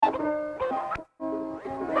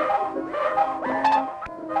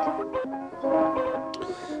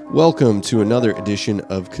Welcome to another edition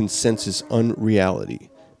of Consensus Unreality.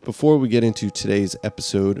 Before we get into today's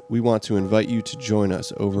episode, we want to invite you to join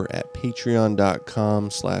us over at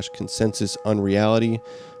patreon.com/consensusunreality,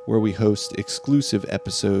 where we host exclusive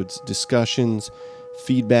episodes, discussions,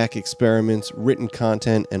 feedback experiments, written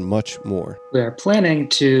content, and much more. We are planning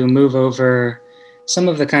to move over some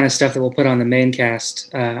of the kind of stuff that we'll put on the main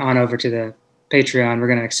cast on over to the Patreon. We're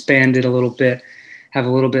going to expand it a little bit, have a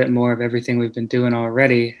little bit more of everything we've been doing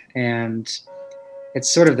already, and it's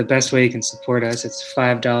sort of the best way you can support us. It's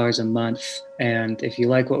 $5 a month, and if you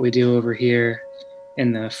like what we do over here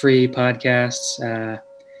in the free podcasts,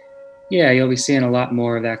 you'll be seeing a lot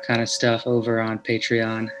more of that kind of stuff over on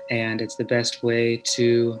Patreon, and it's the best way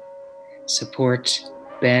to support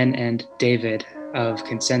Ben and David of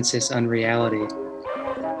Consensus Unreality.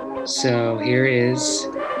 So here is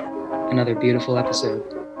another beautiful episode.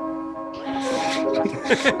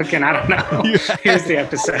 Again, I don't know. Here's the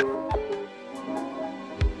episode.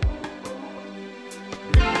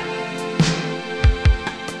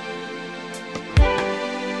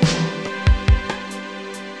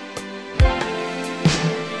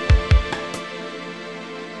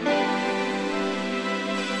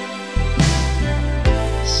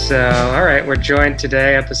 So, all right, we're joined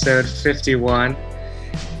today, episode 51.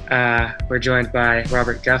 We're joined by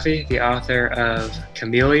Robert Guffey, the author of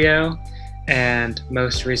Chameleo, and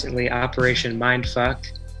most recently Operation Mindfuck,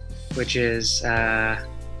 which is, I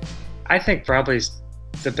think, probably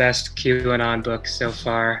the best QAnon book so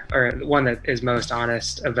far, or one that is most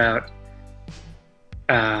honest about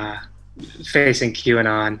facing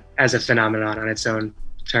QAnon as a phenomenon on its own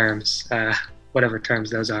terms, whatever terms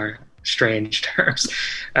those are. Strange terms.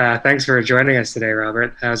 Thanks for joining us today,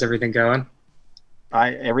 Robert. How's everything going?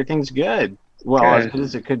 Everything's good. Well, good. As good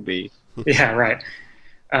as it could be. Yeah, right.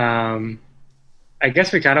 I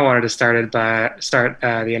guess we kind of wanted to start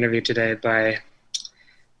the interview today by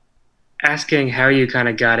asking how you kind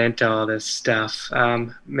of got into all this stuff.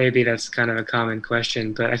 Maybe that's kind of a common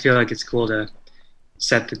question, but I feel like it's cool to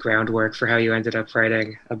set the groundwork for how you ended up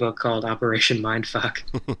writing a book called Operation Mindfuck.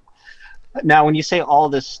 Now, when you say all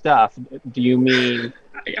this stuff, do you mean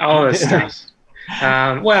all this stuff?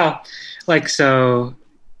 So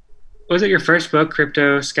was it your first book,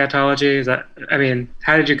 Crypto Scatology?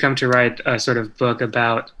 How did you come to write a sort of book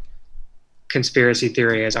about conspiracy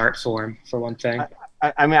theory as art form, for one thing?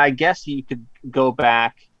 I guess you could go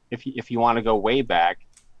back if you want to go way back.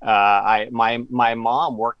 My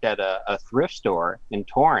mom worked at a thrift store in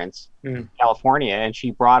Torrance, California, and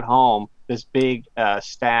she brought home this big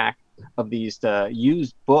stack of these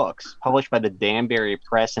used books published by the Danbury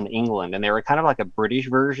Press in England, and they were kind of like a British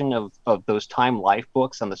version of those Time Life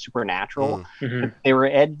books on the supernatural. Mm-hmm. They were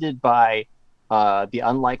edited by the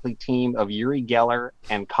unlikely team of Uri Geller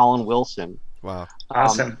and Colin Wilson. Wow.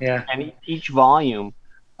 Awesome. Yeah. And each volume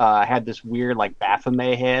had this weird like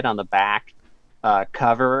Baphomet head on the back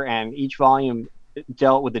cover, and each volume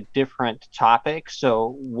dealt with a different topic.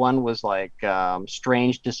 So one was like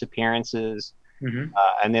strange disappearances. Mm-hmm.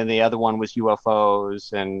 And then the other one was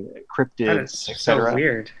UFOs and cryptids, etc. So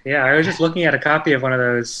weird. Yeah, I was just looking at a copy of one of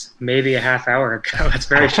those maybe a half hour ago. That's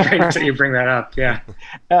very strange that you bring that up. Yeah.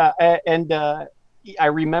 I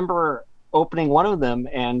remember opening one of them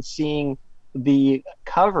and seeing the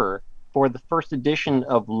cover for the first edition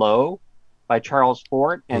of Low by Charles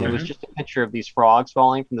Fort, and it was just a picture of these frogs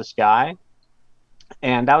falling from the sky.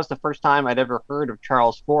 And that was the first time I'd ever heard of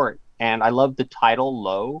Charles Fort. And I loved the title,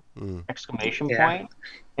 Low, exclamation point.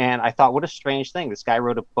 And I thought, what a strange thing. This guy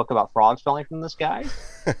wrote a book about frogs falling from the sky.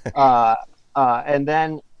 And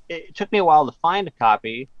then it took me a while to find a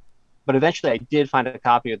copy, but eventually I did find a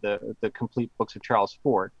copy of the complete books of Charles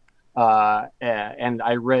Fort. And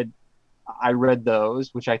I read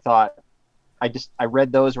those, which I thought, I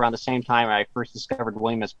read those around the same time I first discovered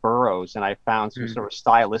William S. Burroughs, and I found some sort of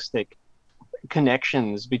stylistic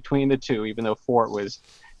connections between the two, even though Fort was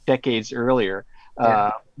decades earlier.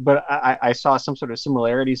 But I saw some sort of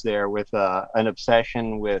similarities there with an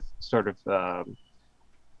obsession with sort of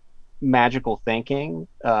magical thinking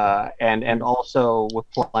and also with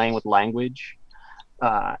playing with language.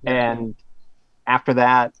 And after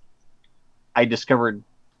that, I discovered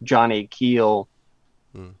John A. Keel,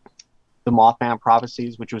 The Mothman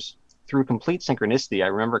Prophecies, which was through complete synchronicity. I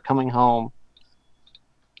remember coming home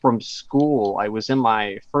from school. I was in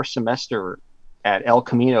my first semester at El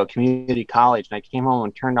Camino Community College, and I came home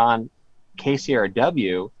and turned on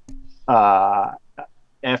KCRW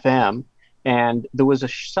FM, and there was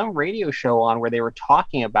some radio show on where they were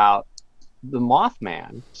talking about the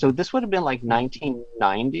Mothman. So this would have been like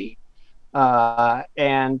 1990,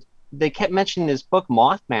 and they kept mentioning this book,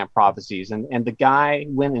 Mothman Prophecies, and the guy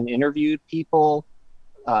went and interviewed people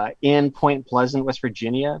in Point Pleasant, West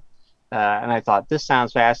Virginia, and I thought this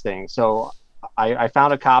sounds fascinating. So I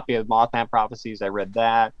found a copy of Mothman Prophecies. I read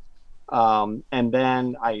that, and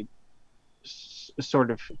then I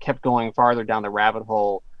sort of kept going farther down the rabbit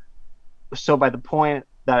hole. So by the point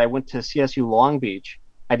that I went to CSU Long Beach,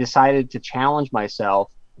 I decided to challenge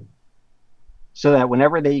myself so that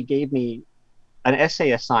whenever they gave me an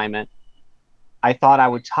essay assignment, I thought I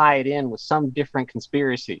would tie it in with some different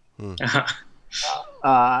conspiracy.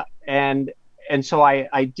 And so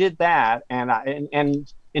I did that,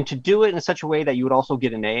 and to do it in such a way that you would also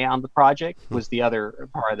get an A on the project was the other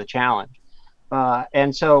part of the challenge.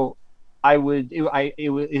 And so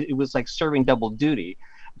it was like serving double duty.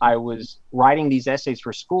 I was writing these essays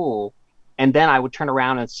for school, and then I would turn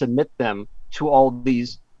around and submit them to all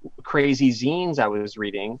these crazy zines I was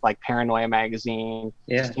reading, like Paranoia Magazine,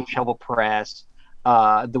 Steam Shovel Press.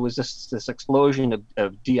 There was this explosion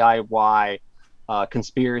of DIY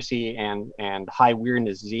conspiracy and high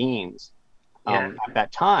weirdness zines at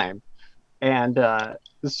that time. And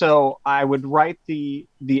so I would write the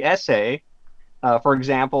essay. For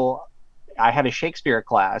example, I had a Shakespeare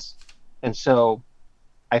class, and so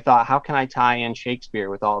I thought, how can I tie in Shakespeare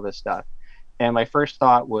with all this stuff? And my first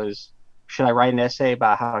thought was, should I write an essay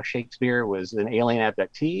about how Shakespeare was an alien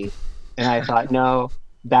abductee? And I thought, no,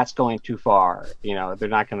 that's going too far. You know, they're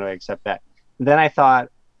not going to accept that. And then I thought,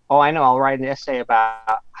 oh, I know, I'll write an essay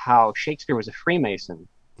about how Shakespeare was a Freemason.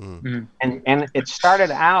 And it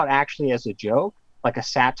started out actually as a joke, like a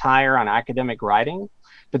satire on academic writing.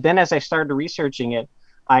 But then as I started researching it,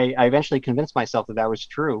 I eventually convinced myself that was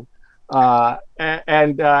true.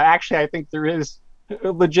 Actually, I think there is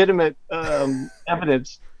legitimate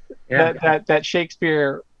evidence that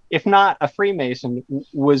Shakespeare, if not a Freemason,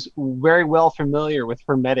 was very well familiar with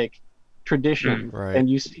Hermetic tradition. Right. And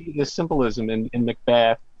you see the symbolism in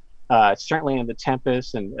Macbeth, certainly in The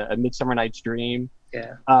Tempest and A Midsummer Night's Dream.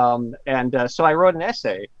 So I wrote an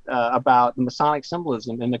essay about the Masonic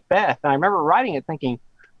symbolism in Macbeth. And I remember writing it thinking,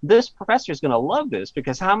 this professor is going to love this,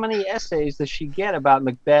 because how many essays does she get about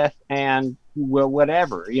Macbeth and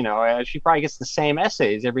whatever? You know, she probably gets the same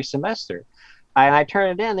essays every semester. And I turn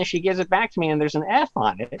it in, and she gives it back to me, and there's an F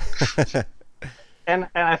on it. and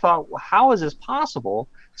I thought, well, how is this possible?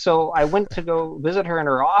 So I went to go visit her in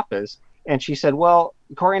her office, and she said, well,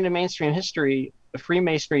 according to mainstream history,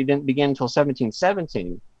 Freemasonry didn't begin until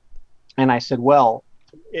 1717. And I said, well,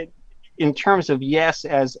 in terms of, yes,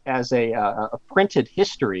 as a printed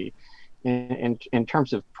history, in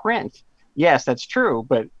terms of print, yes, that's true,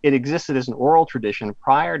 but it existed as an oral tradition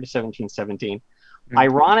prior to 1717.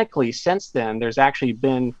 Ironically, since then, there's actually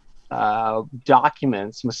been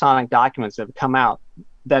documents, Masonic documents, that have come out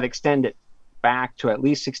that extend it back to at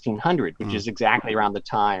least 1600, which is exactly around the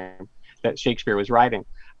time that Shakespeare was writing.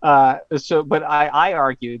 But I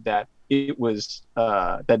argued that it was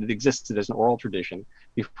that it existed as an oral tradition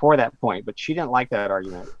before that point, but she didn't like that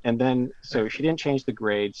argument, and then so she didn't change the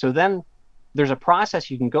grade. So then there's a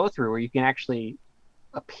process you can go through where you can actually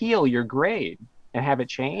appeal your grade and have it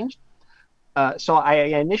changed. So I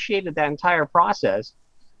initiated that entire process,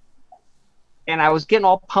 and I was getting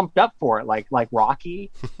all pumped up for it, like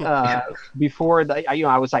Rocky. Before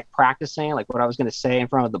I was like practicing like what I was going to say in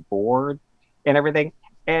front of the board and everything.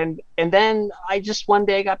 And then I just one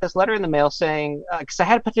day got this letter in the mail saying, because I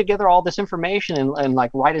had to put together all this information and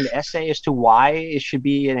like write an essay as to why it should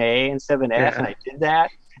be an A instead of an F, and I did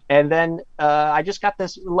that. And then I just got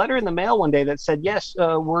this letter in the mail one day that said, yes,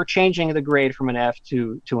 we're changing the grade from an F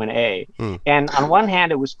to an A. And on one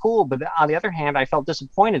hand, it was cool, but on the other hand, I felt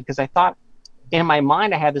disappointed because I thought in my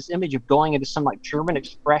mind I had this image of going into some like German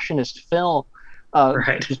expressionist film,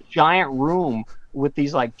 this giant room with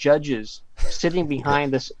these like judges sitting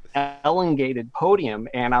behind this elongated podium,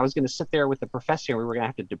 and I was going to sit there with the professor, and we were going to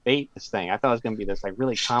have to debate this thing. I thought it was going to be this like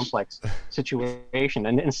really complex situation,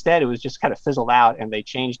 and instead it was just kind of fizzled out, and they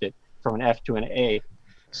changed it from an F to an A.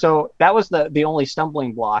 So that was the only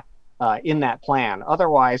stumbling block in that plan.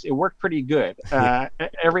 Otherwise, it worked pretty good.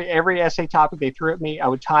 Every essay topic they threw at me, I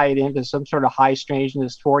would tie it into some sort of high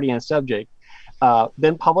strangeness Fortean subject,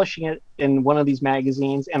 then publishing it in one of these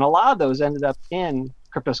magazines, and a lot of those ended up in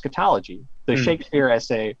Cryptoschatology. The Shakespeare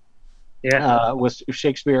essay was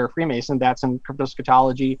Shakespeare Freemason. That's in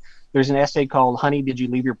Cryptoschatology. There's an essay called "Honey, Did You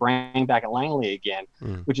Leave Your Brain Back at Langley Again?"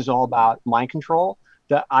 Which is all about mind control.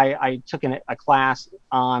 That I took a class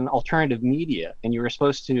on alternative media, and you were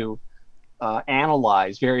supposed to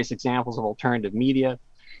analyze various examples of alternative media.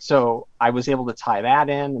 So I was able to tie that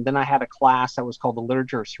in. And then I had a class that was called the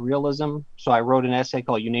Literature of Surrealism. So I wrote an essay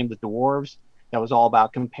called "You Named the Dwarves." that was all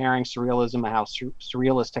about comparing surrealism and how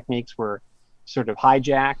surrealist techniques were sort of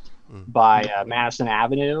hijacked by Madison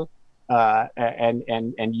Avenue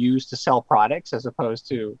and used to sell products as opposed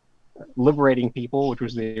to liberating people, which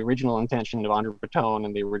was the original intention of Andre Breton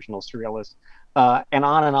and the original surrealists, and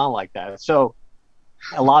on like that. So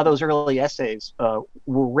a lot of those early essays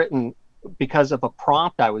were written because of a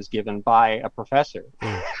prompt I was given by a professor.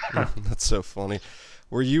 That's so funny.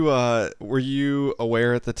 Were you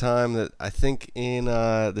aware at the time that I think in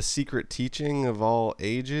The Secret Teaching of All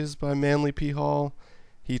Ages by Manly P. Hall,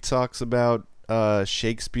 he talks about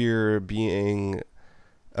Shakespeare being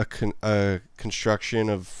a construction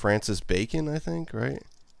of Francis Bacon, I think, right?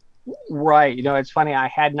 Right. You know, it's funny. I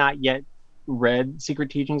had not yet read Secret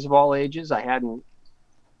Teachings of All Ages. I hadn't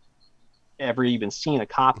ever even seen a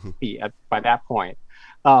copy by that point.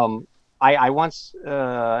 I once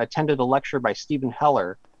attended a lecture by Stephen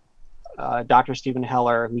Heller, Dr. Stephen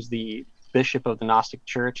Heller, who's the bishop of the Gnostic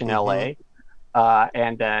Church in LA.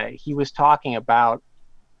 And he was talking about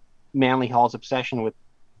Manly Hall's obsession with,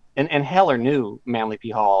 and Heller knew Manly P.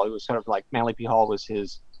 Hall. It was sort of like Manly P. Hall was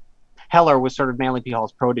Heller was sort of Manly P.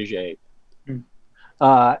 Hall's protege.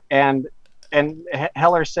 And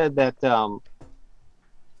Heller said that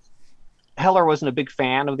Heller wasn't a big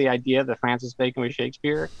fan of the idea that Francis Bacon was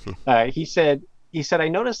Shakespeare. He said, I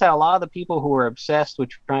noticed that a lot of the people who were obsessed with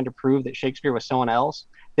trying to prove that Shakespeare was someone else,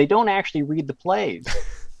 they don't actually read the plays.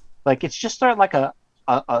 Like, it's just sort of like a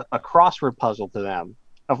crossword puzzle to them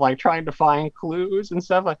of like trying to find clues and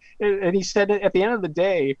stuff. And he said, at the end of the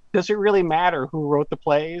day, does it really matter who wrote the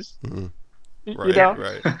plays? Right, you know?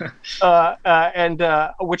 Right. And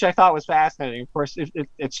which I thought was fascinating. Of course,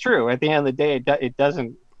 it's true. At the end of the day, it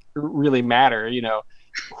doesn't really matter. You know,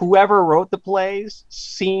 whoever wrote the plays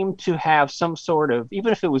seemed to have some sort of,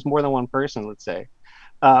 even if it was more than one person, let's say,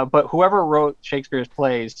 but whoever wrote Shakespeare's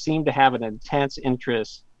plays seemed to have an intense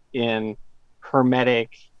interest in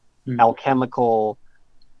hermetic, alchemical,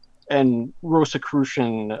 and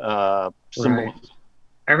Rosicrucian symbols. Right.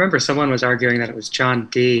 I remember someone was arguing that it was John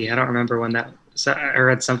Dee. I don't remember when that. So I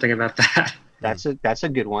read something about that. That's a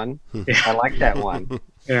good one. I like that one.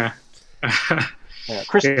 Yeah.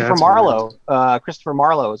 Christopher Marlowe. Christopher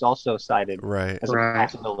Marlowe is also cited as a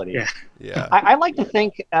possibility. Yeah. I like to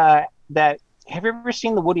think that. Have you ever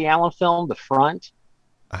seen the Woody Allen film The Front?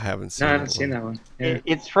 I haven't seen. No, I haven't seen that one. Yeah.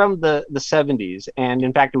 It's from the 70s, and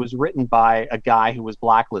in fact, it was written by a guy who was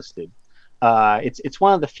blacklisted. It's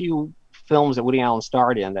one of the few films that Woody Allen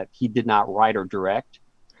starred in that he did not write or direct.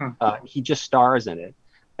 He just stars in it.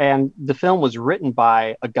 And the film was written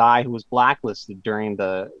by a guy who was blacklisted during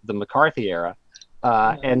the McCarthy era.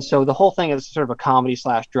 And so the whole thing is sort of a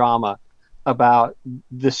comedy/drama about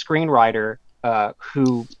the screenwriter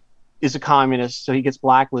who is a communist, so he gets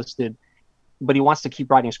blacklisted, but he wants to keep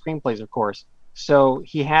writing screenplays, of course. So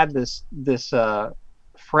he had this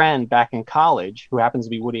friend back in college who happens to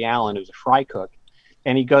be Woody Allen, who's a fry cook.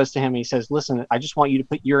 And he goes to him and he says, listen, I just want you to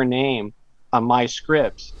put your name on my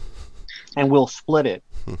scripts and we'll split it,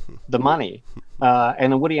 the money.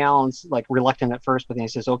 And then Woody Allen's like reluctant at first, but then he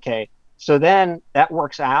says, okay. So then that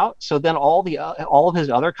works out. So then all of his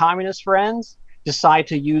other communist friends decide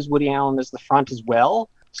to use Woody Allen as the front as well.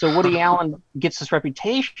 So Woody Allen gets this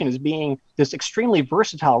reputation as being this extremely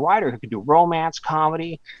versatile writer who can do romance,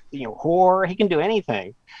 comedy, horror. He can do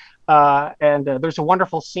anything. And there's a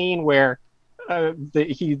wonderful scene where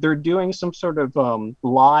they're doing some sort of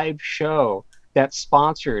live show that's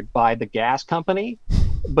sponsored by the gas company,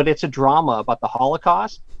 but it's a drama about the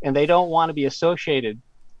Holocaust, and they don't want to be associated.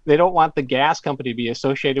 They don't want the gas company to be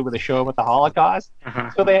associated with a show about the Holocaust.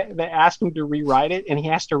 So they ask him to rewrite it, and he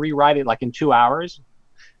has to rewrite it like in 2 hours.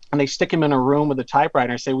 And they stick him in a room with a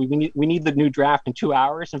typewriter and say, we need the new draft in 2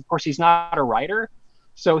 hours. And of course, he's not a writer,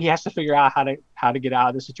 so he has to figure out how to get out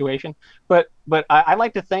of the situation. But I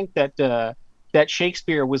like to think that that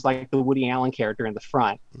Shakespeare was like the Woody Allen character in The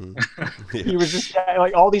Front. He was just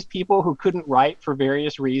like all these people who couldn't write for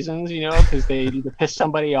various reasons, because they either pissed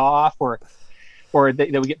somebody off or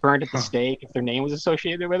they would get burned at the stake if their name was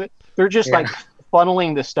associated with it. They're just like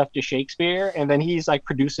funneling this stuff to Shakespeare, and then he's like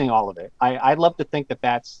producing all of it. I'd love to think that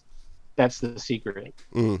that's the secret.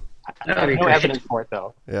 I have no evidence for it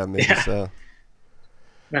though. Yeah, maybe so.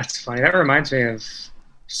 That's funny. That reminds me of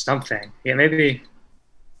something. Yeah, maybe.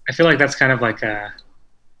 I feel like that's kind of like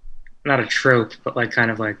not a trope, but like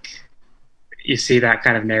kind of like you see that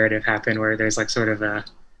kind of narrative happen where there's like sort of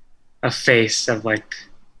a face of like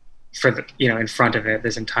in front of it,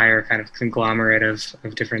 this entire kind of conglomerate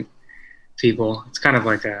of different people. It's kind of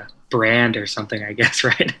like a brand or something, I guess,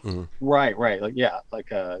 right? Right. Like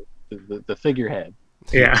the figurehead.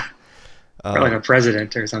 Yeah. Or like a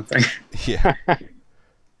president or something. Yeah.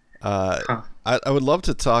 Huh. I would love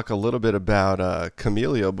to talk a little bit about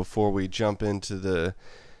Chameleo before we jump into the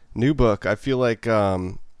new book. I feel like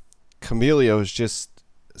Chameleo is just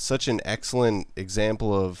such an excellent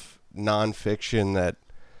example of nonfiction that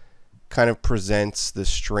kind of presents the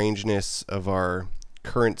strangeness of our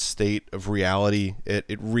current state of reality.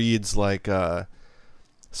 It reads like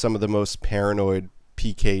some of the most paranoid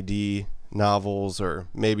PKD novels, or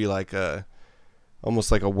maybe like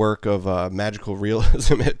almost like a work of magical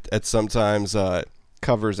realism. At sometimes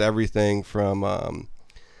covers everything from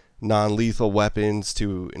non-lethal weapons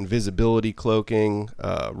to invisibility cloaking,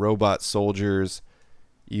 robot soldiers,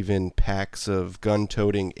 even packs of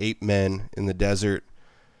gun-toting ape men in the desert.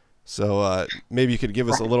 So maybe you could give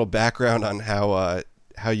us a little background on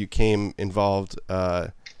how you came involved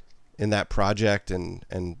in that project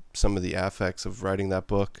and some of the affects of writing that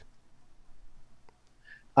book.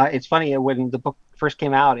 It's funny, when the book first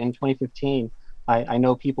came out in 2015, I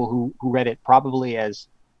know people who read it probably as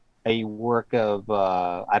a work of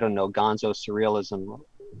I don't know, gonzo surrealism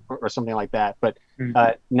or something like that. But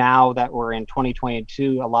now that we're in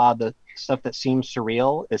 2022, a lot of the stuff that seems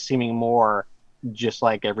surreal is seeming more just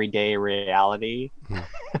like everyday reality.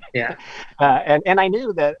 Yeah. And I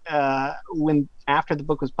knew that when after the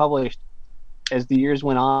book was published, as the years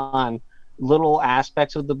went on, little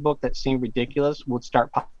aspects of the book that seemed ridiculous would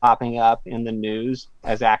start popping up in the news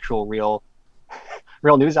as actual real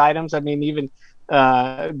news items. I mean, even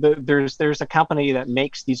there's a company that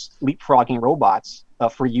makes these leapfrogging robots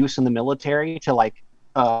for use in the military to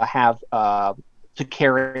have to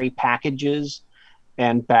carry packages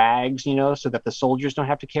and bags, so that the soldiers don't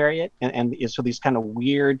have to carry it. And so these kind of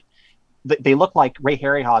weird, they look like Ray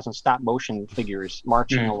Harryhausen stop motion figures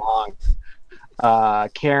marching along,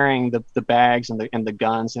 carrying the bags and the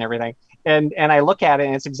guns and everything. And I look at it,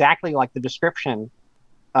 and it's exactly like the description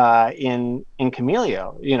in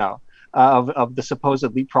Chameleo, of the supposed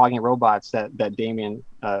leapfrogging robots that Damien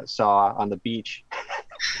saw on the beach.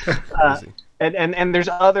 And there's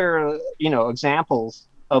other examples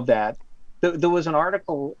of that. There was an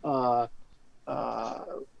article.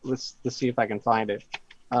 Let's see if I can find it.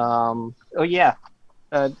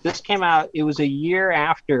 This came out. It was a year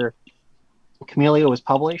after Chameleo was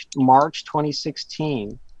published, March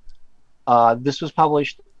 2016. This was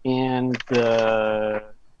published in the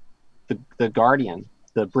Guardian,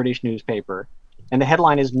 the British newspaper, and the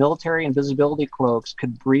headline is "Military Invisibility Cloaks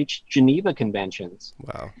Could Breach Geneva Conventions."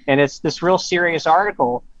 Wow! And it's this real serious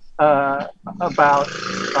article about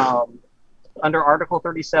under Article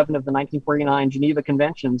 37 of the 1949 Geneva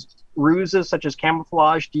Conventions, ruses such as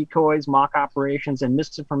camouflage, decoys, mock operations, and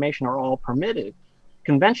misinformation are all permitted.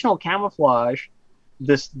 Conventional camouflage,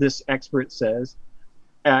 this expert says,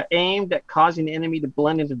 aimed at causing the enemy to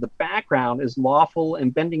blend into the background is lawful,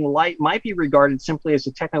 and bending light might be regarded simply as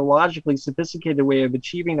a technologically sophisticated way of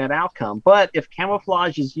achieving that outcome. But if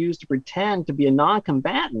camouflage is used to pretend to be a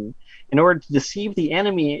non-combatant in order to deceive the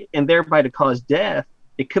enemy and thereby to cause death,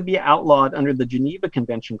 it could be outlawed under the Geneva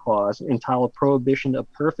Convention clause entitled Prohibition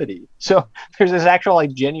of Perfidy. So there's this actual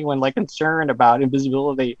genuine concern about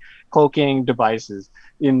invisibility cloaking devices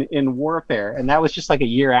in warfare. And that was just a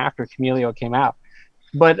year after Chameleo came out.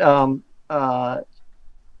 But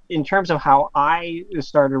in terms of how I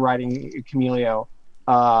started writing Chameleo,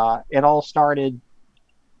 it all started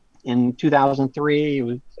in 2003. It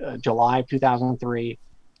was July of 2003.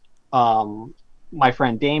 My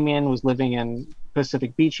friend Damien was living in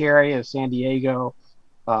Pacific Beach area of San Diego.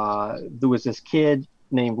 There was this kid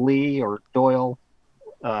named Lee, or Doyle.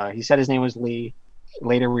 He said his name was Lee.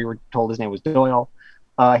 Later we were told his name was Doyle.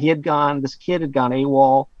 This kid had gone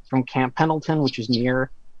AWOL from Camp Pendleton, which is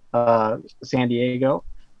near San Diego,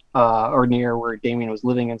 or near where Damien was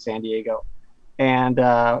living in San Diego. And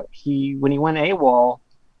when he went AWOL,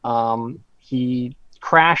 he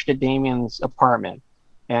crashed at Damien's apartment.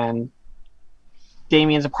 And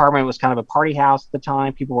Damien's apartment was kind of a party house at the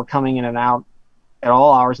time. People were coming in and out at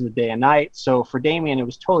all hours of the day and night. So for Damien, it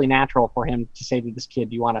was totally natural for him to say to this kid,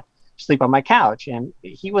 "Do you want to sleep on my couch?" And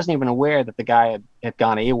he wasn't even aware that the guy had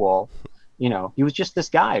gone AWOL. He was just this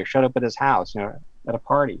guy who showed up at his house, at a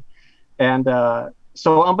party. And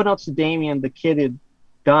so unbeknownst to Damien, the kid had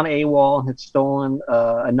gone AWOL and had stolen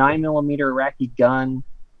a 9mm Iraqi gun,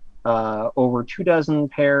 over 24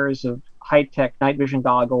 pairs of high-tech night vision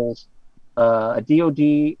goggles, a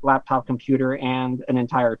DoD laptop computer, and an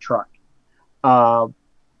entire truck.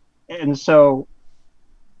 And so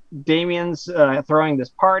Damien's throwing this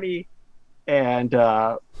party, and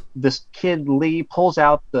this kid Lee pulls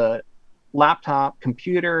out the laptop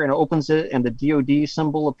computer and opens it, and the DoD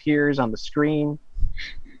symbol appears on the screen.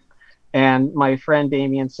 And my friend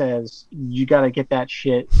Damien says, "You got to get that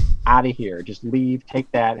shit out of here. Just leave,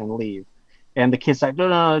 take that and leave." And the kid's like,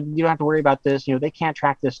 "No, you don't have to worry about this. They can't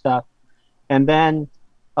track this stuff." And then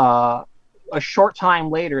a short time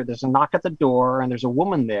later, there's a knock at the door, and there's a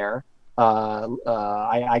woman there.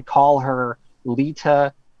 I call her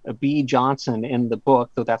Lita B. Johnson in the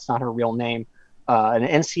book, though that's not her real name, an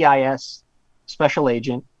NCIS special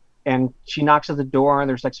agent. And she knocks at the door, and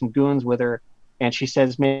there's like some goons with her. And she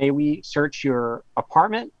says, "May we search your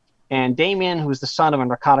apartment?" And Damien, who's the son of a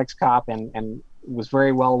narcotics cop and was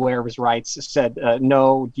very well aware of his rights, said,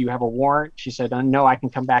 "No, do you have a warrant?" She said, "No, I can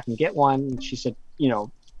come back and get one." And she said,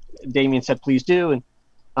 Damien said, "Please do," and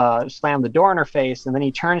slammed the door in her face. And then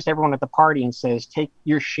he turns to everyone at the party and says, "Take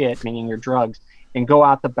your shit," meaning your drugs, "and go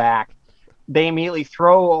out the back." They immediately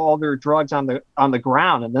throw all their drugs on the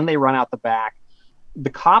ground, and then they run out the back. The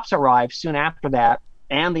cops arrive soon after that,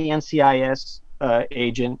 and the NCIS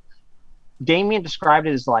agent. Damien described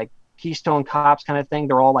it as like Keystone Cops kind of thing.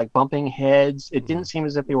 They're all like bumping heads. It didn't seem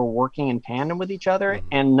as if they were working in tandem with each other,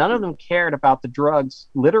 and none of them cared about the drugs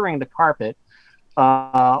littering the carpet.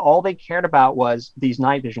 All they cared about was these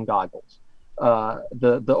night vision goggles,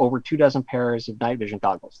 the over 24 pairs of night vision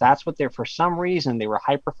goggles. That's what for some reason they were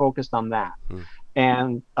hyper focused on that.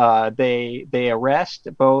 And they arrest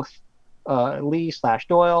both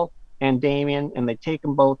Lee/Doyle and Damien, and they take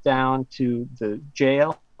them both down to the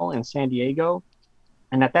jail in San Diego.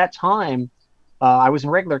 And at that time, I was in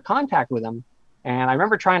regular contact with him, and I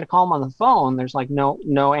remember trying to call him on the phone. There's like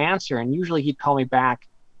no answer, and usually he'd call me back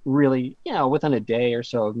really, within a day or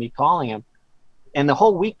so of me calling him. And the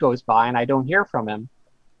whole week goes by, and I don't hear from him.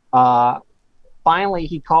 Finally,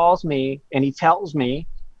 he calls me, and he tells me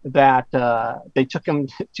that they took him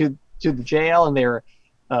to the jail, and they were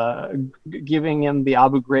giving him the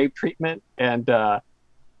Abu Ghraib treatment and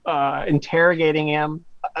interrogating him.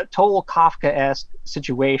 A total Kafka-esque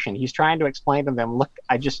situation. He's trying to explain to them, "Look,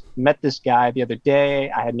 I just met this guy the other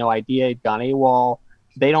day. I had no idea he'd gone AWOL."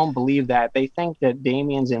 They don't believe that. They think that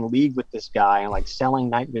Damien's in league with this guy and like selling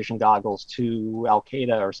night vision goggles to Al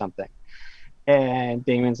Qaeda or something. And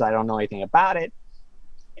Damien's, "I don't know anything about it."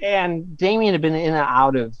 And Damien had been in and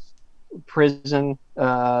out of prison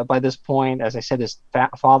by this point. As I said, his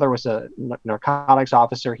father was a narcotics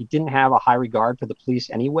officer. He didn't have a high regard for the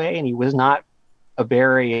police anyway, and he was not a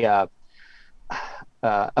very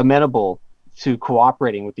amenable to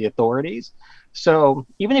cooperating with the authorities. So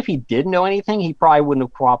even if he did know anything, he probably wouldn't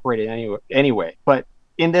have cooperated anyway. But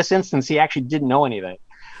in this instance, he actually didn't know anything.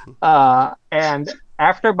 And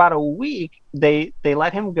after about a week, they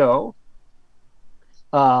let him go.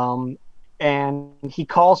 And he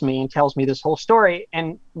calls me and tells me this whole story.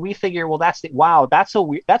 And we figure, well, that's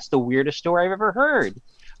the weirdest story I've ever heard.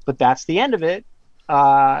 But that's the end of it.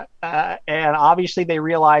 And obviously they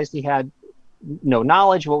realized he had no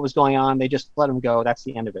knowledge of what was going on. They just let him go. That's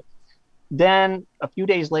the end of it. Then a few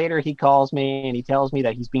days later, he calls me and he tells me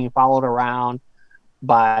that he's being followed around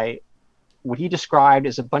by what he described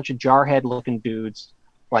as a bunch of jarhead looking dudes,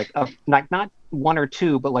 like not one or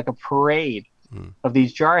two, but like a parade of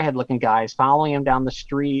these jarhead looking guys following him down the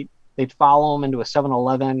street. They'd follow him into a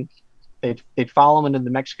 7-Eleven. They'd follow him into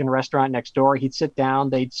the Mexican restaurant next door. He'd sit down.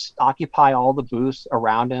 They'd occupy all the booths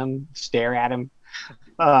around him, stare at him.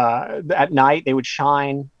 At night, they would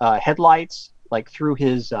shine headlights like through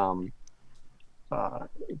his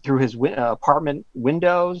apartment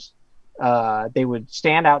windows. They would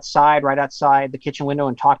stand right outside the kitchen window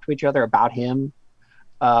and talk to each other about him.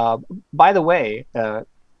 By the way,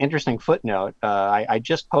 interesting footnote. I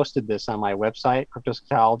just posted this on my website,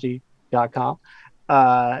 cryptoschatology.com.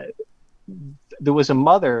 There was a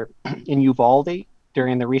mother in Uvalde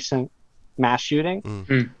during the recent mass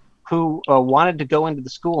shooting who wanted to go into the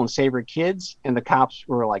school and save her kids, and the cops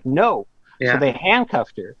were like, "No." Yeah. So they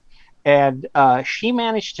handcuffed her, and she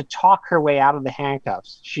managed to talk her way out of the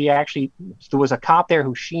handcuffs. There was a cop there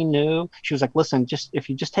who she knew. She was like, "Listen, if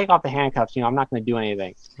you just take off the handcuffs, I'm not going to do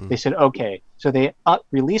anything." They said, "Okay." So they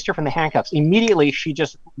released her from the handcuffs. Immediately, she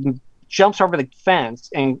just jumps over the fence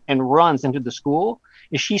and runs into the school.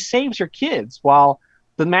 And she saves her kids while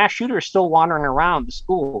the mass shooter is still wandering around the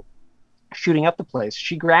school, shooting up the place.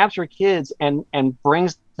 She grabs her kids and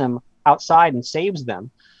brings them outside and saves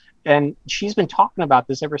them. And she's been talking about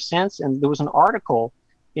this ever since. And there was an article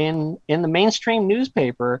in the mainstream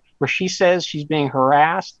newspaper where she says she's being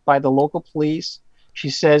harassed by the local police. She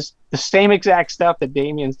says the same exact stuff that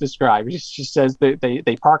Damien's described. She says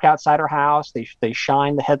they park outside her house. They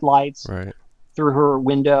shine the headlights through her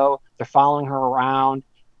window. They're following her around.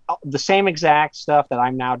 The same exact stuff that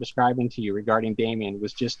I'm now describing to you regarding Damien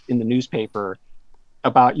was just in the newspaper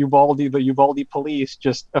about the Uvalde police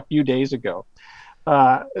just a few days ago.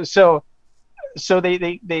 So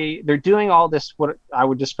they're doing all this, what I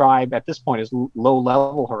would describe at this point as low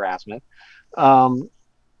level harassment. Um,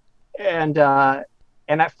 and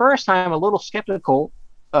at first I'm a little skeptical,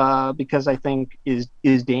 because I think, is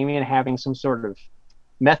Damien having some sort of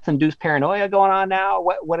meth-induced paranoia going on now?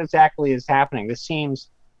 What exactly is happening? This seems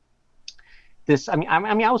this. I mean,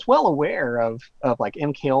 I was well aware of like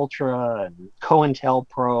MK Ultra and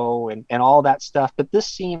COINTELPRO and all that stuff, but this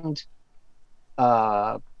seemed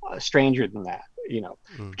stranger than that.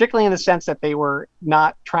 Particularly in the sense that they were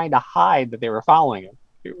not trying to hide that they were following him.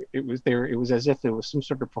 It was as if it was some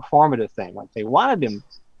sort of performative thing, like they wanted him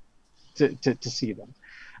to see them.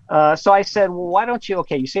 So I said, well, why don't you?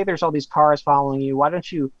 Okay, you say there's all these cars following you. Why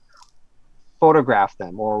don't you photograph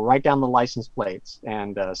them or write down the license plates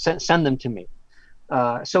and send them to me?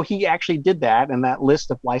 So he actually did that, and that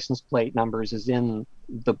list of license plate numbers is in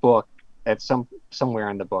the book somewhere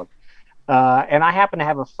in the book. And I happen to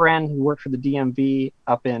have a friend who worked for the DMV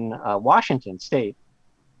up in Washington State.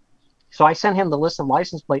 So I sent him the list of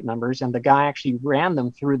license plate numbers, and the guy actually ran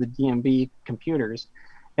them through the DMV computers.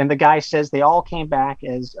 And the guy says they all came back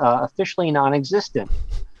as officially non-existent,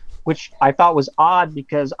 which I thought was odd,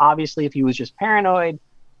 because obviously if he was just paranoid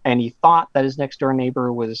and he thought that his next door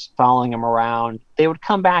neighbor was following him around, they would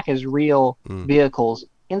come back as real vehicles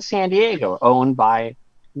in San Diego owned by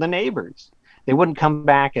the neighbors. They wouldn't come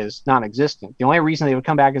back as non-existent. The only reason they would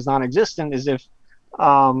come back as non-existent is if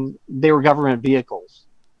they were government vehicles,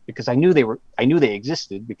 because I knew they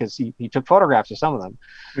existed because he took photographs of some of them.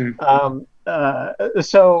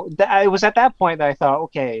 So it was at that point that I thought,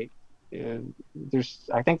 okay,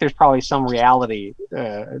 I think there's probably some reality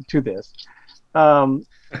to this.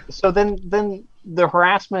 So then the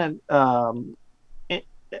harassment it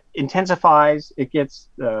intensifies. It gets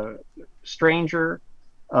stranger.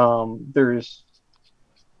 There's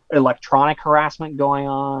electronic harassment going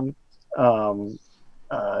on.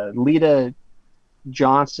 Lita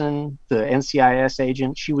Johnson, the NCIS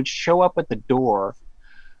agent, she would show up at the door.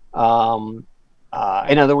 In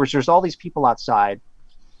other words, there's all these people outside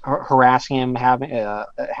harassing him,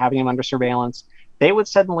 having him under surveillance. They would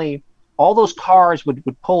suddenly, all those cars would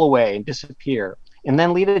pull away and disappear. And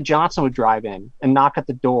then Lita Johnson would drive in and knock at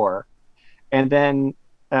the door. And then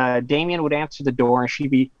Damien would answer the door, and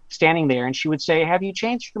she'd be standing there, and she would say, "Have you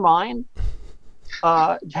changed your mind?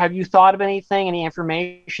 Have you thought of anything, any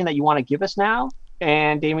information that you want to give us now?"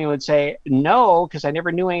 And Damien would say, "No, because I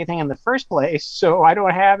never knew anything in the first place, so I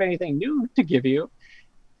don't have anything new to give you."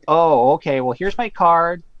 "Oh, okay, well, here's my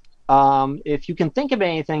card. If you can think of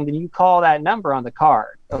anything, then you call that number on the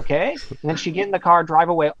card, okay?" And then she'd get in the car, drive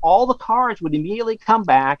away. All the cars would immediately come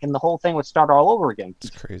back, and the whole thing would start all over again.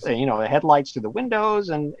 It's crazy. The headlights through the windows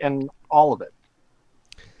and all of it.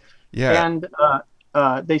 Yeah. And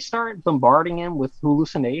they start bombarding him with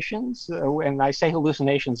hallucinations, and I say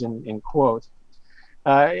hallucinations in quotes.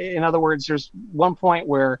 In other words, there's one point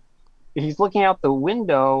where he's looking out the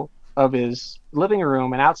window of his living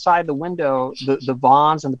room, and outside the window, the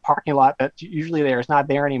Vons and the parking lot that usually there is not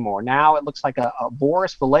there anymore. Now it looks like a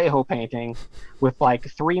Boris Vallejo painting with like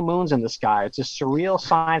 3 moons in the sky. It's a surreal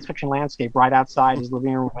science fiction landscape right outside his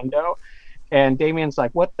living room window. And Damien's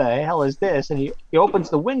like, "What the hell is this?" And he opens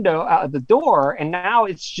the window out of the door, and now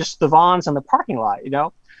it's just the Vons in the parking lot,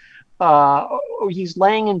 He's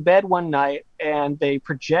laying in bed one night, and they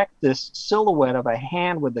project this silhouette of a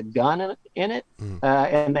hand with a gun in it.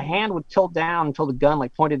 And the hand would tilt down until the gun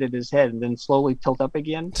like pointed at his head, and then slowly tilt up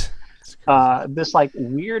again. This like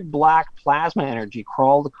weird black plasma energy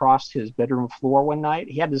crawled across his bedroom floor one night.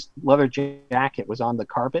 He had this leather jacket was on the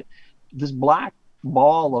carpet. This black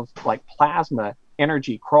ball of like plasma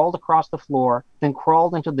energy crawled across the floor, then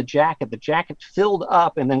crawled into the jacket. The jacket filled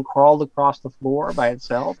up and then crawled across the floor by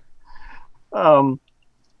itself.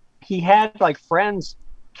 He had like friends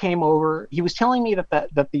came over. He was telling me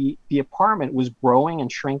that the apartment was growing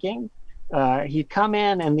and shrinking. He'd come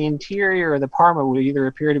in, and the interior of the apartment would either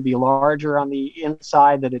appear to be larger on the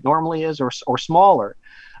inside than it normally is, or smaller,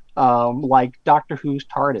 like Doctor Who's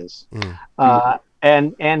TARDIS.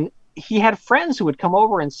 And he had friends who would come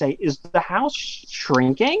over and say, "Is the house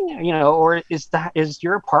shrinking? Or is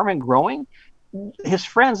your apartment growing?" His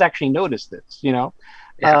friends actually noticed this,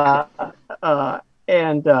 Yeah.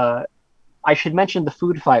 And I should mention the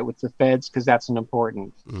food fight with the feds, because that's an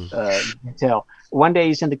important detail. One day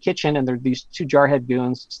he's in the kitchen, and there are these 2 jarhead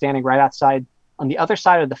goons standing right outside on the other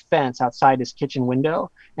side of the fence outside his kitchen window,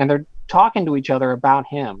 and they're talking to each other about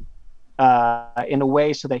him in a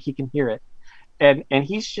way so that he can hear it. And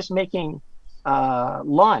he's just making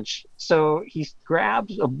lunch. So he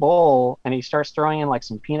grabs a bowl and he starts throwing in like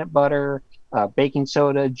some peanut butter, baking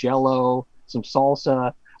soda, Jello, some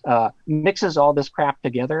salsa, mixes all this crap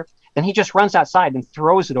together. Then he just runs outside and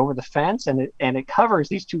throws it over the fence, and it covers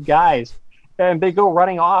these two guys, and they go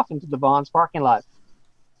running off into the Vaughn's parking lot.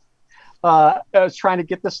 I was trying to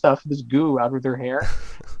get this goo out of their hair,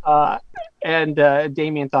 and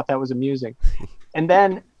Damien thought that was amusing. And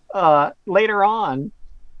then later on,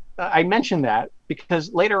 I mentioned that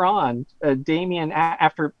because later on, Damien,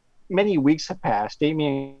 after many weeks have passed,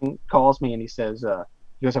 Damien calls me and he says,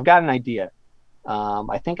 I've got an idea.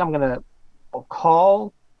 I think I'll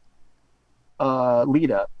call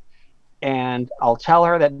Lita, and I'll tell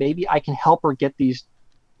her that maybe I can help her get these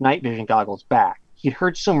night vision goggles back. He'd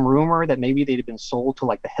heard some rumor that maybe they'd been sold to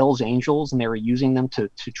like the Hells Angels and they were using them to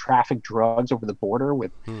traffic drugs over the border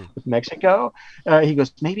with Mexico. He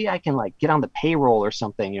goes, maybe I can like get on the payroll or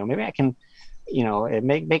something. Maybe I can,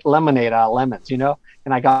 make lemonade out of lemons,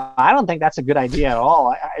 And I go, I don't think that's a good idea at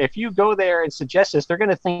all. If you go there and suggest this, they're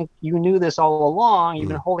going to think you knew this all along. You've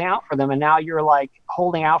been holding out for them, and now you're like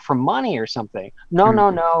holding out for money or something.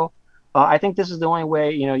 No. I think this is the only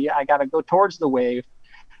way. I got to go towards the wave.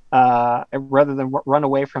 Rather than run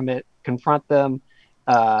away from it, confront them,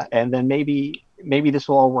 and then maybe this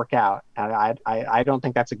will all work out. I don't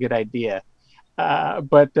think that's a good idea.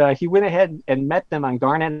 But he went ahead and met them on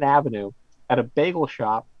Garnett Avenue at a bagel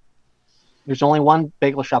shop. There's only one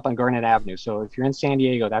bagel shop on Garnett Avenue, so if you're in San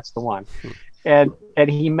Diego, that's the one. And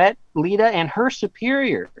he met Lita and her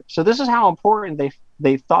superior. So this is how important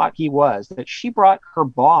they thought he was, that she brought her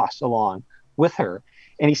boss along with her.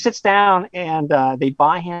 And he sits down and they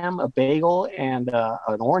buy him a bagel and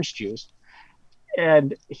an orange juice.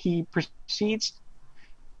 And he proceeds.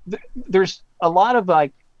 There's a lot of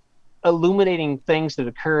like illuminating things that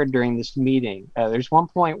occurred during this meeting. There's one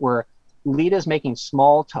point where Lita's making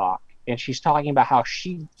small talk, and she's talking about how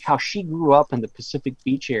she grew up in the Pacific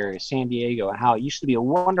Beach area, San Diego, and how it used to be a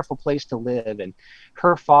wonderful place to live. And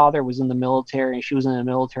her father was in the military, and she was in a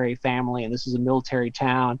military family, and this is a military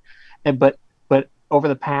town. But over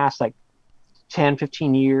the past like 10,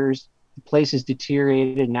 15 years, the place has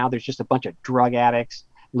deteriorated. Now there's just a bunch of drug addicts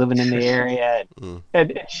living in the area.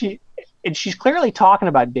 And she's clearly talking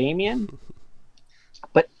about Damien.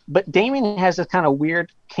 But Damien has this kind of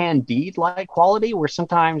weird Candide-like quality where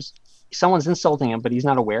sometimes someone's insulting him, but he's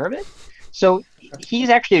not aware of it. So he's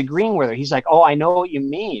actually agreeing with her. He's like, oh, I know what you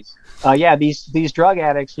mean. These drug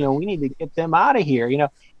addicts, we need to get them out of here,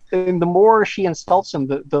 And the more she insults him,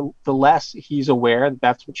 the less he's aware that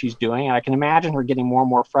that's what she's doing. And I can imagine her getting more and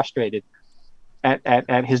more frustrated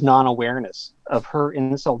at his non-awareness of her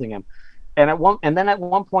insulting him. And at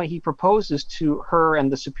one point he proposes to her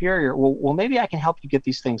and the superior, well, maybe I can help you get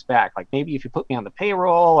these things back. Like maybe if you put me on the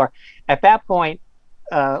payroll. Or at that point,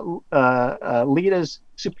 Lita's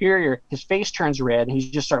superior, his face turns red and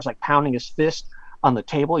he just starts like pounding his fist on the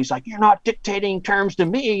table. He's like, you're not dictating terms to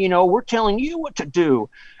me, we're telling you what to do.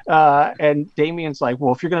 And Damien's like,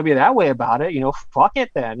 well, if you're going to be that way about it, fuck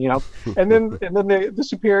it then, And then the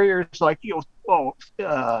superior is like,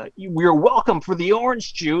 we're welcome for the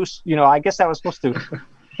orange juice. I guess that was supposed to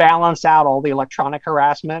balance out all the electronic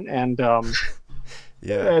harassment and the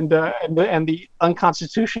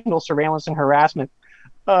unconstitutional surveillance and harassment.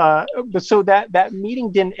 But so that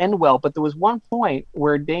meeting didn't end well, but there was one point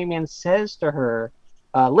where Damien says to her,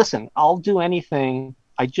 listen, I'll do anything.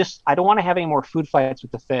 I don't want to have any more food fights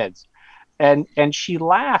with the feds. And she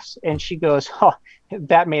laughs and she goes, oh,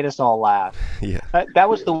 that made us all laugh. Yeah. That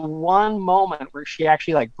was the one moment where she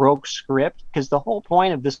actually like broke script, because the whole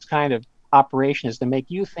point of this kind of operation is to make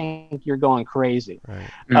you think you're going crazy.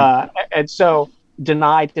 Right. And so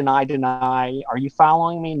deny. Are you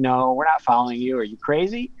following me? No, we're not following you. Are you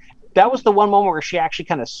crazy? That was the one moment where she actually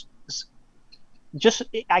kind of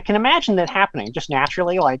I can imagine that happening just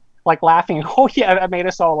naturally, like laughing. Oh yeah, that made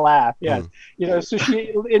us all laugh. Yeah. So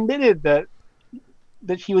she admitted that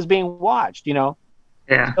she was being watched, Yeah.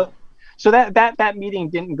 So that meeting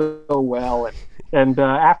didn't go well. And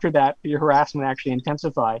after that, the harassment actually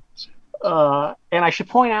intensified. And I should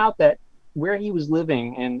point out that where he was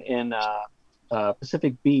living in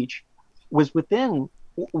Pacific Beach was within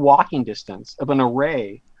walking distance of an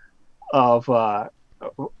array of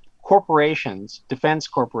corporations, defense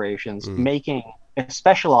corporations,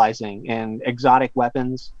 specializing in exotic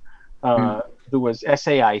weapons. There was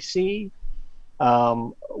SAIC,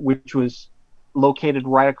 which was located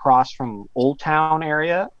right across from Old Town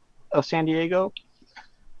area of San Diego,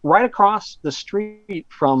 right across the street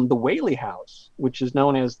from the Whaley House, which is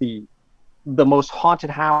known as the most haunted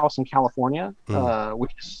house in California,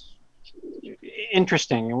 which is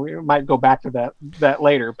interesting. We might go back to that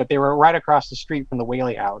later, but they were right across the street from the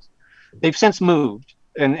Whaley House. They've since moved,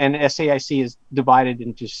 and SAIC is divided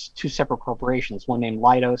into two separate corporations, one named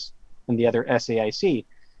Leidos and the other SAIC.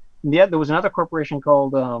 There was another corporation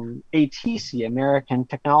called ATC, American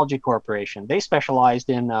Technology Corporation. They specialized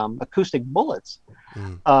in acoustic bullets,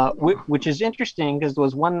 which is interesting because there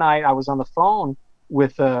was one night I was on the phone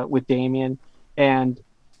with Damien, and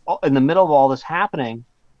in the middle of all this happening,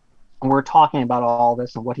 and we're talking about all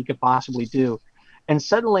this and what he could possibly do, and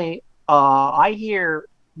suddenly I hear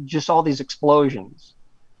just all these explosions,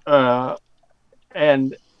 and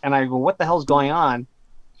I go, "What the hell's going on?"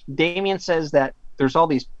 Damien says that there's all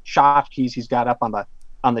these tchotchkes he's got up on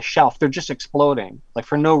the shelf. They're just exploding, like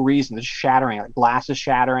for no reason. They're shattering, like glass is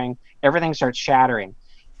shattering. Everything starts shattering.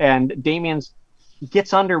 And Damien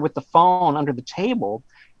gets under with the phone under the table.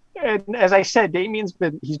 And as I said, Damien's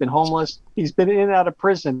been homeless. He's been in and out of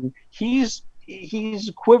prison. He's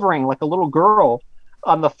quivering like a little girl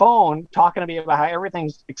on the phone, talking to me about how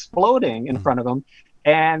everything's exploding in front of him.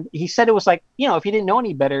 And he said it was like, if he didn't know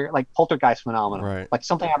any better, like poltergeist phenomenon, right, like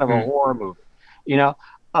something out of a horror movie.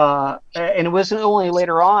 And it wasn't only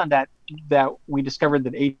later on that we discovered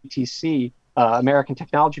that ATC, American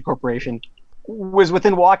Technology Corporation, was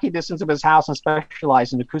within walking distance of his house and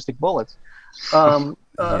specialized in acoustic bullets.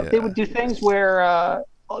 They would do things where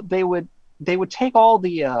they would take all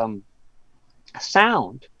the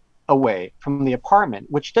sound away from the apartment,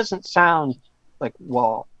 which doesn't sound like,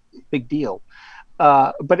 well, big deal,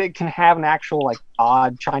 but it can have an actual like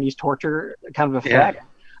odd Chinese torture kind of effect. Yeah.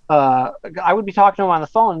 I would be talking to him on the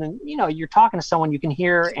phone, and you're talking to someone, you can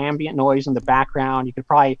hear ambient noise in the background. You could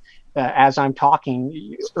probably, as I'm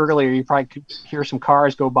talking earlier, you probably could hear some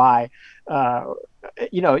cars go by.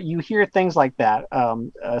 You hear things like that,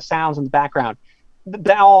 sounds in the background.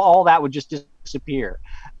 All that would just disappear,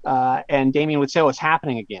 and Damien would say, "Oh, it's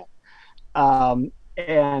happening again,"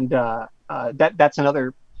 that's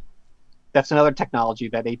another technology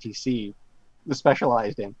that ATC was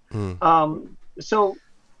specialized in. So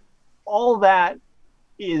all that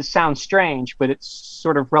sounds strange, but it's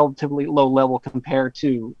sort of relatively low level compared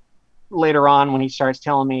to later on when he starts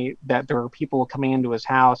telling me that there are people coming into his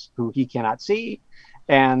house who he cannot see,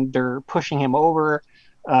 and they're pushing him over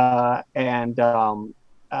and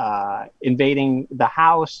invading the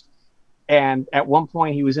house. And at one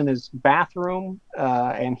point he was in his bathroom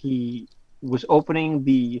and he was opening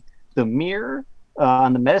the mirror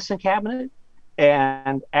on the medicine cabinet.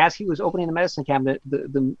 And as he was opening the medicine cabinet,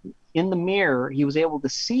 in the mirror, he was able to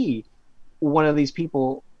see one of these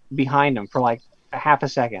people behind him for like a half a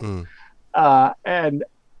second. And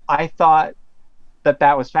I thought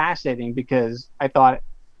that was fascinating, because I thought,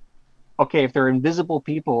 okay, if there are invisible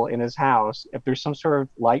people in his house, if there's some sort of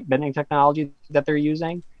light bending technology that they're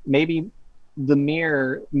using, maybe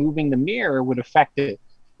moving the mirror would affect it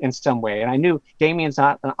in some way. And I knew Damien's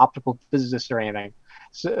not an optical physicist or anything.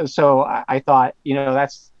 So I thought,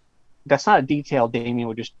 that's not a detail Damien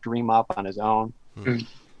would just dream up on his own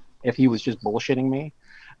if he was just bullshitting me.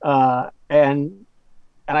 And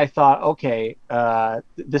I thought, okay,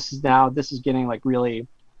 this is getting like really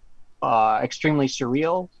extremely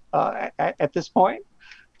surreal at this point.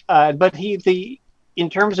 But in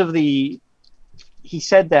terms of he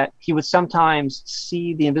said that he would sometimes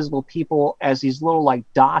see the invisible people as these little like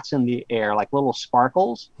dots in the air, like little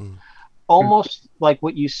sparkles. Almost like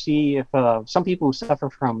what you see if some people who suffer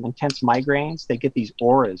from intense migraines, they get these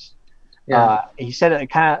auras. He said it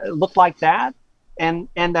kind of looked like that, and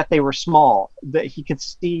that they were small, that he could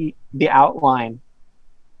see the outline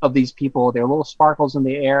of these people. They're little sparkles in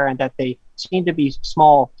the air, and that they seem to be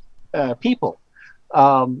small people,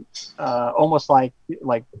 almost like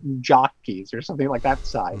jockeys or something like that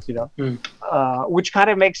size, which kind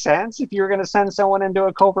of makes sense. If you were going to send someone into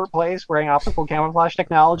a covert place wearing optical camouflage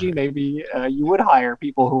technology, maybe you would hire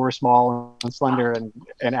people who were small and slender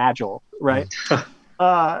and agile, right?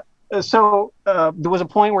 So there was a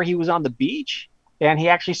point where he was on the beach and he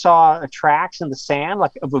actually saw tracks in the sand,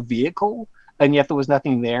 like of a vehicle, and yet there was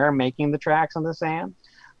nothing there making the tracks on the sand.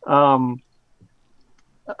 There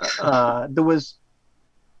was,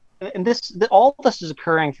 and all this is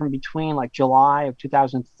occurring from between like July of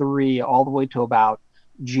 2003 all the way to about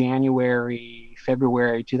January,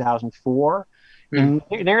 February 2004. And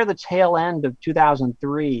near the tail end of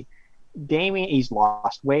 2003, Damien, he's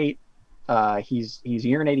lost weight. He's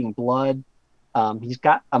urinating blood. He's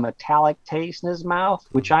got a metallic taste in his mouth,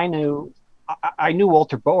 which I knew. I knew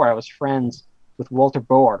Walter Bohr. I was friends with Walter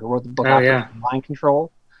Bohr, who wrote the book Mind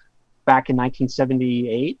Control back in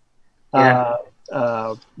 1978.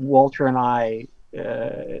 Walter and I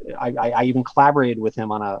even collaborated with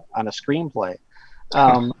him on a screenplay.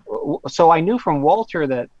 So I knew from Walter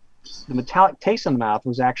that the metallic taste in the mouth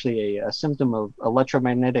was actually a symptom of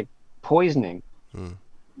electromagnetic poisoning.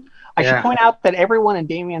 I should point out that everyone in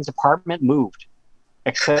Damien's apartment moved,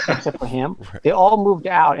 except for him. Right. They all moved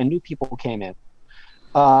out, and new people came in.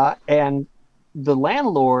 And the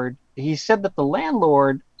landlord, he said that the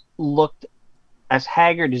landlord looked as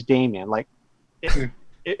haggard as Damien. Like it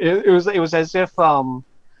was as if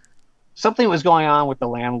something was going on with the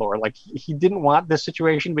landlord. Like he didn't want this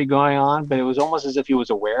situation to be going on, but it was almost as if he was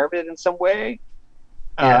aware of it in some way,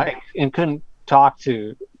 and couldn't talk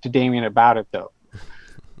to Damien about it though.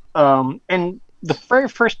 And the very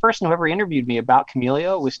first person who ever interviewed me about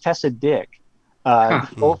Chameleo was Tessa Dick,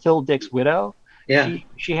 Phil Dick's widow. Yeah.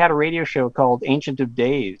 She had a radio show called Ancient of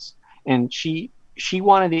Days, and she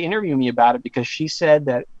wanted to interview me about it because she said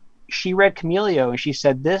that she read Chameleo and she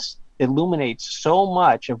said this illuminates so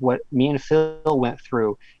much of what me and Phil went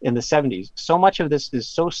through in the 70s. So much of this is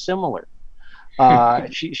so similar.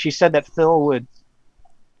 She said that there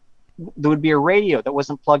would be a radio that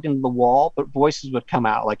wasn't plugged into the wall, but voices would come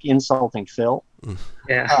out like insulting Phil.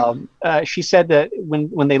 Yeah. She said that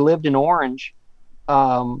when they lived in Orange,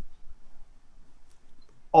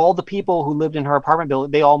 all the people who lived in her apartment building,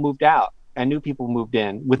 they all moved out, and new people moved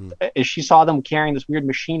in. As she saw them carrying this weird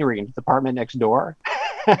machinery into the apartment next door.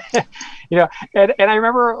 And I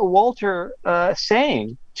remember Walter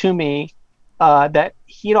saying to me that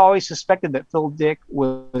he'd always suspected that Phil Dick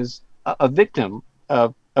was a victim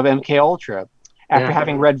of MK Ultra. After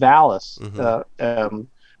having read Valis,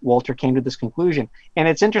 Walter came to this conclusion. And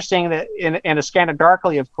it's interesting that in A Scan of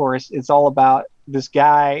Darkly, of course, it's all about this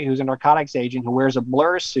guy who's a narcotics agent who wears a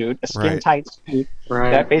blur suit, a skin-tight suit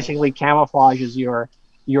that basically camouflages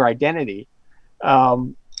your identity.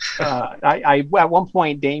 I at one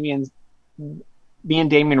point, me and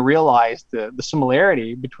Damien realized the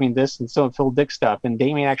similarity between this and some of Phil Dick stuff. And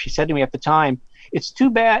Damien actually said to me at the time, "It's too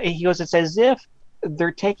bad." He goes, "It's as if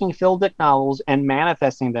they're taking Phil Dick novels and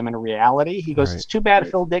manifesting them in reality." He goes, "It's too bad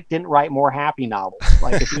Phil Dick didn't write more happy novels.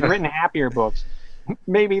 Like if he'd written happier books,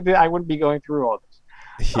 maybe I wouldn't be going through all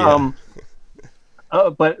this." Yeah.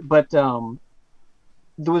 But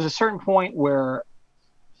there was a certain point where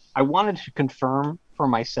I wanted to confirm for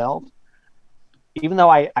myself, even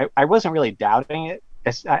though I wasn't really doubting it.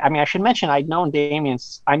 I mean, I should mention I'd known Damien.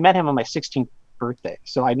 I met him on my 16th birthday,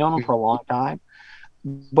 so I'd known him for a long time.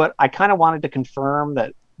 But I kind of wanted to confirm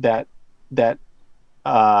that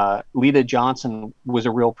Lita Johnson was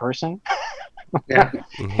a real person,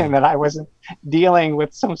 and that I wasn't dealing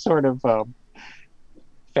with some sort of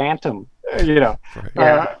phantom,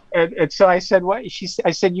 And so I said, "What?"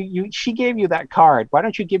 I said, She gave you that card. Why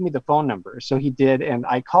don't you give me the phone number?" So he did, and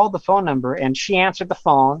I called the phone number, and she answered the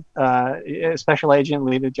phone. Special Agent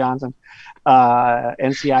Lita Johnson,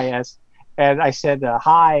 NCIS, and I said,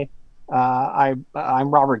 "Hi. I'm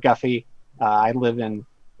Robert Guffey. I live in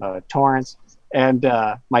Torrance, and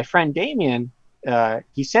my friend Damien,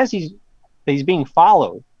 he says he's being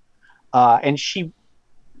followed." And she,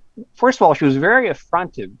 first of all, she was very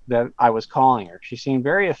affronted that I was calling her. She seemed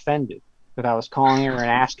very offended that I was calling her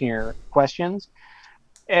and asking her questions.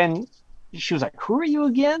 And she was like, "Who are you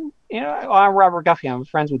again?" "I'm Robert Guffey. I'm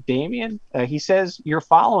friends with Damien. He says you're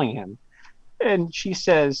following him." And she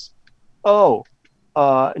says, "Oh,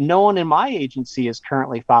 no one in my agency is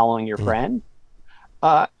currently following your friend."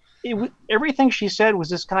 Everything she said was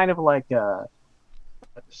this kind of like a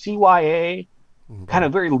CYA, kind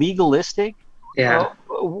of very legalistic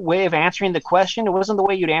way of answering the question. It wasn't the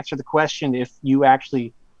way you'd answer the question if you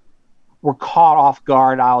actually were caught off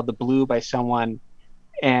guard out of the blue by someone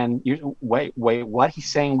and you wait, what? He's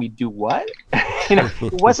saying we do what?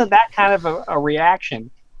 It wasn't that kind of a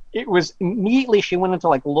reaction. It was immediately she went into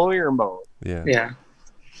like lawyer mode. Yeah.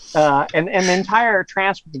 And the entire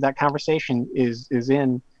transcript of that conversation is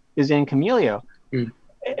in Chameleo.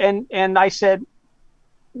 And I said,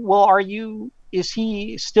 "Well, is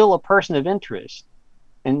he still a person of interest?"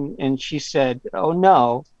 And she said, "Oh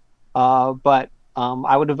no, but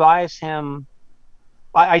I would advise him."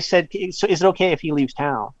 I said, "So is it okay if he leaves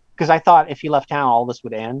town?" Because I thought if he left town, all this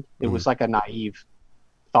would end. It was like a naive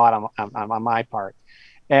thought on my part.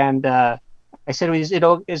 And I said, is it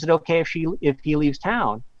okay if he leaves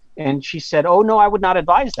town?" And she said, "Oh no, I would not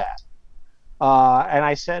advise that." And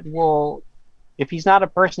I said, "Well, if he's not a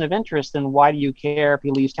person of interest, then why do you care if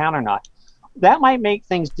he leaves town or not? That might make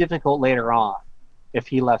things difficult later on if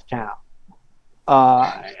he left town."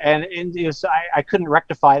 And it was, I couldn't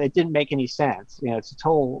rectify it. It didn't make any sense. It's a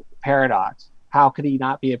total paradox. How could he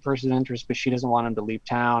not be a person of interest, but she doesn't want him to leave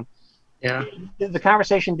town? Yeah. The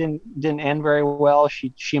conversation didn't end very well.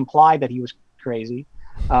 She implied that he was crazy,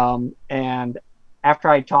 and after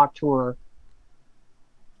I talked to her,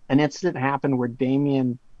 an incident happened where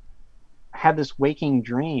Damien had this waking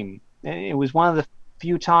dream. And it was one of the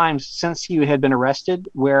few times since he had been arrested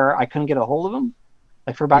where I couldn't get a hold of him.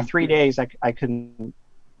 Like for about 3 days, I couldn't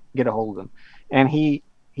get a hold of him. And he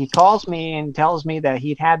calls me and tells me that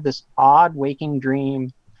he'd had this odd waking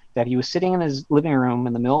dream that he was sitting in his living room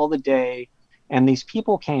in the middle of the day, and these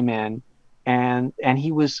people came in, and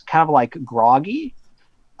he was kind of like groggy,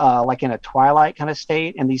 like in a twilight kind of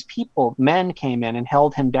state. And these people, men, came in and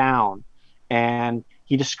held him down, and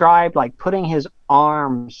he described like putting his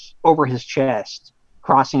arms over his chest,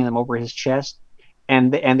 crossing them over his chest,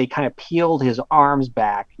 and they kind of peeled his arms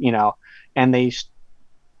back, and they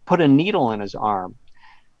put a needle in his arm,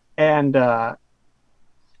 and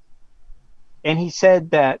he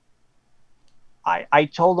said that I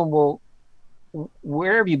told him, well,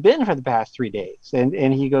 where have you been for the past 3 days?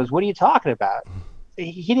 And he goes, what are you talking about?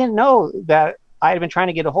 He didn't know that I had been trying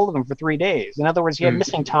to get a hold of him for 3 days. In other words, he had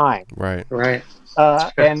missing time. Right.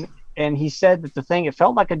 And he said that it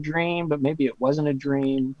felt like a dream, but maybe it wasn't a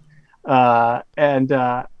dream. That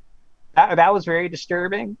was very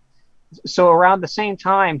disturbing. So around the same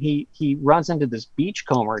time, he runs into this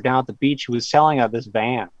beachcomber down at the beach who was selling this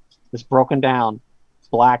van, this broken down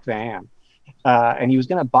black van. And he was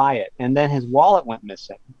going to buy it. And then his wallet went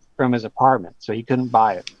missing from his apartment, so he couldn't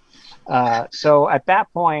buy it. So at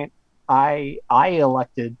that point, I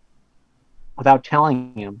elected, without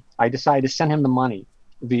telling him, I decided to send him the money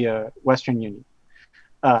via Western Union.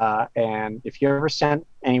 And if you ever send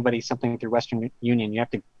anybody something through Western Union, you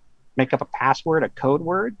have to make up a password, a code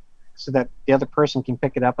word, so that the other person can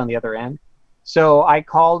pick it up on the other end. So I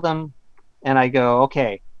called them and I go,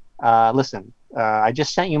 okay, listen, I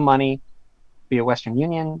just sent you money via Western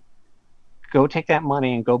Union. Go take that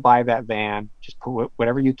money and go buy that van. Just put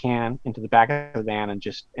whatever you can into the back of the van and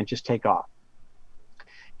just take off.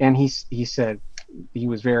 And he said he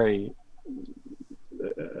was very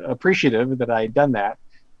appreciative that I had done that.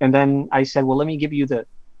 And then I said, well, let me give you the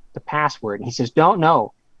password. And he says,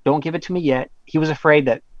 don't give it to me yet. He was afraid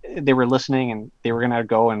that they were listening and they were going to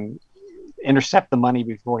go and intercept the money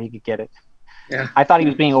before he could get it. Yeah. I thought he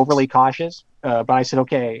was being overly cautious, but I said,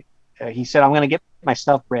 okay. He said, I'm going to get my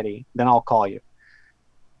stuff ready, then I'll call you.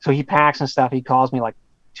 So he packs and stuff. He calls me like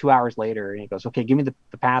 2 hours later, and he goes, okay, give me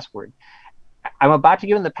the password. I'm about to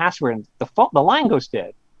give him the password, and the line goes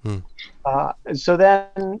dead. So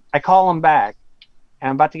then I call him back, and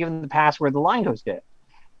I'm about to give him the password. The line goes dead.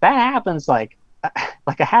 That happens like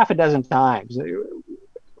a half a dozen times.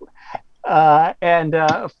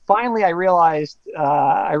 Finally, I realized,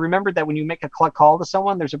 I remembered that when you make a collect call to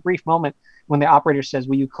someone, there's a brief moment when the operator says,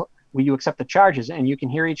 will you accept the charges? And you can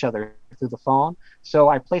hear each other through the phone. So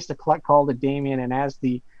I placed a collect call to Damien, and as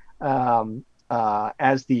the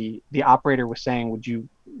operator was saying, would you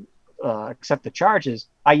accept the charges,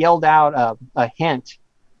 I yelled out a hint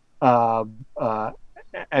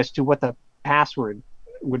as to what the password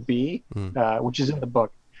would be, which is in the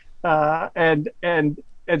book. And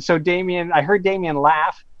so Damien, I heard Damien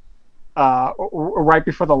laugh right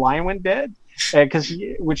before the line went dead,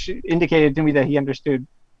 which indicated to me that he understood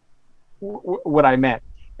what I meant.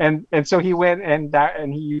 And so he went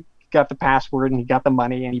and he got the password and he got the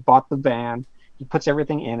money and he bought the van. He puts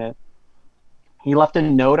everything in it. He left a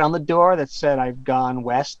note on the door that said, "I've gone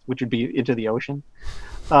west," which would be into the ocean.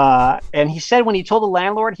 And he said when he told the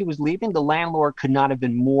landlord he was leaving, the landlord could not have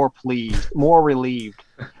been more pleased, more relieved.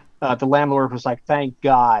 The landlord was like, "Thank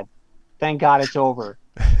God it's over."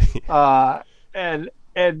 And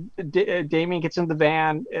Damien gets in the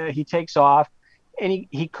van. He takes off, and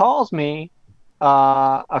he calls me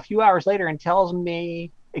a few hours later and tells me,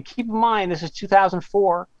 keep in mind, this is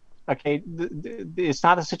 2004. Okay, it's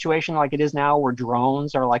not a situation like it is now where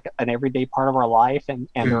drones are like an everyday part of our life, and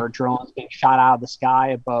there are drones being shot out of the sky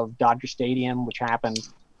above Dodger Stadium, which happened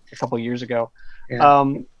a couple of years ago.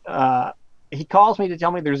 Yeah. He calls me to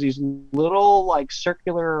tell me there's these little like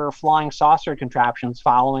circular flying saucer contraptions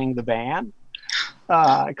following the van.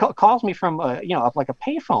 Calls me from like a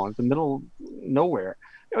payphone in the middle of nowhere.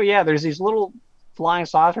 Oh yeah, there's these little flying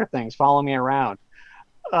saucer things following me around.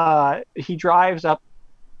 He drives up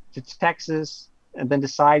to Texas and then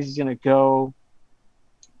decides he's going to go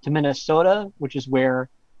to Minnesota, which is where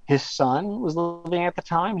his son was living at the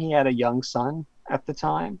time. He had a young son at the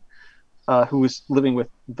time who was living with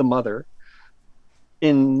the mother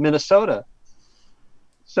in Minnesota.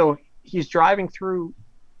 So he's driving through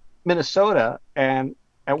Minnesota, and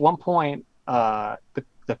at one point the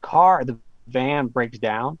van breaks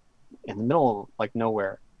down in the middle of like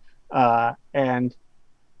nowhere, and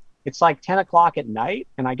it's like 10 o'clock at night,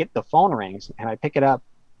 and I get the phone rings and I pick it up,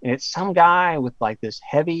 and it's some guy with like this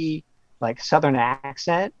heavy like Southern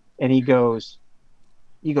accent, and he goes,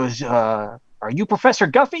 are you Professor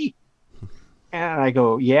Guffey? And I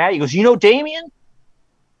go, yeah. He goes, you know Damien?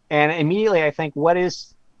 And immediately I think, what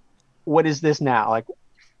is this now? Like,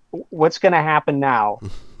 what's going to happen now?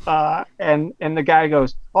 And the guy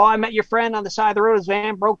goes, oh, I met your friend on the side of the road. His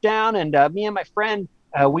van broke down, and me and my friend,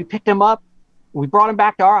 we picked him up. We brought him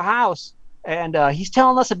back to our house, and he's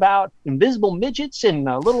telling us about invisible midgets and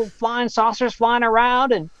little flying saucers flying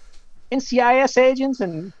around, and NCIS agents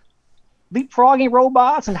and leapfrogging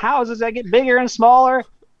robots and houses that get bigger and smaller.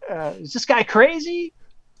 Is this guy crazy?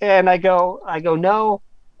 And I go, no,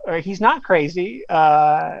 he's not crazy.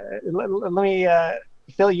 Let me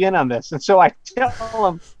fill you in on this. And so I tell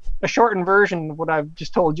him a shortened version of what I've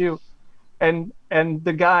just told you. And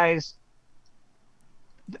the guy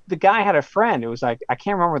had a friend. It was like, I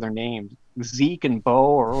can't remember their names, Zeke and Bo,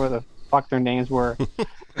 or whatever the fuck their names were.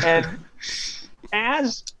 And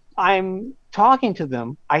as I'm talking to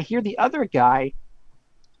them, I hear the other guy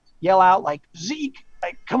yell out like, Zeke,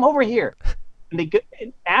 like, come over here. And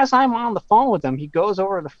as I'm on the phone with him, he goes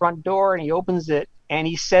over to the front door and he opens it, and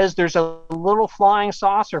he says there's a little flying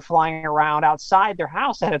saucer flying around outside their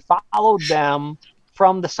house that had followed them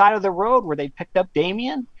from the side of the road where they picked up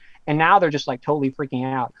Damien. And now they're just like totally freaking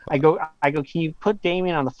out. I go, can you put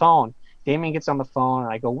Damien on the phone? Damien gets on the phone,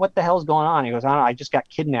 and I go, what the hell's going on? He goes, I don't know, I just got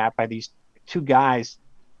kidnapped by these two guys,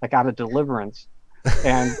 like out of Deliverance.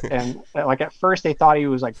 And like at first they thought he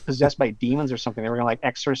was like possessed by demons or something. They were gonna like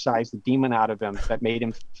exorcise the demon out of him that made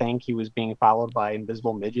him think he was being followed by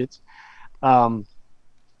invisible midgets. And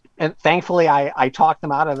thankfully I talked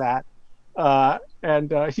them out of that.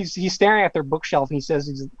 And he's staring at their bookshelf, and he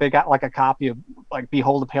says they got like a copy of like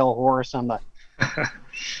Behold a Pale Horse on the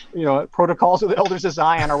Protocols of the Elders of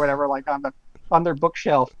Zion or whatever, like on their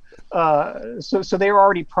bookshelf. So they were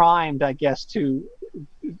already primed, I guess, to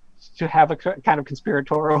have a kind of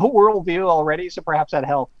conspiratorial worldview already, so perhaps that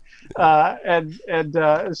helped.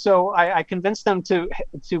 So I convinced them to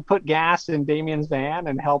put gas in Damien's van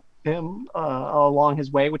and help him along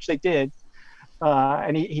his way, which they did.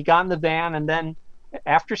 And he got in the van, and then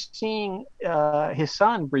after seeing his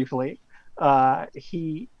son briefly,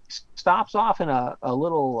 he stops off in a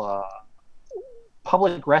little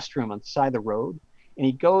public restroom on the side of the road, and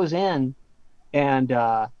he goes in, and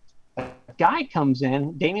a guy comes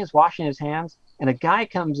in. Damien's washing his hands, and a guy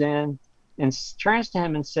comes in and turns to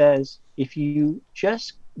him and says, if you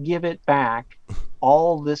just give it back,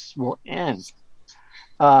 all this will end.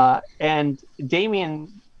 And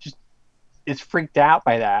Damien just is freaked out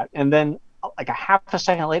by that. And then like a half a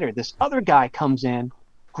second later, this other guy comes in,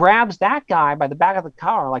 grabs that guy by the back of the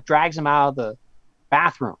car, like drags him out of the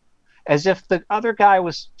bathroom, as if the other guy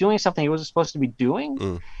was doing something he wasn't supposed to be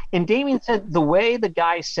doing. And Damien said the way the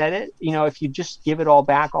guy said it, if you just give it all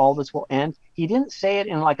back, all this will end. He didn't say it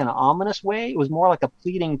in like an ominous way. It was more like a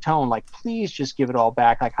pleading tone, like, please just give it all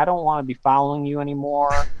back. Like, I don't want to be following you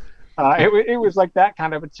anymore. It was like that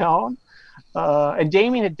kind of a tone. And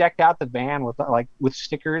Damien had decked out the van with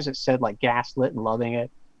stickers that said like gaslit and loving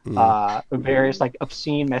it. Various like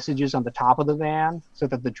obscene messages on the top of the van so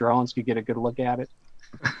that the drones could get a good look at it.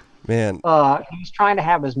 Man, he was trying to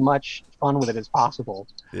have as much fun with it as possible.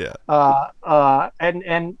 Yeah.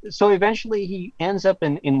 And so eventually he ends up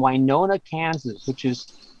in Winona, Kansas,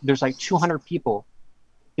 there's like 200 people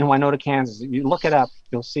in Winona, Kansas. If you look it up,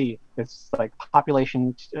 you'll see it's like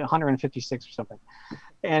population 156 or something.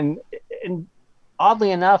 And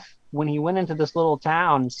oddly enough, when he went into this little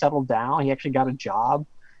town and settled down, he actually got a job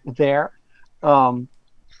there. For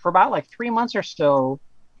about like 3 months or so,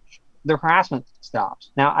 the harassment stops.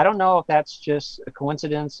 Now, I don't know if that's just a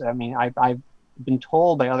coincidence. I mean, I've been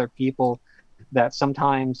told by other people that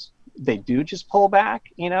sometimes they do just pull back,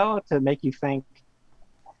 to make you think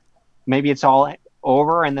maybe it's all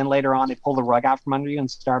over, and then later on they pull the rug out from under you and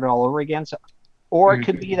start it all over again. So, or it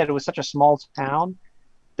could be that it was such a small town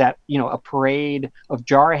that, a parade of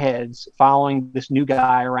jarheads following this new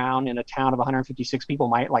guy around in a town of 156 people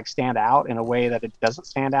might like stand out in a way that it doesn't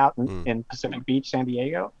stand out in Pacific Beach, San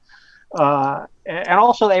Diego. And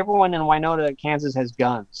also everyone in Winona, Kansas has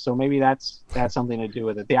guns, so maybe that had something to do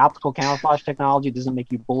with it. The optical camouflage technology doesn't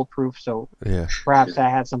make you bulletproof, so perhaps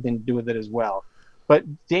that had something to do with it as well. But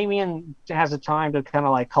Damien has the time to kind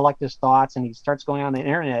of like collect his thoughts, and he starts going on the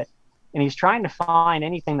internet, and he's trying to find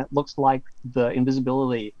anything that looks like the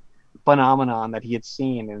invisibility phenomenon that he had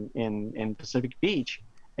seen in Pacific Beach.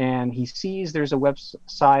 And he sees there's a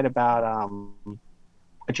website about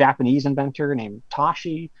a Japanese inventor named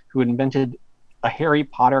Tashi who had invented a Harry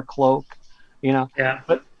Potter cloak,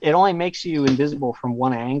 but it only makes you invisible from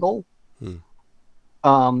one angle.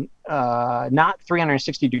 not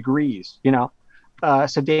 360 degrees,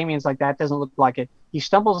 So Damien's like, that doesn't look like it. He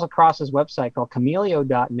stumbles across this website called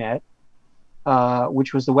Chameleo.net,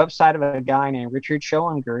 which was the website of a guy named Richard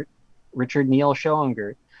Neil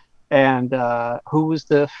Schoengert, and who was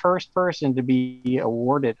the first person to be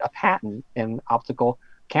awarded a patent in optical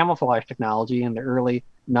camouflage technology in the early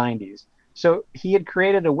 90s. So he had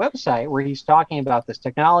created a website where he's talking about this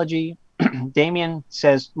technology. Damien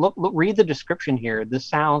says, look, read the description here. This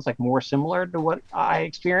sounds like more similar to what I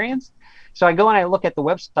experienced. So I go and I look at the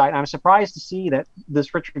website, and I'm surprised to see that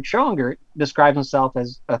this Richard Schoengert describes himself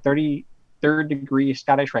as a 33rd degree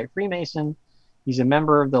Scottish Rite Freemason. He's a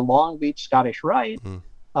member of the Long Beach Scottish Rite.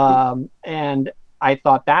 And I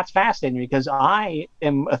thought that's fascinating because I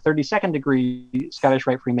am a 32nd degree Scottish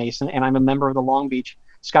Rite Freemason, and I'm a member of the Long Beach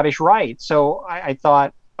Scottish Rite. So I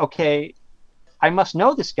thought, okay, I must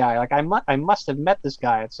know this guy. Like I must have met this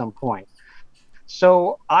guy at some point.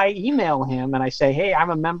 So I email him and I say, hey, I'm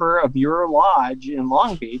a member of your lodge in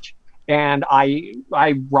Long Beach, and I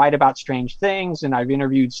write about strange things, and I've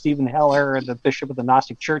interviewed Stephen Heller, the bishop of the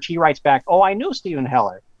Gnostic Church. He writes back, oh, I know Stephen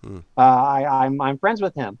Heller. I'm friends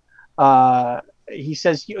with him. He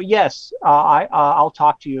says, yes, I'll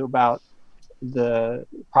talk to you about the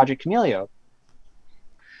Project Chameleo.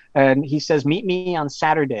 And he says, meet me on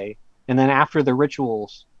Saturday, and then after the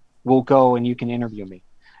rituals, we'll go and you can interview me.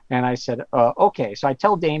 And I said, okay. So I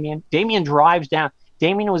tell Damien. Damien drives down.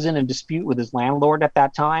 Damien was in a dispute with his landlord at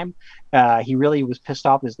that time. He really was pissed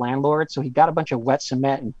off at his landlord, so he got a bunch of wet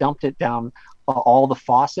cement and dumped it down all the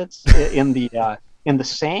faucets in the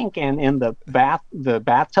sink and in the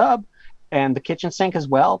bathtub and the kitchen sink as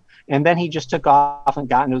well. And then he just took off and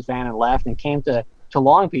got into his van and left and came to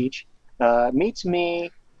Long Beach, meets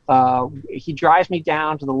me. He drives me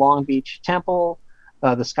down to the Long Beach Temple,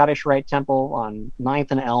 the Scottish Rite Temple on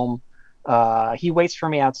 9th and Elm. He waits for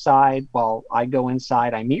me outside while I go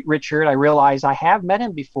inside. I meet Richard. I realize I have met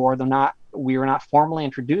him before, though we were not formally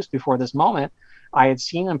introduced before this moment. I had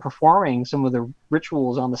seen him performing some of the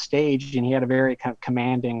rituals on the stage, and he had a very kind of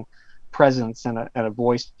commanding presence and a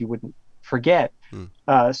voice you wouldn't forget.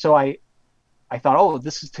 So I thought, oh,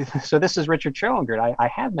 this is Richard Schoengert. I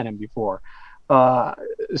have met him before.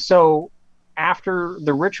 So after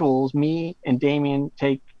the rituals, me and Damien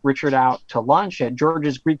take Richard out to lunch at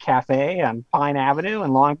George's Greek Cafe on Pine Avenue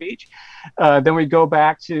in Long Beach. Then we go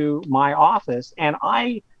back to my office, and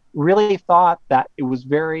I really thought that it was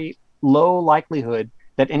very low likelihood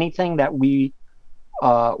that anything that we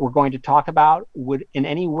were going to talk about would in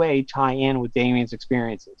any way tie in with Damien's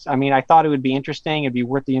experiences. I mean, I thought it would be interesting, it'd be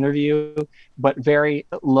worth the interview, but very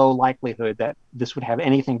low likelihood that this would have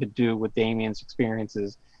anything to do with Damien's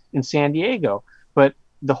experiences in San Diego. But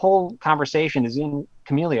the whole conversation is in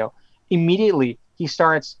Chameleo. Immediately, he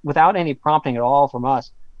starts, without any prompting at all from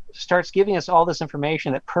us, starts giving us all this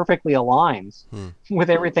information that perfectly aligns with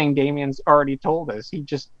everything Damien's already told us. He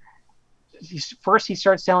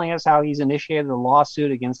starts telling us how he's initiated a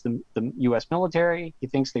lawsuit against the U.S. military. He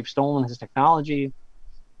thinks they've stolen his technology.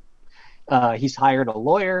 He's hired a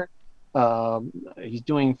lawyer. He's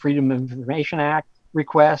doing Freedom of Information Act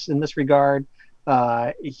requests in this regard.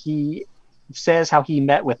 He says how he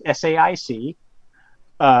met with SAIC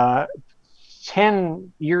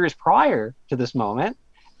 10 years prior to this moment,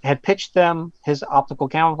 had pitched them his optical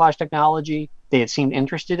camouflage technology. They had seemed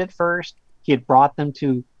interested at first. He had brought them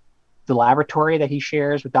to the laboratory that he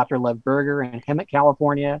shares with Dr. Lev Berger in Hemet,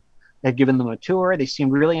 California, had given them a tour. They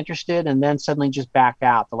seemed really interested, and then suddenly just backed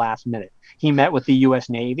out the last minute. He met with the U.S.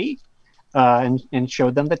 Navy and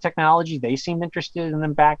showed them the technology. They seemed interested and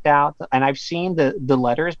then backed out. And I've seen the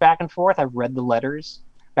letters back and forth. I've read the letters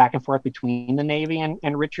back and forth between the Navy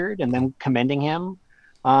and Richard, and then commending him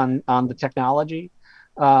on the technology.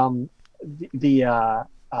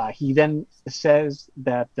 He then says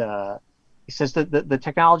that the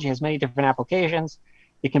technology has many different applications.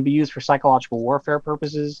 It can be used for psychological warfare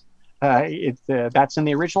purposes. That's in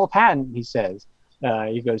the original patent, he says.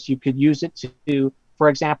 He goes, you could use it to, for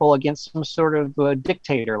example, against some sort of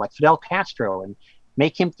dictator like Fidel Castro and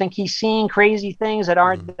make him think he's seeing crazy things that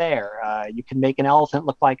aren't there. You can make an elephant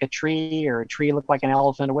look like a tree or a tree look like an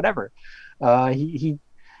elephant or whatever. He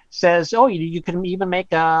says, you can even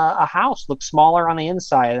make a house look smaller on the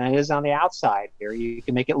inside than it is on the outside, or you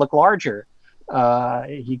can make it look larger.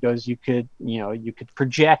 He goes, you could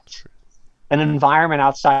project an environment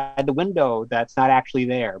outside the window that's not actually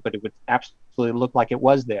there, but it would absolutely look like it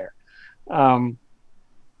was there.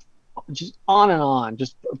 Just on and on,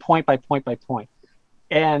 just point by point by point.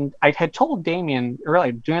 And I had told Damien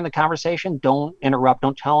earlier during the conversation, don't interrupt,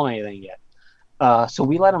 don't tell him anything yet. So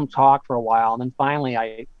we let him talk for a while, and then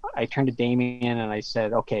finally I turned to Damien and I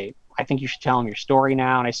said, okay, I think you should tell him your story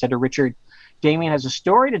now. And I said to Richard, Damien has a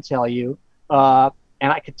story to tell you.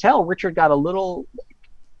 And I could tell Richard got a little,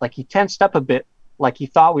 like he tensed up a bit, like he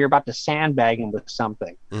thought we were about to sandbag him with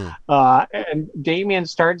something. And Damien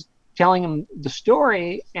starts telling him the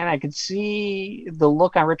story, and I could see the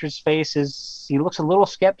look on Richard's face is he looks a little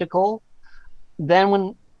skeptical.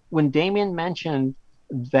 Then when Damien mentioned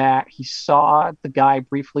that he saw the guy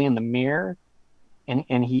briefly in the mirror,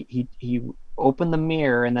 and he opened the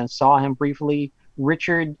mirror and then saw him briefly,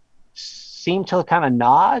 Richard seemed to kind of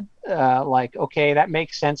nod, like, okay, that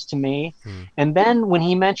makes sense to me. And then when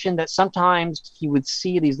he mentioned that sometimes he would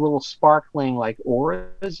see these little sparkling like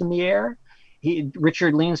auras in the air,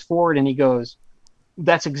 Richard leans forward and he goes,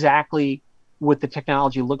 that's exactly what the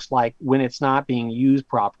technology looks like when it's not being used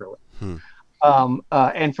properly.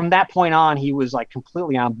 And from that point on, he was like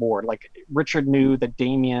completely on board. Like Richard knew that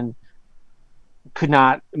Damien could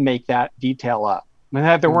not make that detail up. I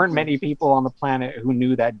mean, there weren't many people on the planet who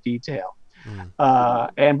knew that detail.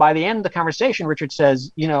 And by the end of the conversation, Richard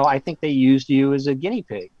says, I think they used you as a guinea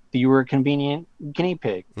pig. You were a convenient guinea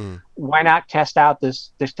pig. Why not test out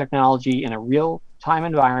this technology in a real-time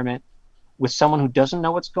environment with someone who doesn't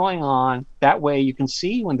know what's going on? That way you can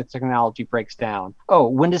see when the technology breaks down. Oh,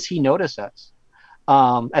 when does he notice us?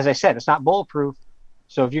 As I said, it's not bulletproof.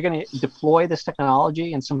 So if you're going to deploy this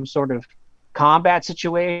technology in some sort of combat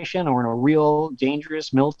situation or in a real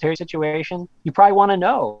dangerous military situation, you probably want to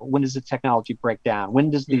know, when does the technology break down? When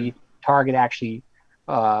does the target actually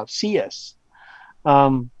see us?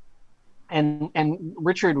 And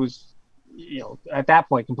Richard was, at that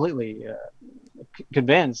point completely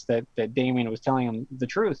convinced that Damien was telling him the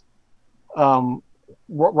truth.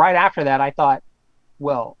 Right after that, I thought,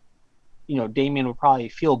 well, Damien would probably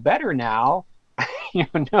feel better now,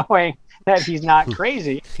 knowing that he's not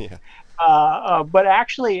crazy. But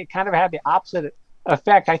actually, it kind of had the opposite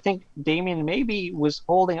effect. I think Damien maybe was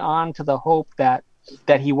holding on to the hope that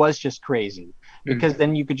he was just crazy, because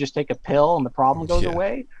then you could just take a pill and the problem goes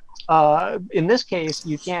away. In this case,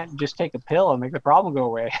 you can't just take a pill and make the problem go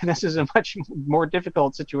away. This is a much more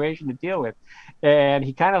difficult situation to deal with. And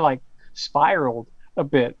he kind of like spiraled a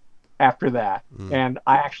bit after that. And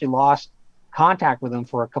I actually lost contact with him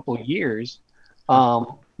for a couple of years.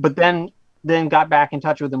 But then got back in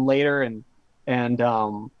touch with him later, and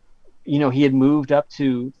he had moved up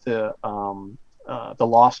to the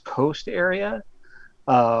Lost Coast area.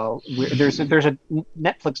 There's a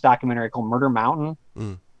Netflix documentary called Murder Mountain,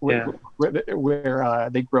 where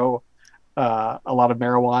they grow a lot of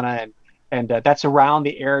marijuana, and that's around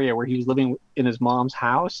the area where he was living in his mom's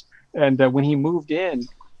house. And when he moved in,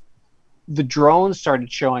 the drones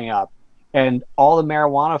started showing up, and all the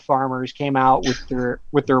marijuana farmers came out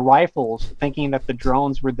with their rifles, thinking that the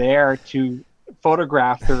drones were there to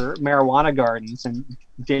photograph their marijuana gardens. And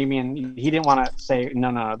Damien, he didn't want to say,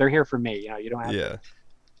 no, they're here for me. You don't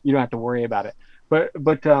have to worry about it. But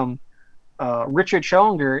Richard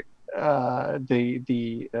Schoengert,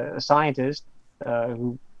 the scientist,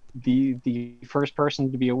 who the first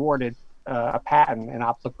person to be awarded a patent in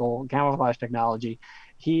optical camouflage technology,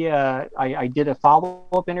 I did a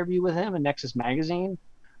follow-up interview with him in Nexus Magazine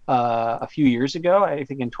a few years ago, I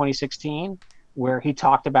think in 2016, where he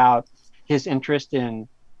talked about his interest in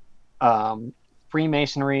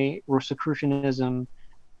Freemasonry, Rosicrucianism,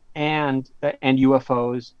 and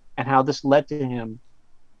UFOs, and how this led to him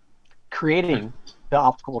creating the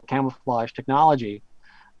optical camouflage technology.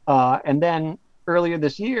 And then earlier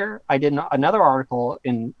this year, I did another article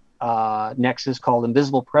in Nexus called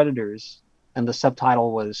Invisible Predators, and the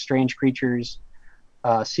subtitle was Strange Creatures,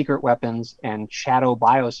 Secret Weapons, and Shadow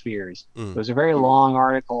Biospheres. It was a very long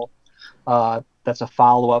article that's a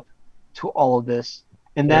follow-up to all of this.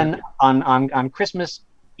 And then on Christmas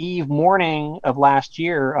Eve morning of last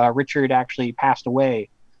year, Richard actually passed away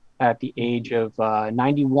at the age of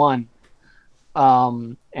 91.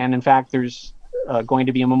 And in fact, there's going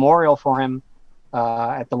to be a memorial for him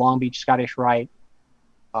at the Long Beach Scottish Rite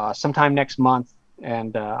sometime next month,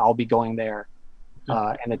 and I'll be going there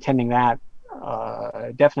and attending that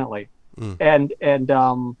definitely. And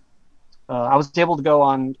I was able to go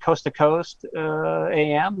on Coast to Coast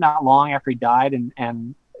AM not long after he died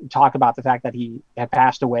and talk about the fact that he had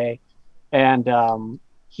passed away. And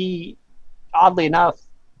he, oddly enough,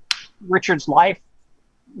 Richard's life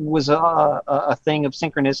was a thing of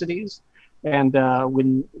synchronicities. And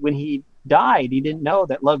when he died, he didn't know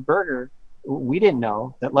that Lev Berger, we didn't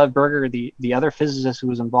know that Lev Berger, the other physicist who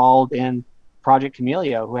was involved in Project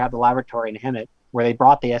Chameleo, who had the laboratory in Hemet, where they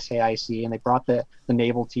brought the SAIC and they brought the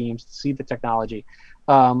naval teams to see the technology,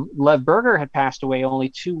 Lev Berger had passed away only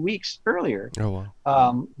 2 weeks earlier. Oh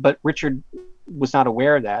wow. But Richard was not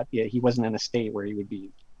aware of that. He wasn't in a state where he would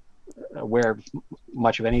be aware of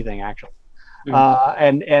much of anything, actually.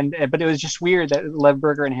 But it was just weird that Lev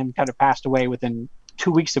Berger and him kind of passed away within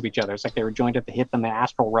 2 weeks of each other. It's like they were joined at the hip in the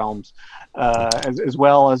astral realms, as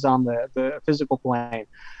well as on the physical plane.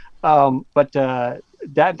 But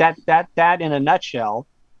that in a nutshell,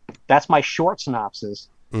 that's my short synopsis.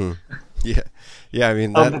 Yeah. I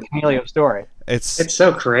mean, of the Chameleo story. It's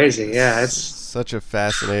so crazy. Yeah, it's such a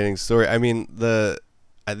fascinating story. I mean, the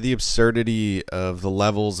absurdity of the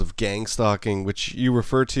levels of gangstalking, which you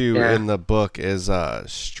refer to in the book as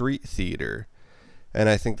street theater, and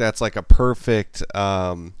I think that's like a perfect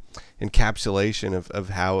encapsulation of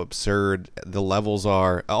how absurd the levels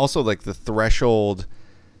are. Also, like the threshold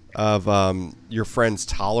of your friend's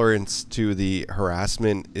tolerance to the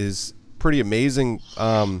harassment is pretty amazing.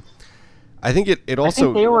 I think it also. I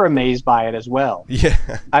think they were amazed by it as well. Yeah.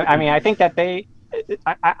 I mean, I think that I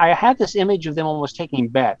had this image of them almost taking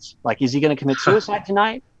bets. Like, is he going to commit suicide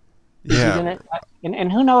tonight?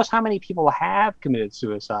 And who knows how many people have committed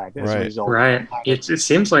suicide as a result. Right. It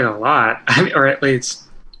seems like a lot. I mean, or at least,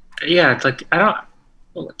 it's like, I don't.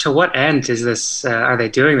 To what end is this? Are they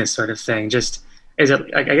doing this sort of thing? Just is it?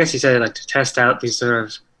 I guess you said like to test out these sort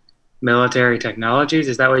of military technologies.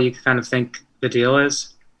 Is that what you kind of think the deal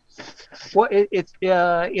is? Well, it's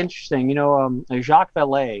interesting. Jacques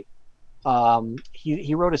Vallée,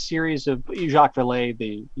 he wrote a series of Jacques Vallée,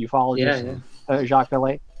 the ufologist. Jacques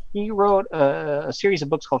Vallée. He wrote a series of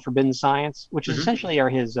books called Forbidden Science, which is essentially are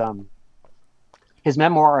his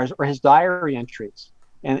memoirs or his diary entries,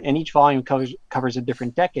 and each volume covers a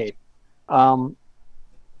different decade. The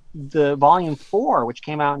volume 4, which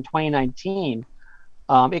came out in 2019,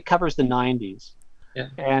 it covers the 90s,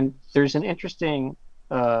 and there's an interesting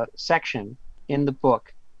section in the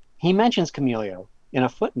book. He mentions Chameleo in a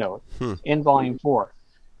footnote in volume 4.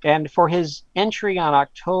 And for his entry on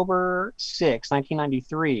October 6,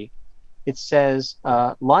 1993, it says,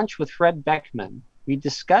 lunch with Fred Beckman. We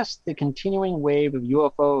discussed the continuing wave of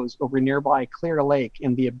UFOs over nearby Clear Lake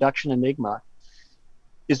in the abduction enigma.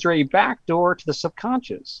 Is there a back door to the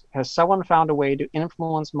subconscious? Has someone found a way to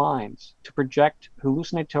influence minds, to project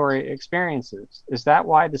hallucinatory experiences? Is that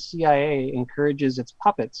why the CIA encourages its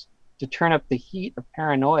puppets to turn up the heat of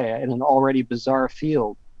paranoia in an already bizarre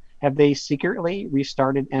field? Have they secretly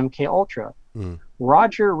restarted MK Ultra?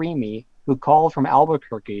 Roger Remy, who called from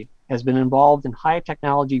Albuquerque, has been involved in high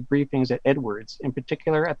technology briefings at Edwards, in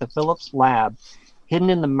particular at the Phillips lab, hidden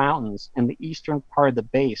in the mountains in the eastern part of the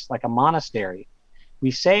base, like a monastery.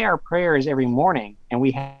 We say our prayers every morning, and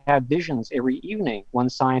we have visions every evening, one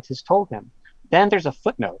scientist told him. Then there's a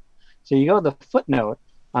footnote. So you go to the footnote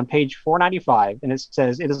on page 495, and it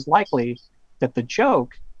says, it is likely that the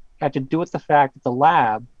joke had to do with the fact that the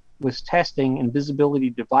lab was testing invisibility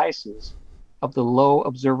devices of the low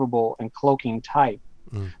observable and cloaking type.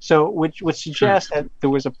 So which would suggest that there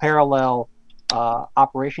was a parallel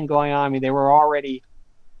operation going on. I mean, they were already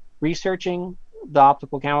researching the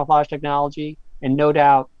optical camouflage technology, and no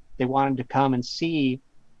doubt they wanted to come and see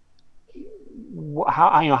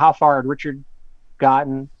how far had Richard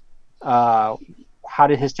gotten, how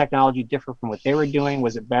did his technology differ from what they were doing?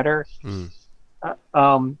 Was it better?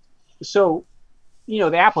 So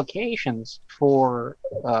the applications for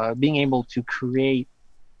being able to create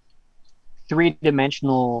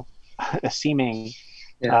three-dimensional seeming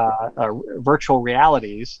virtual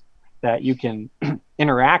realities that you can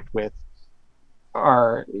interact with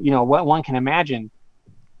are, what one can imagine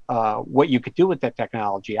what you could do with that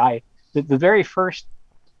technology. The very first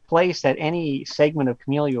place that any segment of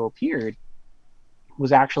Chameleo appeared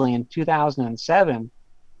was actually in 2007.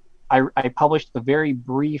 I published a very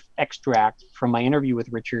brief extract from my interview with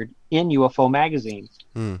Richard in UFO magazine.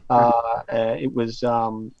 It was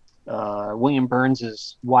William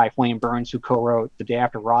Burns's wife, William Burns, who co-wrote The Day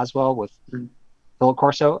After Roswell with Philip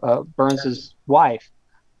Corso. Burns's wife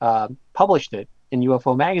published it in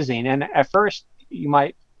UFO magazine. And at first you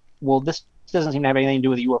might, this doesn't seem to have anything to do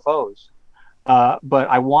with UFOs. But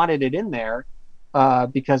I wanted it in there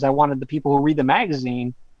because I wanted the people who read the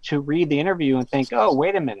magazine to read the interview and think, oh,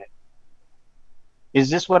 wait a minute. Is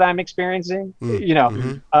this what I'm experiencing?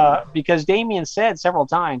 Because Damien said several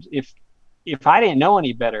times, if I didn't know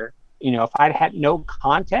any better, if I'd had no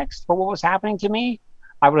context for what was happening to me,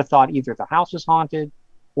 I would have thought either the house was haunted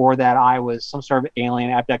or that I was some sort of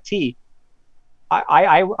alien abductee.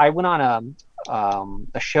 I went on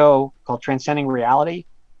a show called Transcending Reality,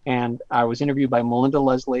 and I was interviewed by Melinda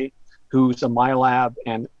Leslie, who's a MyLab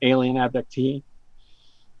and alien abductee.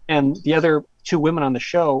 And the other two women on the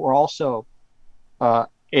show were also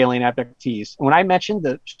alien abductees. When I mentioned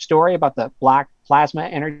the story about the black plasma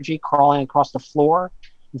energy crawling across the floor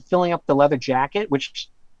and filling up the leather jacket, which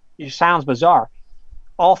sounds bizarre,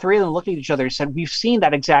 all three of them looked at each other and said, "We've seen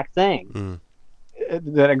that exact thing,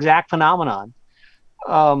 that exact phenomenon."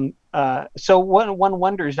 So one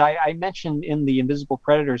wonders. I mentioned in the Invisible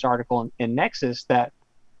Predators article in Nexus that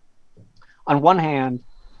on one hand,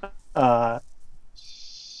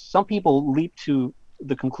 some people leap to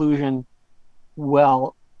the conclusion,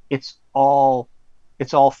 well, it's all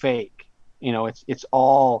fake. It's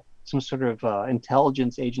all some sort of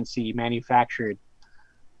intelligence agency manufactured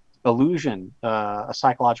illusion, a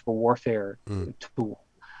psychological warfare tool.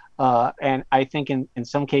 And I think in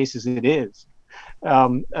some cases it is.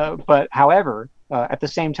 But however, at the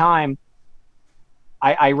same time,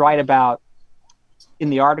 I write about in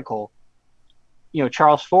the article,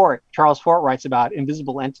 Charles Fort writes about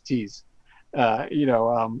invisible entities,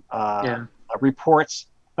 reports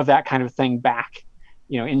of that kind of thing back,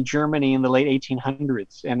 in Germany in the late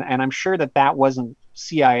 1800s. And I'm sure that wasn't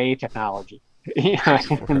CIA technology, in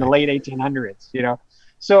the late 1800s,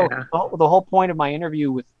 So the whole point of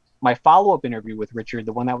my follow-up interview with Richard,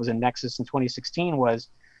 the one that was in Nexus in 2016, was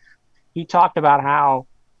he talked about how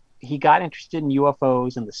he got interested in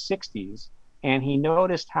UFOs in the 60s, and he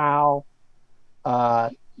noticed how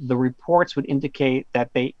the reports would indicate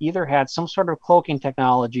that they either had some sort of cloaking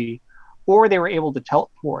technology or they were able to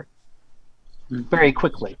teleport very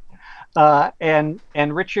quickly. And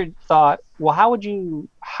Richard thought, well, how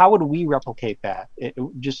would we replicate that?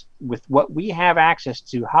 Just with what we have access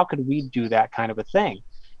to, how could we do that kind of a thing?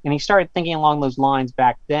 And he started thinking along those lines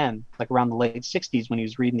back then, like around the late 60s when he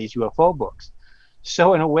was reading these UFO books.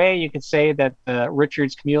 So in a way, you could say that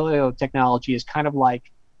Richard's Chameleo technology is kind of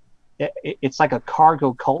like, it's like a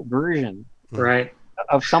cargo cult version, right,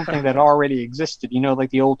 of something that already existed. Like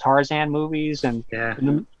the old Tarzan movies, and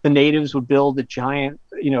the natives would build a giant,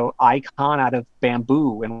 icon out of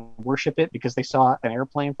bamboo and worship it because they saw an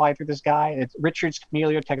airplane fly through the sky. Richard's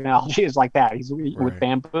Chameleo technology is like that. He's with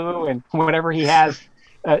bamboo and whatever he has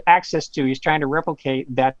access to, he's trying to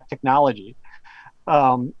replicate that technology.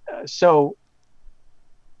 So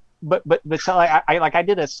I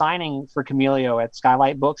did a signing for Chameleo at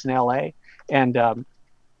Skylight Books in LA, and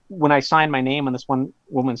when I signed my name on this one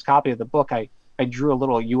woman's copy of the book, I drew a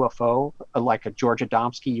little UFO, like a George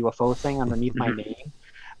Adamski UFO thing underneath my name,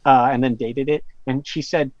 and then dated it. And she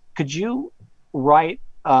said, "Could you write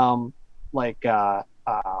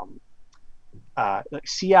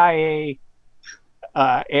CIA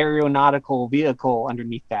aeronautical vehicle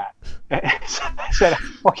underneath that?" I said,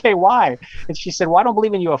 "Okay, why?" And she said, "Well, I don't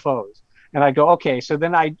believe in UFOs." And I go, "Okay." So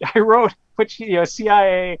then I wrote,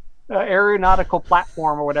 CIA aeronautical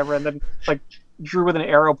platform or whatever, and then drew with an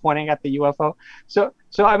arrow pointing at the UFO. So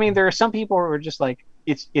I mean, there are some people who are just like,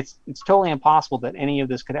 it's totally impossible that any of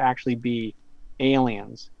this could actually be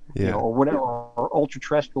aliens, or whatever, or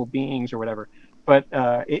ultra-terrestrial beings or whatever. But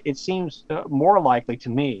it seems more likely to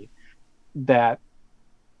me that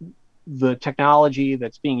the technology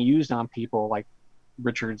that's being used on people, like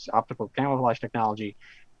Richard's optical camouflage technology,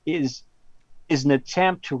 is an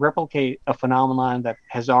attempt to replicate a phenomenon that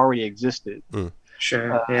has already existed.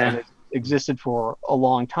 Sure. And it existed for a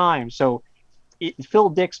long time. So Phil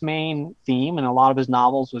Dick's main theme in a lot of his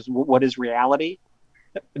novels was, what is reality?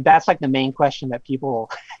 That's like the main question that people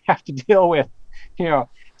have to deal with,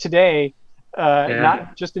 today,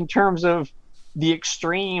 not just in terms of the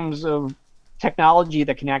extremes of technology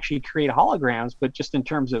that can actually create holograms, but just in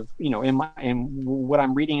terms of, in what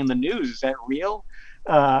I'm reading in the news, is that real?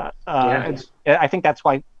 I think that's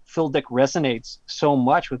why Phil Dick resonates so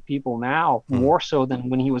much with people now, more so than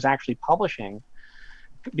when he was actually publishing,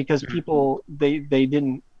 because people they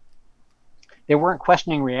weren't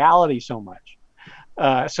questioning reality so much.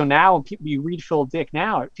 So now when you read Phil Dick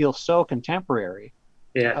now, it feels so contemporary.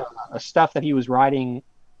 Stuff that he was writing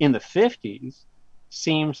in the 50s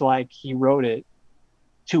seems like he wrote it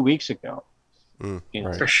 2 weeks ago. Right.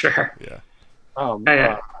 For sure. Yeah.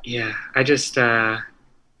 I just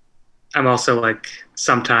I'm also like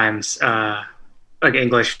sometimes like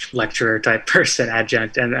English lecturer type person,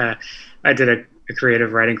 adjunct, and I did a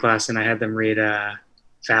creative writing class, and I had them read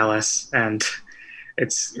Phallus, and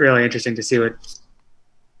it's really interesting to see what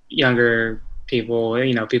younger people,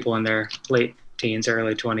 people in their late teens,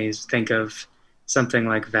 early 20s, think of something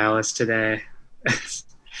like Phallus today.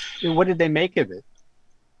 What did they make of it?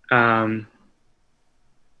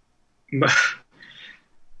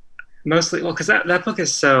 Mostly, well, because that book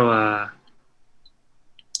is so,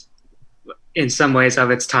 in some ways, of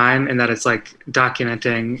its time, in that it's like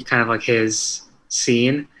documenting kind of like his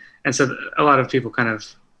scene, and so a lot of people kind of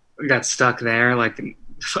got stuck there, like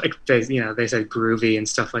they, you know, they said groovy and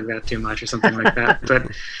stuff like that too much or something like that.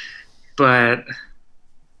 But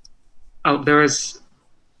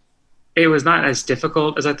it was not as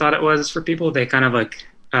difficult as I thought it was for people. They kind of like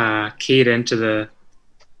keyed into the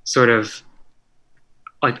sort of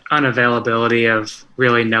like unavailability of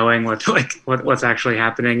really knowing what's actually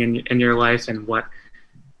happening in your life, and what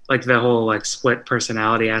like the whole like split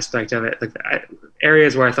personality aspect of it. Like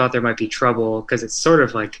areas where I thought there might be trouble, because it's sort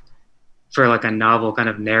of like for like a novel kind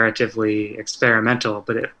of narratively experimental,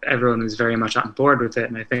 but everyone was very much on board with it.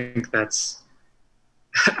 And I think that's,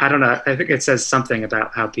 I don't know, I think it says something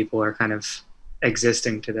about how people are kind of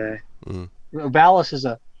existing today. Valis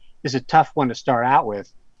is a tough one to start out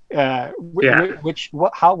with.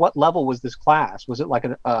 What level was this class? Was it like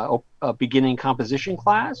a beginning composition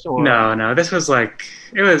class, or no? This was like,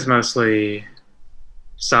 it was mostly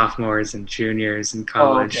sophomores and juniors in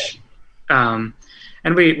college. Oh, okay.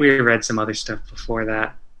 And we read some other stuff before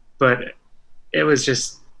that, but it was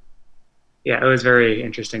just, it was very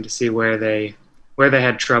interesting to see where they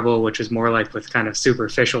had trouble, which was more like with kind of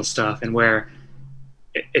superficial stuff, and where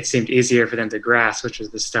it seemed easier for them to grasp, which was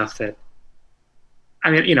the stuff that, I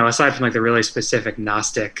mean, you know, aside from like the really specific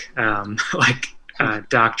Gnostic,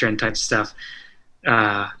 doctrine type stuff,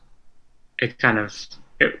 it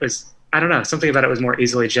was, I don't know, something about it was more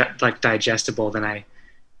easily digestible than I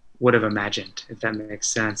would have imagined, if that makes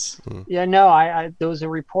sense. Yeah, no, there was a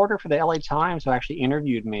reporter for the LA Times who actually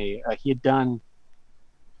interviewed me. He had done,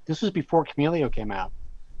 this was before Chameleo came out.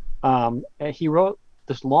 He wrote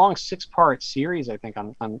this long 6-part series, I think,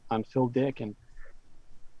 on Phil Dick, and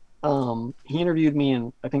he interviewed me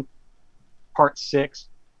in, I think, part 6,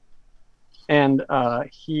 and I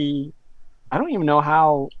don't even know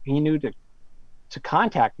how he knew to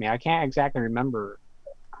contact me. I can't exactly remember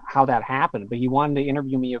how that happened, but he wanted to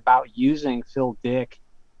interview me about using Phil Dick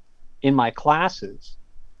in my classes,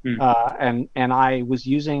 and I was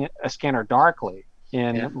using a scanner darkly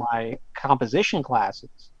in my composition classes.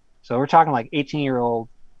 So we're talking like 18-year-old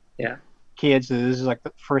kids. So this is like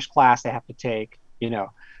the first class they have to take, you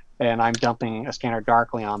know, and I'm dumping a scanner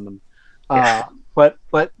darkly on them. But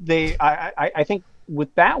they, I think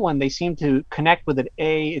with that one, they seem to connect with it.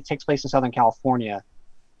 It takes place in Southern California,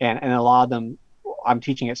 and a lot of them, I'm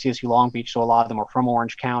teaching at CSU Long Beach, so a lot of them are from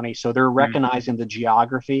Orange County, so they're recognizing the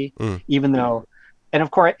geography, even though, and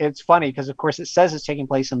of course it's funny because of course it says it's taking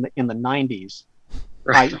place in the 90s,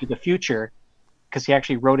 right, to the future, because he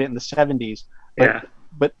actually wrote it in the 70s, but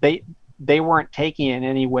they weren't taking it in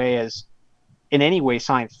any way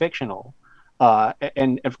science fictional,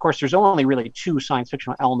 and of course there's only really 2 science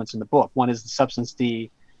fictional elements in the book. One is the substance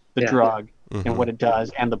D, the drug, and what it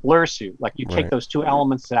does, and the blur suit. Like you take those 2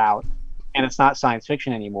 elements out, and it's not science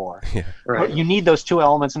fiction anymore. But you need those 2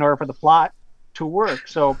 elements in order for the plot to work.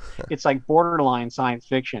 So it's like borderline science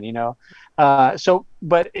fiction, you know.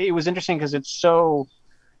 But it was interesting because it's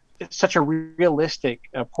such a realistic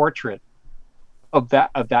portrait of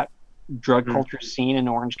that drug culture scene in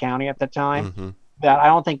Orange County at the time, that I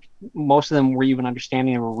don't think most of them were even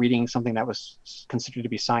understanding and were reading something that was considered to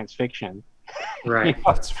be science fiction. Right. You know?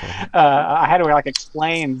 That's funny. I had to like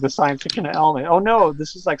explain the science fiction element. Oh no,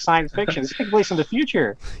 this is like science fiction. This takes place in the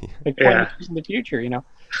future, like 20 years in the future. You know,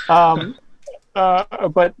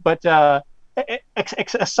 but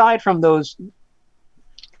aside from those,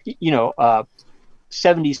 you know,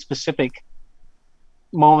 70s specific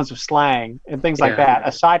moments of slang and things like that.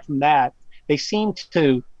 Aside from that, they seem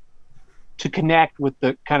to connect with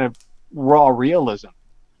the kind of raw realism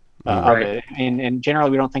of it. And generally,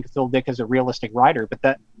 we don't think of Phil Dick as a realistic writer,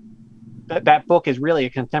 but that book is really a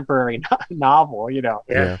contemporary novel. You know,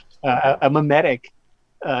 a mimetic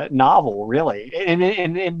novel, really,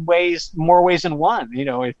 in more ways than one. You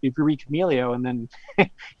know, if you read Chameleo and then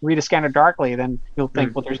read A Scanner Darkly, then you'll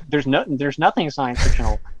think, well, there's nothing science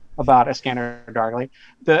fictional about A Scanner Darkly.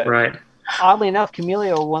 Oddly enough,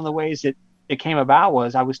 Chameleo, one of the ways it came about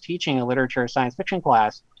was I was teaching a literature science fiction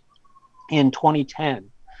class in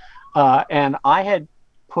 2010, and I had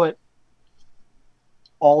put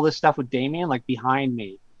all this stuff with Damien like behind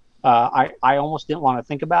me. I almost didn't want to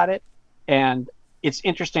think about it, and it's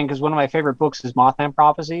interesting because one of my favorite books is Mothman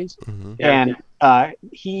Prophecies, and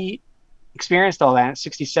he experienced all that at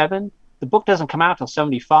 67. The book doesn't come out till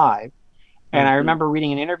 75. And I remember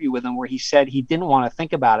reading an interview with him where he said he didn't want to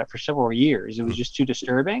think about it for several years. It was just too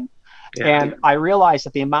disturbing. And I realized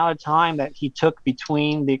that the amount of time that he took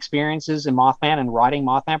between the experiences in Mothman and writing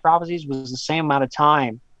Mothman Prophecies was the same amount of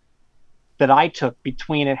time that I took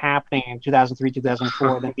between it happening in 2003,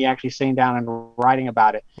 2004, than me actually sitting down and writing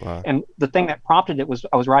about it. Wow. And the thing that prompted it was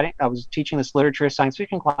I was teaching this literature science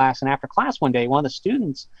fiction class, and after class one day, one of the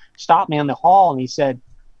students stopped me in the hall and he said,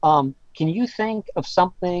 can you think of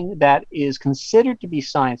something that is considered to be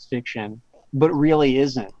science fiction, but really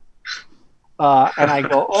isn't? And I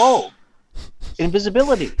go, oh,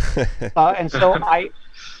 invisibility. And so I,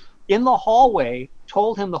 in the hallway,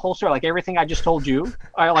 told him the whole story, like everything I just told you.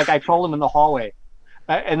 I told him in the hallway.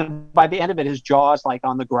 And then by the end of it, his jaw's like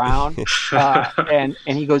on the ground. And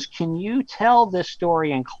he goes, can you tell this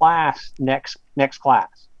story in class next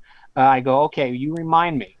class? I go, okay, you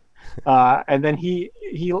remind me. And then he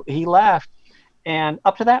left. And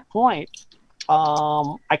up to that point,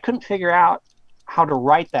 I couldn't figure out how to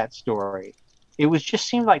write that story. It was just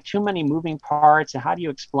seemed like too many moving parts. And how do you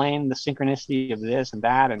explain the synchronicity of this and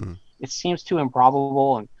that? And it seems too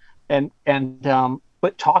improbable.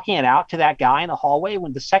 But talking it out to that guy in the hallway,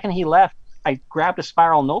 when the second he left, I grabbed a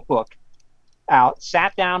spiral notebook out,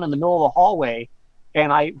 sat down in the middle of the hallway,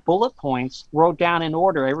 and I bullet points wrote down in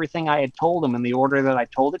order everything I had told him in the order that I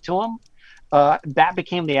told it to him. That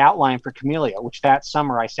became the outline for Chameleo, which that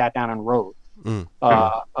summer I sat down and wrote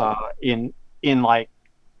in like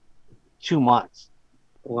 2 months.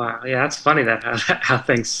 Wow. Yeah, that's funny that how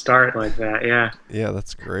things start like that. Yeah. Yeah,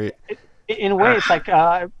 that's great. In a way, it's like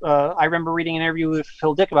I remember reading an interview with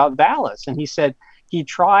Phil Dick about Valis, and he said he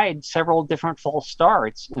tried several different false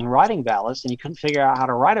starts in writing Valis, and he couldn't figure out how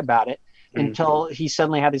to write about it until he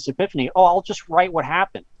suddenly had this epiphany. Oh, I'll just write what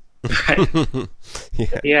happened. Right.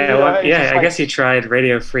 I guess he tried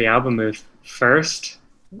Radio Free Albemuth first,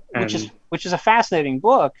 which is a fascinating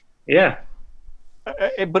book. Yeah.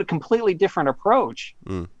 But a completely different approach.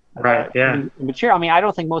 Right. Yeah. Material. I mean, I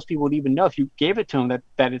don't think most people would even know if you gave it to him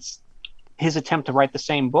that it's his attempt to write the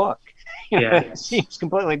same book. It seems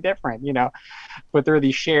completely different, but there are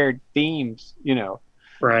these shared themes,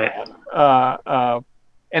 Right.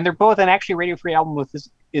 And they're both, and actually Radio Free Albemuth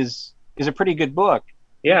is a pretty good book.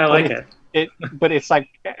 Yeah, I like it. But it's like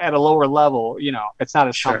at a lower level, it's not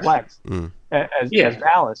as complex as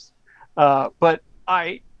Valis. But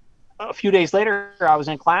a few days later, I was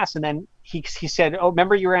in class, and then he said, "Oh,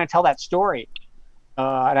 remember you were going to tell that story?"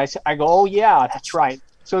 And I go, "Oh yeah, that's right."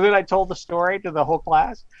 So then I told the story to the whole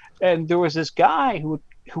class, and there was this guy who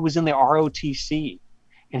was in the ROTC,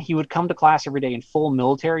 and he would come to class every day in full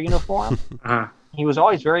military uniform. He was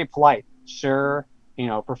always very polite, sir,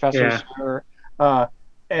 professor, sir.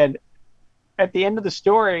 And at the end of the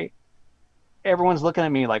story, everyone's looking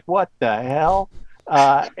at me like, "What the hell?"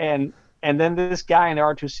 And then this guy in the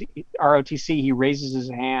ROTC, he raises his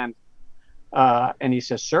hand, and he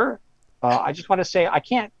says, "Sir, I just want to say I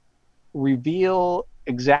can't reveal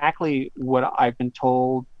exactly what I've been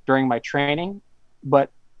told during my training, but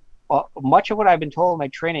much of what I've been told in my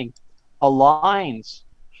training aligns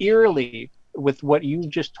eerily with what you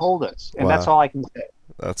just told us, and that's all I can say."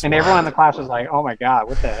 And everyone in the class was like, "Oh my God,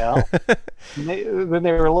 what the hell?" Then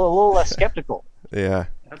they were a little less skeptical. Yeah.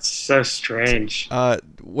 That's so strange.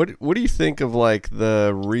 What do you think of like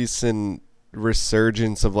the recent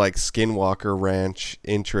resurgence of like Skinwalker Ranch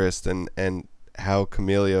interest and how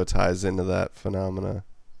Chameleo ties into that phenomena?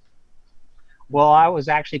 Well, I was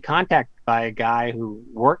actually contacted by a guy who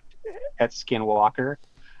worked at Skinwalker,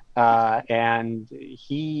 and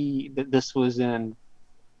this was in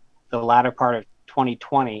the latter part of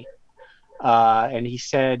 2020, and he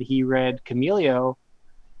said he read Chameleo,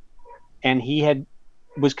 and he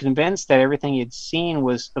was convinced that everything he had seen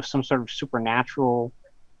was of some sort of supernatural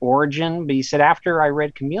origin. But he said, after I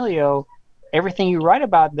read Chameleo, everything you write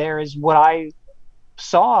about there is what I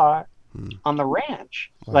saw on the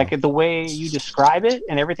ranch. Wow. Like the way you describe it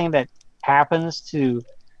and everything that happens to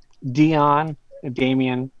Damien.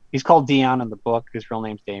 He's called Dion in the book. His real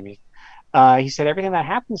name's Damien. He said everything that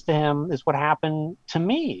happens to him is what happened to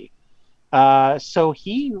me. So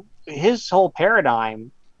his whole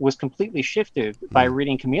paradigm was completely shifted by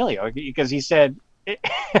reading Chameleo, because he said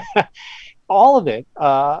all of it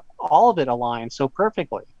aligns so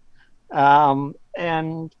perfectly. And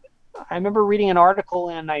I remember reading an article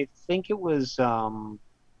in, I think it was the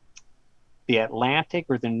Atlantic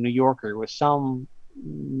or the New Yorker. It was some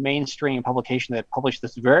mainstream publication that published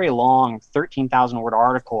this very long 13,000 word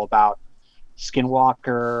article about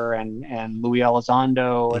Skinwalker and Louis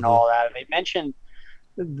Elizondo and all that. And they mentioned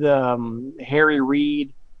the Harry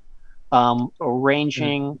Reid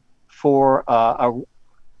arranging for a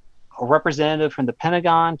representative from the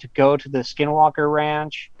Pentagon to go to the Skinwalker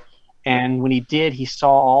Ranch, and when he did, he saw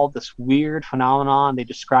all this weird phenomenon. They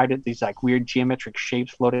described it, these like weird geometric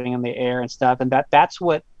shapes floating in the air and stuff, and that's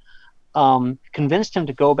what convinced him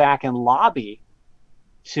to go back and lobby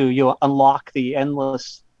to unlock the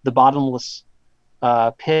bottomless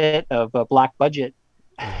pit of black budget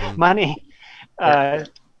money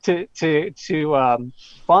to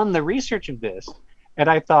fund the research of this. And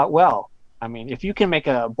I thought, well, I mean, if you can make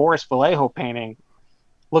a Boris Vallejo painting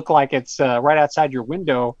look like it's right outside your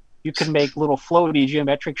window, you can make little floaty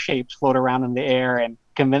geometric shapes float around in the air and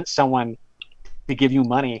convince someone to give you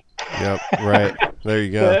money. Yep, right. There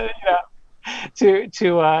you go.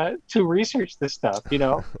 To research this stuff,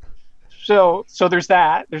 So there's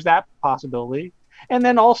that possibility. And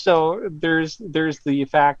then also there's the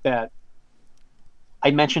fact that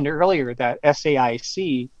I mentioned earlier that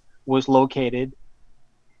SAIC was located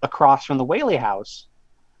across from the Whaley House,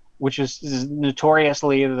 which is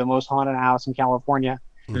notoriously the most haunted house in California.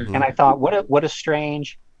 Mm-hmm. And I thought, what a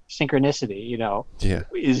strange synchronicity, Yeah.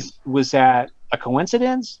 Was that a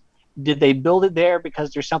coincidence? Did they build it there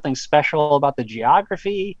because there's something special about the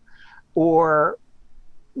geography? Or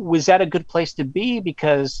was that a good place to be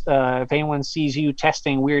because if anyone sees you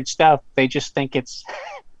testing weird stuff, they just think it's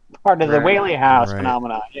part of the Whaley House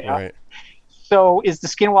phenomenon? Right. So is the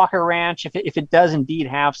Skinwalker Ranch, if it does indeed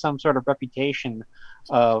have some sort of reputation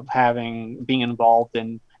of being involved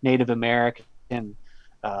in Native American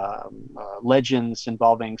legends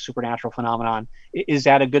involving supernatural phenomenon, is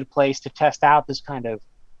that a good place to test out this kind of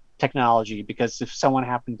technology? Because if someone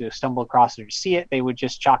happened to stumble across it or see it, they would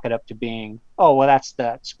just chalk it up to being, oh, well, that's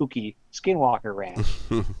the spooky Skinwalker Ranch.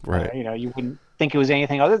 Right. You wouldn't think it was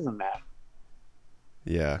anything other than that.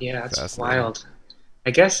 Yeah. Yeah, it's wild.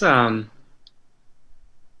 I guess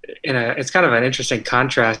it's kind of an interesting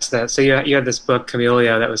contrast that, so you had this book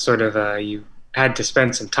Chameleo that was sort of you had to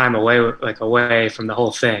spend some time away from the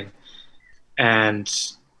whole thing,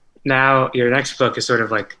 and now your next book is sort of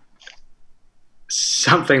like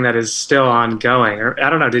something that is still ongoing. Or I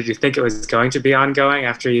don't know, did you think it was going to be ongoing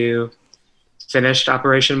after you finished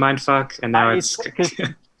Operation Mindfuck? And now it's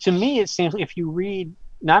to me it seems like if you read,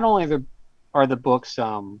 not only are the books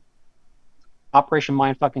Operation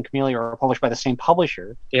Mindfuck and Chameleo are published by the same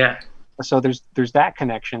publisher. Yeah. So there's that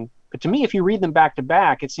connection. But to me, if you read them back to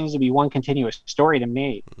back, it seems to be one continuous story to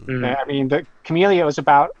me. Mm-hmm. I mean, the Chameleo is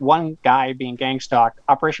about one guy being gang-stalked.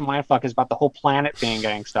 Operation Mindfuck is about the whole planet being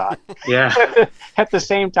gang-stalked. Yeah. At the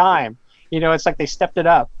same time. It's like they stepped it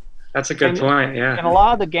up. That's a good point, yeah. And a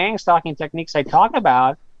lot of the gang-stalking techniques I talk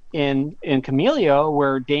about in Chameleo,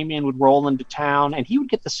 where Damien would roll into town, and he would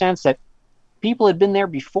get the sense that people had been there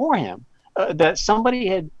before him. That somebody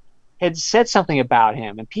had said something about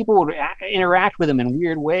him, and people would interact with him in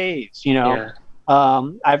weird ways. Yeah.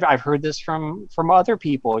 I've heard this from other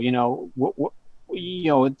people.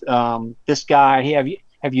 This guy.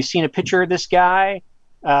 Have you seen a picture of this guy?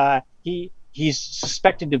 He's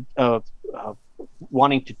suspected of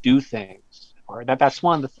wanting to do things, or that's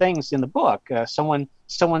one of the things in the book. Someone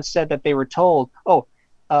said that they were told,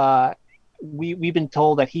 we've been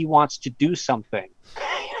told that he wants to do something.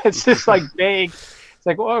 It's just like vague. It's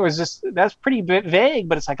like, that's pretty vague,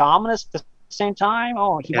 but it's like ominous at the same time.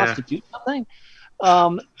 Oh, he wants to do something.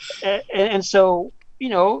 And so,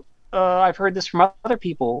 I've heard this from other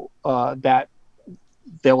people that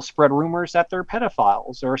they'll spread rumors that they're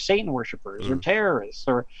pedophiles or Satan worshipers or terrorists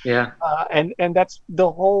and that's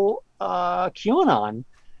the whole QAnon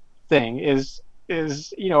thing is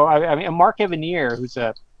I mean, Mark Evanier, who's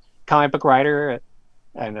a comic book writer,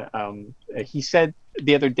 and he said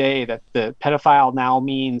the other day that the pedophile now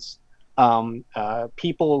means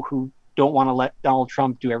people who don't want to let Donald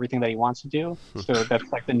Trump do everything that he wants to do. So that's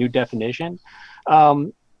like the new definition.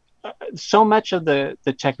 So much of the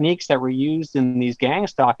techniques that were used in these gang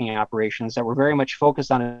stalking operations that were very much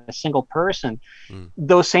focused on a single person,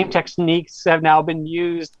 those same techniques have now been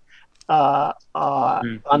used on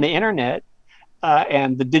the internet,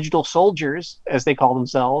 and the digital soldiers, as they call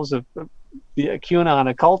themselves, of the QAnon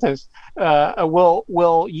occultists,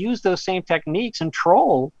 will use those same techniques and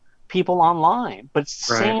troll people online. But it's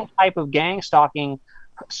the same type of gang stalking,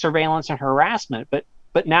 surveillance, and harassment. But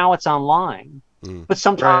now it's online. But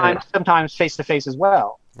sometimes face to face as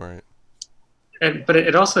well. Right. But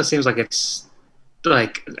it also seems like it's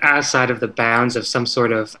like outside of the bounds of some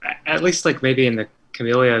sort of, at least like maybe in the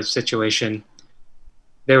Chameleo situation,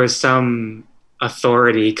 there was some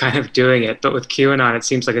authority kind of doing it, but with QAnon it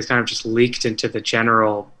seems like it's kind of just leaked into the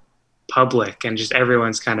general public and just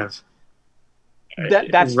everyone's kind of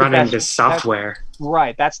that's running this software.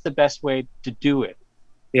 That's the best way to do it.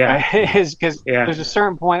 Is because there's a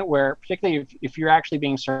certain point where, particularly if you're actually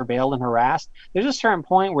being surveilled and harassed, there's a certain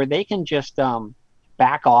point where they can just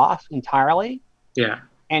back off entirely,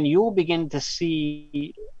 and you'll begin to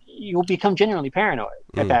see you'll become genuinely paranoid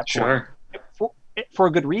at that point. Sure. For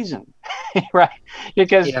a good reason, right?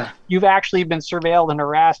 Because Yeah. you've actually been surveilled and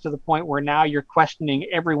harassed to the point where now you're questioning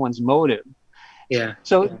everyone's motive. Yeah.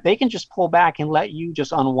 So they can just pull back and let you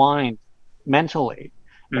just unwind mentally,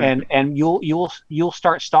 and you'll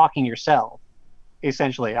start stalking yourself.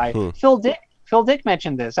 Essentially, Phil Dick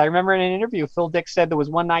mentioned this. I remember in an interview, Phil Dick said there was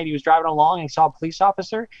one night he was driving along and he saw a police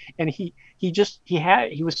officer, and he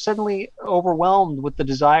was suddenly overwhelmed with the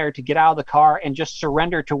desire to get out of the car and just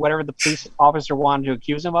surrender to whatever the police officer wanted to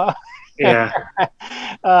accuse him of. Yeah.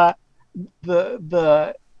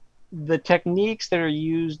 The techniques that are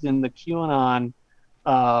used in the QAnon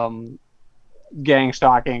gang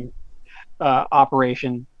stalking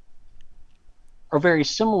operation are very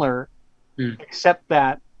similar, except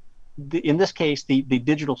that in this case, the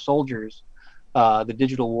digital soldiers, the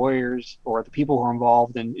digital warriors, or the people who are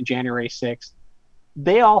involved in January 6th,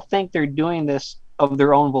 they all think they're doing this of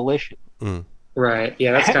their own volition. Right.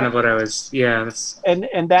 Yeah, that's kind of what I was. Yeah, that's. And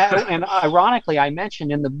ironically, I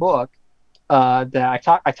mentioned in the book that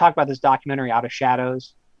I talk about this documentary, Out of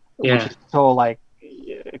Shadows, which is so like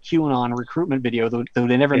a QAnon recruitment video, though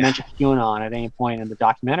they never mentioned QAnon at any point in the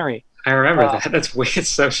documentary. I remember that. That's weird. It's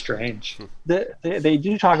so strange. They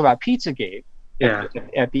do talk about Pizzagate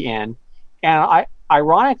at the end, and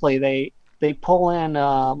ironically they pull in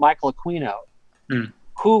Michael Aquino,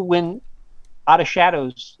 who, when Out of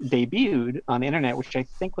Shadows debuted on the internet, which I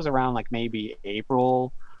think was around like maybe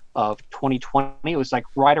April of 2020, it was like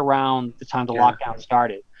right around the time the lockdown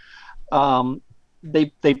started.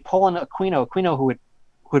 They pull in Aquino who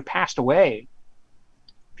had passed away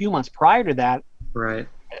a few months prior to that, right?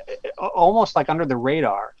 Almost like under the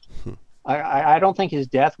radar. I don't think his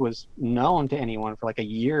death was known to anyone for like a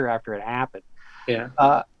year after it happened. Yeah.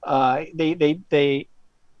 The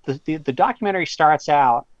documentary starts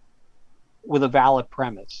out with a valid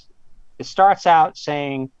premise. It starts out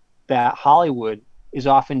saying that Hollywood is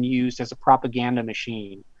often used as a propaganda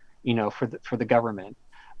machine, for the government,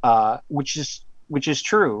 which is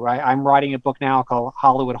true. Right? I'm writing a book now called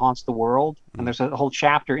Hollywood Haunts the World, and there's a whole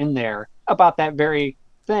chapter in there about that very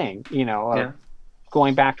thing.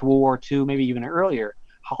 Going back to World War II, maybe even earlier,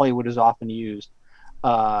 Hollywood is often used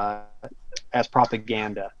as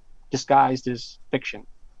propaganda, disguised as fiction.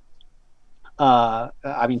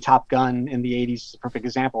 Top Gun in the 80s is a perfect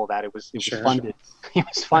example of that. It was funded. It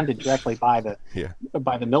was funded directly by the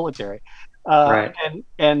military, right?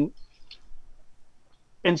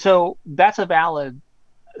 And so that's a valid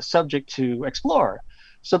subject to explore.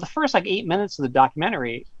 So the first 8 minutes of the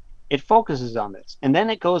documentary, it focuses on this, and then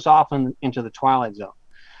it goes off into the Twilight Zone,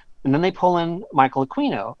 and then they pull in Michael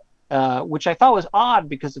Aquino, which I thought was odd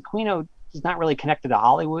because Aquino is not really connected to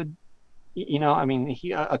Hollywood.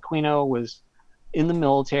 Aquino was in the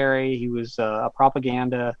military. He was a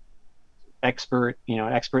propaganda expert, an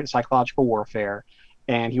expert in psychological warfare,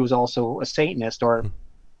 and he was also a Satanist, or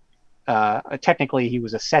technically he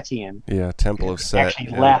was a Setian. Yeah, Temple of Set. He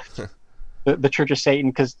actually left the Church of Satan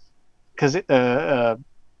because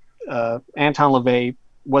Anton LaVey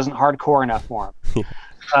wasn't hardcore enough for him.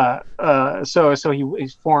 So he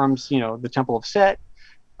forms, the Temple of Set.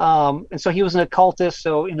 And so he was an occultist.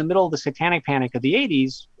 So in the middle of the satanic panic of the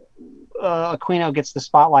 80s, Aquino gets the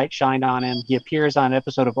spotlight shined on him. He appears on an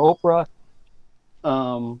episode of Oprah.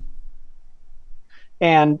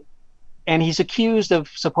 And he's accused of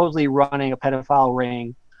supposedly running a pedophile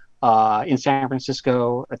ring in San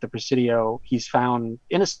Francisco at the Presidio. He's found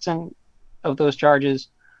innocent of those charges.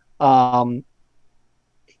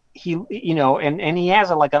 He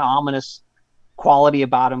has an ominous quality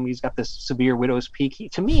about him. He's got this severe widow's peak.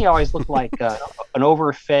 To me, he always looked like an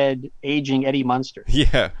overfed, aging Eddie Munster.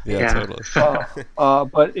 Yeah, totally.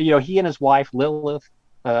 But he and his wife Lilith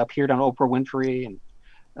appeared on Oprah Winfrey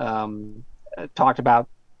and talked about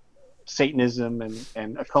Satanism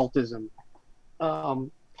and occultism. But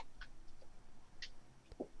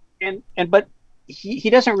he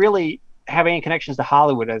doesn't really have any connections to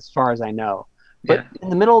Hollywood, as far as I know. But in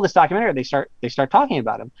the middle of this documentary, they start talking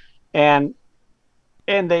about him, and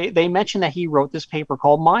they mention that he wrote this paper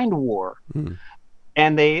called Mind War,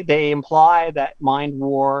 and they imply that Mind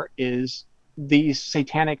War is these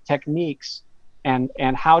satanic techniques and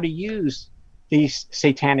how to use these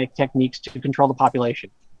satanic techniques to control the population.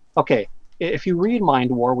 Okay, if you read Mind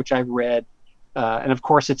War, which I've read, and of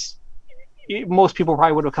course most people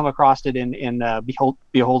probably would have come across it in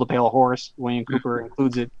Behold a Pale Horse. William Cooper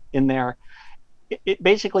includes it in there.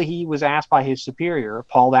 Basically, he was asked by his superior,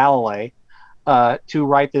 Paul Vallely, to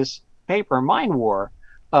write this paper, Mind War.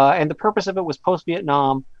 And the purpose of it was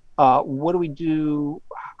post-Vietnam. What do we do?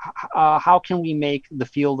 How can we make the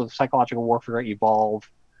field of psychological warfare evolve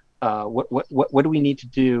what do we need to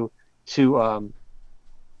do to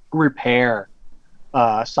repair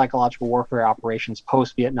psychological warfare operations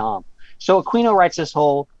post Vietnam. So Aquino writes this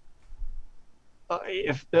whole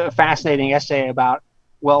fascinating essay about,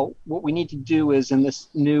 well, what we need to do is, in this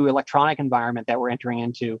new electronic environment that we're entering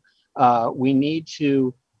into, we need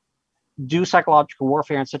to do psychological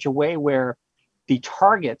warfare in such a way where the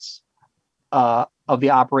targets of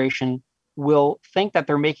the operation will think that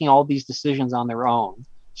they're making all these decisions on their own.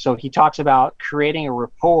 So he talks about creating a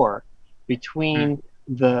rapport between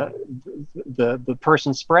the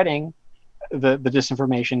person spreading the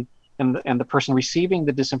disinformation and the person receiving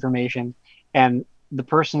the disinformation, and the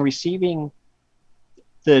person receiving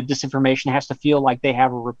the disinformation has to feel like they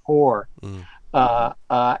have a rapport,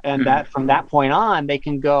 and that from that point on they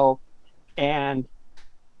can go and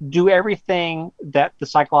do everything that the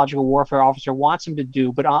psychological warfare officer wants them to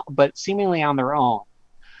do, but seemingly on their own.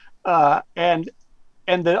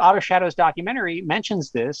 And the Outer Shadows documentary mentions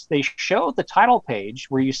this. They show the title page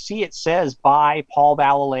where you see it says by Paul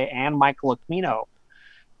Balalay and Michael Aquino,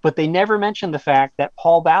 but they never mention the fact that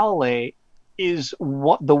Paul Balalay is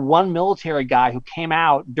the one military guy who came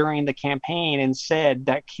out during the campaign and said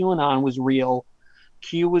that QAnon was real,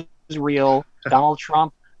 Q was real, Donald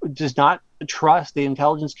Trump does not trust the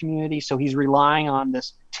intelligence community, so he's relying on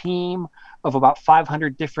this team of about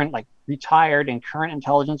 500 different retired and current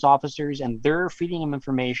intelligence officers, and they're feeding him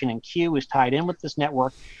information, and Q is tied in with this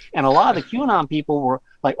network. And a lot of the QAnon people were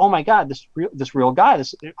like, oh my God, this real guy,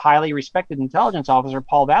 this highly respected intelligence officer,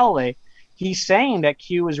 Paul Balalay, he's saying that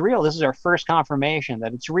Q is real. This is our first confirmation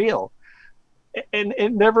that it's real. And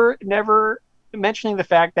never mentioning the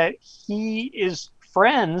fact that he is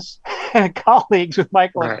friends and colleagues with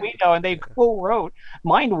Michael Aquino, and they co-wrote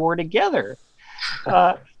Mind War together.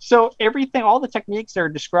 So everything, all the techniques that are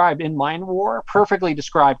described in Mind War perfectly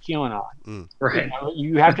describe QAnon. Right.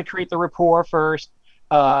 You have to create the rapport first,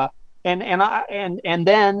 and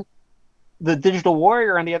then the digital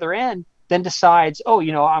warrior on the other end then decides,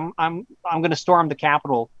 I'm going to storm the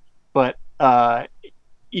Capitol, but they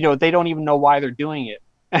don't even know why they're doing it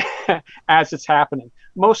as it's happening.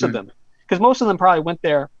 Most of them, because most of them probably went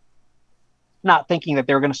there not thinking that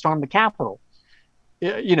they were going to storm the Capitol.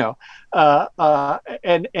 And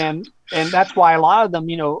that's why a lot of them,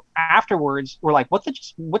 afterwards were like, what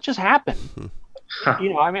just happened?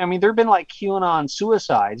 I mean, there've been QAnon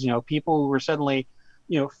suicides, people who were suddenly,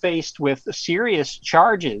 faced with serious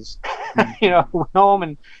charges, went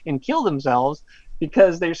home and killed themselves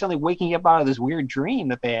because they're suddenly waking up out of this weird dream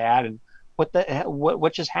that they had, and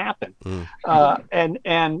what just happened?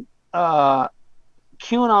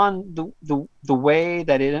 QAnon, the way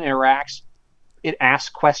that it interacts, it asks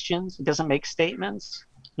questions. It doesn't make statements.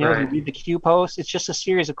 If you read the Q post, it's just a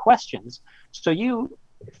series of questions. So you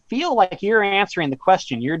feel like you're answering the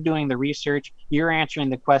question. You're doing the research. You're answering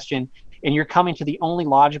the question, and you're coming to the only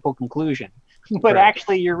logical conclusion. But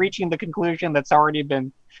actually, you're reaching the conclusion that's already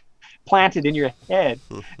been planted in your head.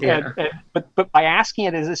 But by asking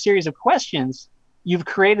it as a series of questions, you've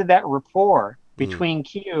created that rapport between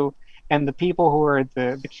Q and the people who are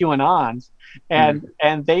the QAnons,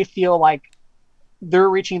 and they feel like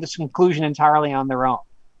they're reaching this conclusion entirely on their own.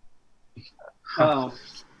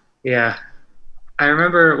 Yeah. I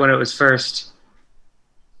remember when it was first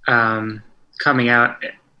coming out,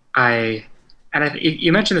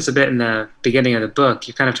 you mentioned this a bit in the beginning of the book.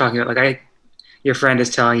 You're kind of talking about your friend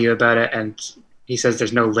is telling you about it, and he says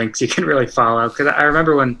there's no links you can really follow. Because I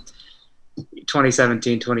remember when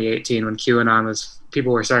 2017, 2018, when QAnon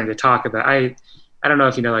people were starting to talk about. I don't know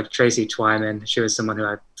if you know Tracy Twyman. She was someone who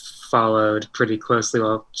I followed pretty closely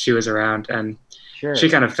while she was around, and she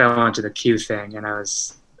kind of fell onto the Q thing, and I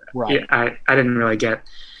didn't really get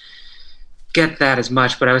that as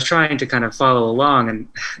much, but I was trying to kind of follow along, and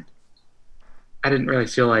I didn't really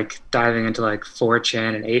feel like diving into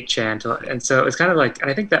 4chan and 8chan and so it's kind of and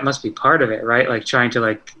I think that must be part of it, right? Trying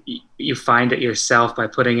to you find it yourself by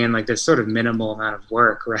putting in this sort of minimal amount of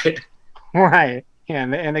work, right? Right. Yeah,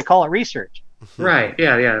 and they call it research. Right.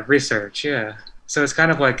 Yeah, research. Yeah. So it's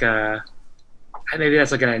kind of maybe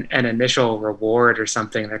that's an initial reward or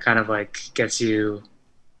something that kind of gets you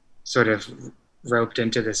sort of roped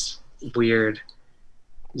into this weird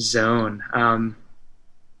zone.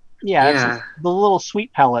 It's the little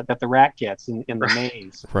sweet pellet that the rat gets in the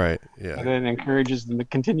maze. Right. Yeah. And then encourages them to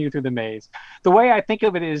continue through the maze. The way I think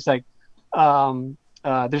of it is there's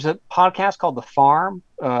a podcast called The Farm.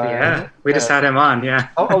 We just had him on. Yeah.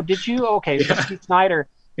 Oh, did you? Okay. So Steve Snyder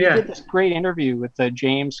did this great interview with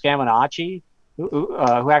James Scaminacci,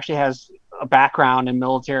 who actually has a background in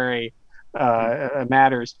military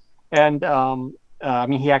matters, and I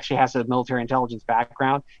mean, he actually has a military intelligence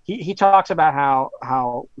background. He talks about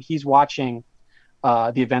how he's watching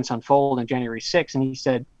the events unfold on January 6th, and he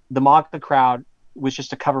said the MAGA crowd was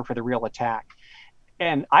just a cover for the real attack.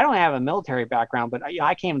 And I don't have a military background, but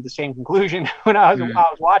I came to the same conclusion when I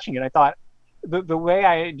was watching it. I thought the way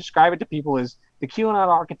I describe it to people is the QAnon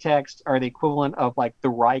architects are the equivalent of like the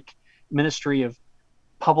Reich Ministry of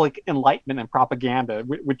Public Enlightenment and Propaganda,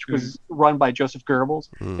 which was run by Joseph Goebbels.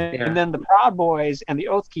 And then the Proud Boys and the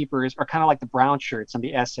Oath Keepers are kind of like the Brown Shirts and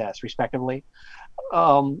the SS, respectively.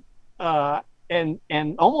 And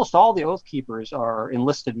almost all the Oath Keepers are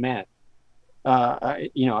enlisted men.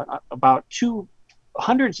 About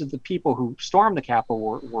hundreds of the people who stormed the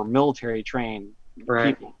Capitol were military trained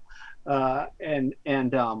people.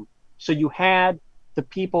 So you had the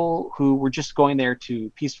people who were just going there to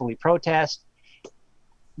peacefully protest,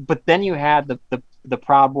 but then you had the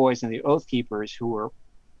Proud Boys and the Oath Keepers who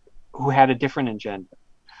had a different agenda.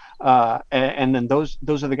 And then those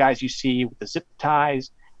are the guys you see with the zip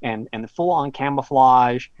ties and the full on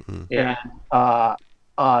camouflage and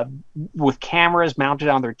with cameras mounted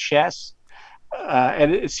on their chests.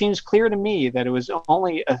 And it seems clear to me that it was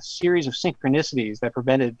only a series of synchronicities that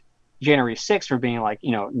prevented January 6th from being like,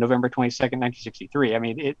 November 22nd, 1963. I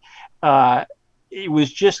mean, it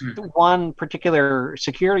was just one particular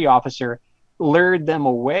security officer lured them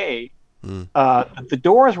away. The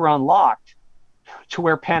doors were unlocked to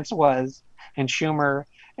where Pence was and Schumer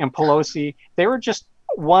and Pelosi. They were just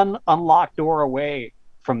one unlocked door away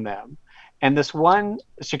from them. And this one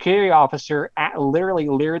security officer literally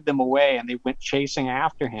lured them away, and they went chasing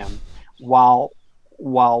after him while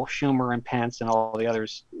Schumer and Pence and all the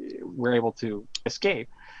others were able to escape.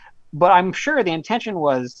 But I'm sure the intention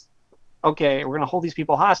was, okay, we're going to hold these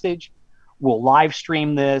people hostage. We'll live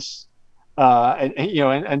stream this,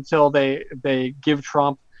 until they give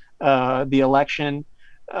Trump the election,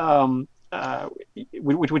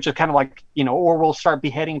 which is kind of like, or we'll start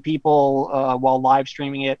beheading people while live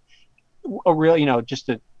streaming it. A real, just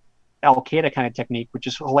a Al Qaeda kind of technique, which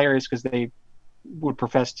is hilarious because they would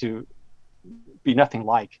profess to be nothing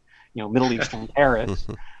like, Middle Eastern terrorists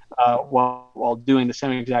while doing the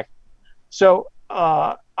same exact. So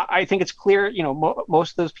I think it's clear,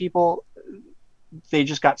 most of those people, they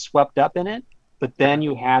just got swept up in it. But then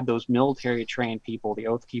you had those military trained people, the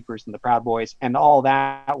Oath Keepers and the Proud Boys, and all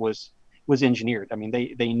that was engineered. I mean,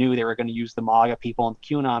 they knew they were going to use the MAGA people and the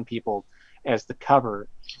QAnon people as the cover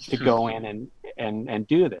to go in and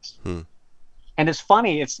do this. And it's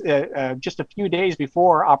funny, it's just a few days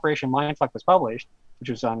before Operation Mindfuck was published, which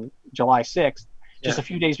was on July 6th, just a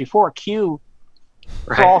few days before, Q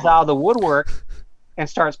crawls out of the woodwork and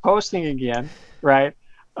starts posting again, right?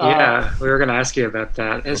 Yeah, we were going to ask you about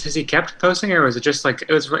that. Has he kept posting, or was it just like, it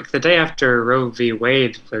was like the day after Roe v.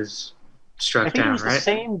 Wade was struck down, right? I think it was the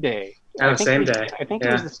same day. Oh, same day. I think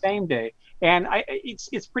it was the same day. And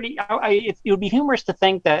it's pretty. It would be humorous to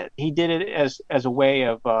think that he did it as a way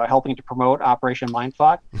of helping to promote Operation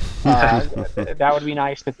Mindfuck. That would be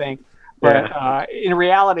nice to think, but in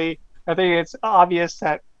reality, I think it's obvious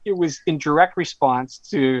that it was in direct response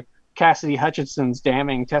to Cassidy Hutchinson's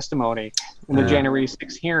damning testimony in the January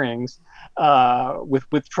 6 hearings,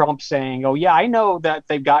 with Trump saying, "Oh yeah, I know that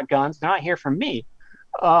they've got guns. They're not here for me."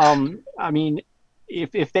 I mean,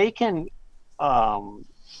 if they can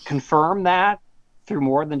confirm that through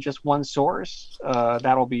more than just one source,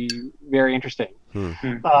 that'll be very interesting.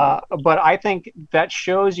 But I think that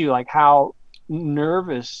shows you like how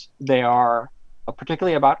nervous they are,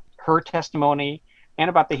 particularly about her testimony and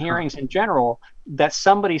about the hearings in general, that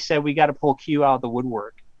somebody said we got to pull Q out of the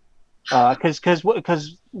woodwork. Because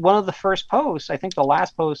one of the first posts, I think the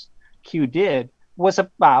last post Q did, was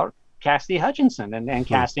about Cassidy Hutchinson and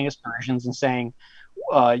casting aspersions and saying,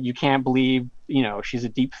 you can't believe, she's a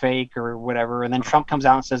deep fake or whatever. And then Trump comes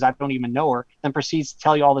out and says, I don't even know her, then proceeds to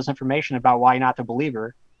tell you all this information about why not to believe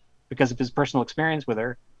her because of his personal experience with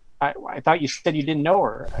her. I thought you said you didn't know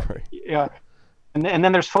her. Right. Yeah. And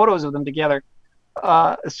then there's photos of them together.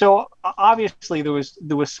 So obviously there was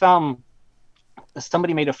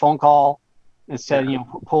somebody made a phone call and said,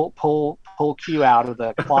 pull Q out of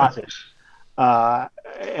the closet.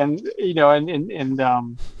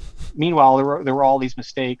 Meanwhile, there were all these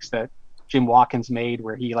mistakes that Jim Watkins made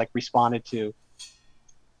where he responded to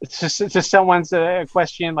someone's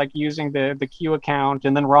question, like using the Q account,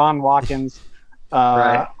 and then Ron Watkins,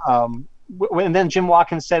 and then Jim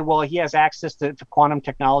Watkins said, well, he has access to quantum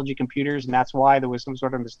technology computers, and that's why there was some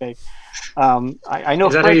sort of mistake. I know.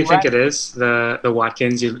 Is that who you think it is? The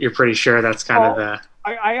Watkins? You're pretty sure that's kind of the.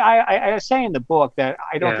 I say in the book that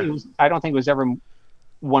I don't think it was ever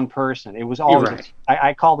one person. It was always right.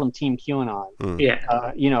 I call them Team QAnon.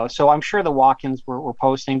 Yeah. So I'm sure the Watkins were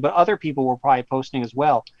posting, but other people were probably posting as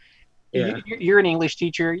well. Yeah. You're an English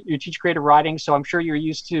teacher. You teach creative writing, so I'm sure you're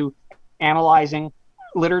used to analyzing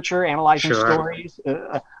literature, analyzing Sure. stories.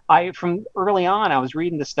 I from early on, I was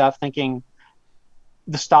reading the stuff, thinking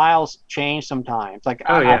the styles change sometimes. Like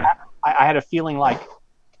Oh yeah. I had a feeling like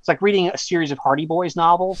it's like reading a series of Hardy Boys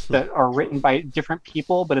novels that are written by different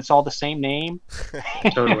people, but it's all the same name.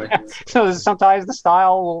 Totally. So sometimes the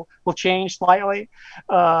style will change slightly.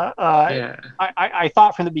 Yeah. I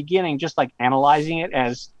thought from the beginning, just like analyzing it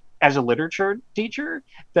as a literature teacher,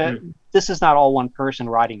 that this is not all one person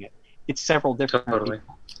writing it. It's several different Totally.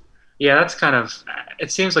 people. Yeah, that's kind of.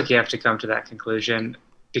 It seems like you have to come to that conclusion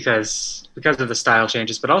because of the style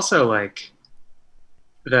changes, but also like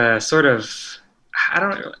the sort of, I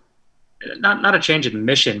don't know, not a change in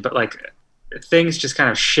mission, but like things just kind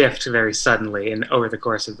of shift very suddenly and over the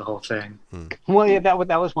course of the whole thing. Well, yeah,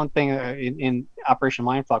 that was one thing in Operation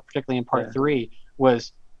Mindfuck, particularly in part 3,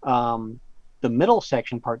 was the middle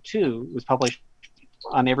section, part 2, was published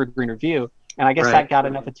on the Evergreen Review, and I guess that got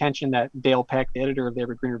enough attention that Dale Peck, the editor of the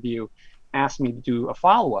Evergreen Review, asked me to do a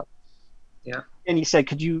follow-up. Yeah. And he said,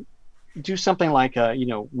 could you do something like,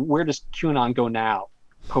 where does QAnon go now,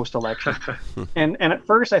 post-election? and at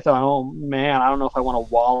first I thought, oh man, I don't know if I want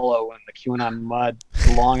to wallow in the QAnon mud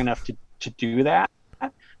long enough to do that.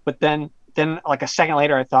 But then like a second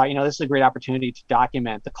later, I thought, this is a great opportunity to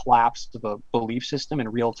document the collapse of a belief system in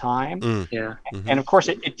real time. Yeah. And of course,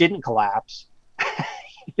 it didn't collapse.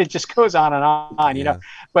 It just goes on and on,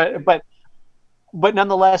 But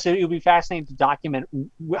nonetheless, it would be fascinating to document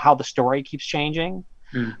how the story keeps changing.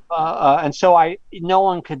 And so no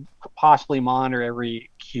one could possibly monitor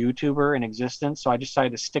every QTuber in existence. So I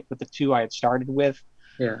decided to stick with the 2 I had started with.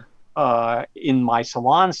 Yeah. In my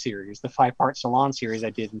Salon series, the 5-part Salon series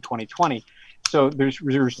I did in 2020. So there's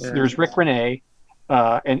Rick Renee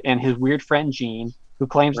and his weird friend Gene, who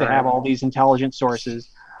claims to have all these intelligent sources.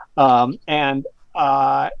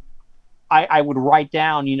 I would write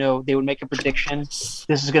down, they would make a prediction. This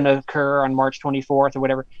is going to occur on March 24th or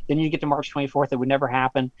whatever. Then you get to March 24th, it would never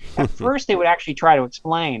happen. At first, they would actually try to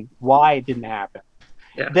explain why it didn't happen.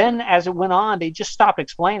 Yeah. Then as it went on, they just stopped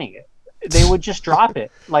explaining it. They would just drop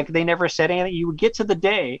it. Like they never said anything. You would get to the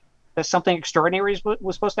day that something extraordinary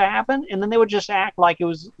was supposed to happen, and then they would just act like it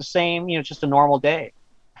was the same, just a normal day.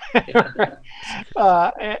 And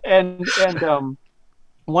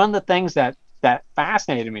one of the things that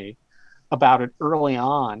fascinated me about it early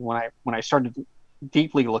on when I started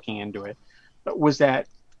deeply looking into it was that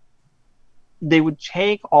they would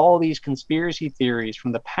take all these conspiracy theories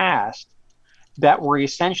from the past that were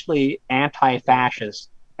essentially anti-fascist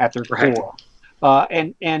at their core.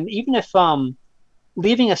 And even if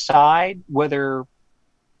leaving aside whether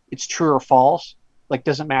it's true or false, like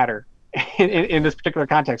doesn't matter in this particular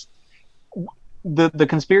context, the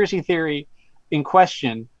conspiracy theory in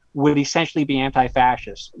question would essentially be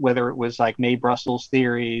anti-fascist, whether it was like Mae Brussels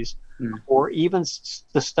theories or even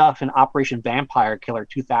the stuff in Operation Vampire Killer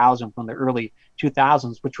 2000 from the early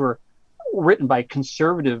 2000s, which were written by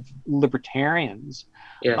conservative libertarians.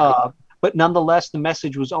 But nonetheless, the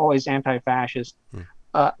message was always anti-fascist.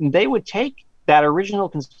 They would take that original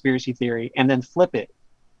conspiracy theory and then flip it.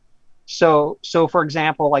 So for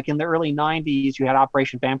example, like in the early 90s, you had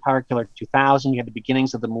Operation Vampire Killer 2000, you had the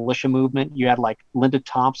beginnings of the militia movement, you had like Linda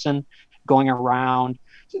Thompson going around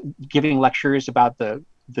giving lectures about the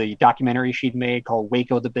documentary she'd made called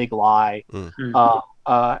Waco the Big Lie.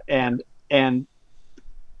 And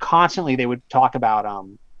constantly they would talk about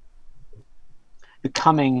the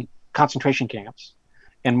coming concentration camps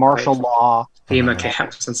and martial law, FEMA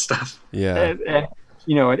camps and stuff. And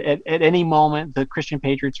at any moment the Christian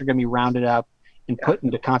patriots are going to be rounded up and put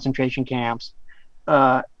into concentration camps,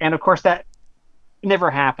 and of course that never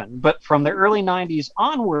happened. But from the early 90s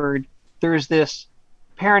onward, there's this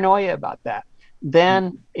paranoia about that.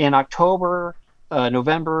 Then in October,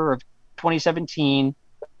 November of 2017,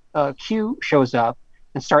 Q shows up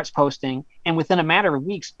and starts posting, and within a matter of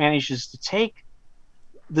weeks manages to take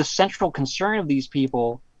the central concern of these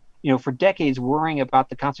people, for decades worrying about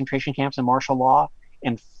the concentration camps and martial law,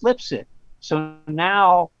 and flips it. So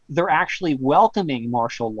now they're actually welcoming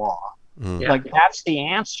martial law. Like that's the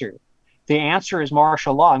answer. The answer is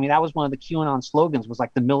martial law. I mean, that was one of the QAnon slogans, was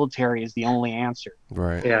like the military is the only answer.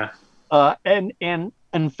 Right. Yeah. And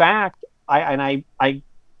in fact, I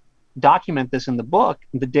document this in the book.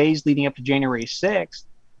 The days leading up to January 6th,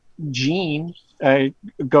 Gene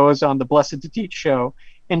goes on the Blessed to Teach show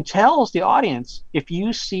and tells the audience, if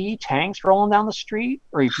you see tanks rolling down the street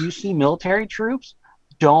or if you see military troops,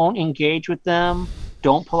 don't engage with them.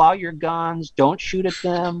 don't pull out your guns, don't shoot at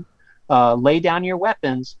them, lay down your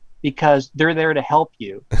weapons, because they're there to help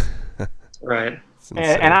you. Right.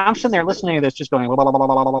 And I'm sitting there listening to this, just going, blah, blah, blah,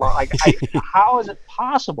 blah, blah, blah. Like, how is it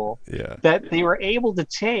possible that they were able to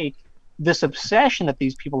take this obsession that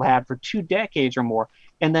these people had for 2 decades or more,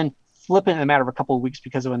 and then flip it in a matter of a couple of weeks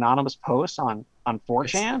because of anonymous posts on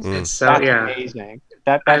 4chan? That's amazing.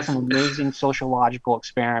 That's an amazing sociological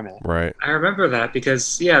experiment. Right. I remember that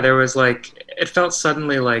because there was like, it felt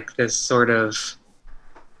suddenly like this sort of,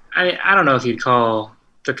 I don't know if you'd call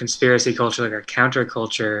the conspiracy culture like a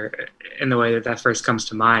counterculture in the way that first comes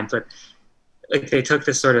to mind, but like they took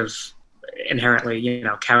this sort of inherently,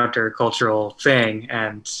 countercultural thing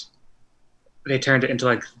and they turned it into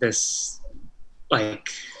like this like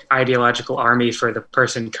ideological army for the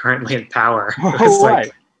person currently in power. Oh,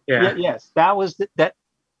 right. Yes, that was that,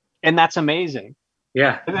 and that's amazing.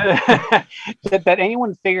 Yeah. that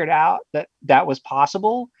anyone figured out that was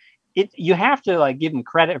possible. You have to like give them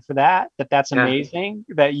credit for that. That's amazing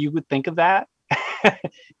that you would think of that,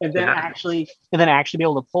 and then actually be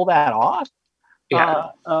able to pull that off.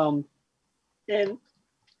 Yeah. And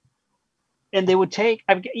they would take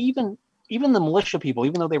even the militia people,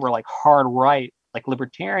 even though they were like hard right, like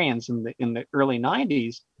libertarians in the early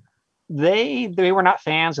 90s, they were not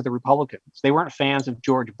fans of the Republicans. They weren't fans of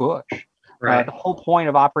George Bush. Right. The whole point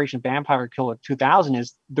of Operation Vampire Killer 2000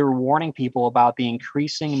 is they're warning people about the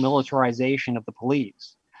increasing militarization of the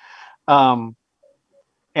police. And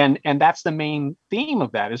that's the main theme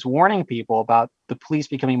of that, is warning people about the police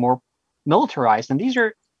becoming more militarized. And these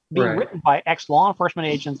are being written by ex-law enforcement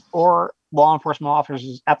agents or law enforcement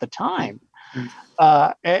officers at the time.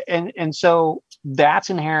 And so that's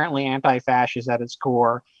inherently anti-fascist at its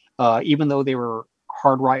core, even though they were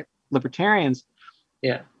hard right libertarians.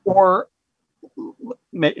 Yeah. Or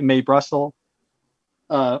Mae Brussel,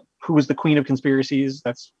 who was the queen of conspiracies.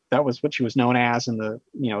 That was what she was known as in the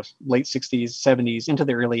late 60s, 70s, into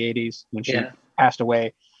the early 80s when she passed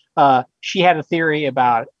away. She had a theory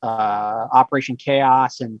about Operation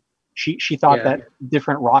Chaos, and she thought that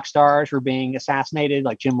different rock stars were being assassinated,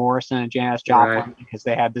 like Jim Morrison and Janis Joplin, because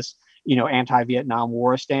they had this anti-Vietnam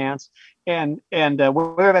War stance. And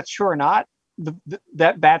whether that's true or not,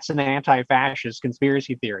 that's an anti-fascist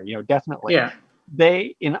conspiracy theory, definitely. Yeah.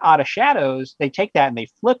 They, in Out of Shadows, they take that and they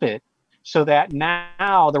flip it so that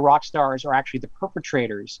now the rock stars are actually the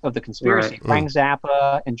perpetrators of the conspiracy. Frank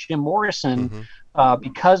Zappa and Jim Morrison,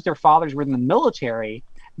 because their fathers were in the military,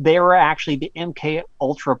 they were actually the MK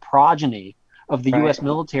Ultra progeny of the U.S.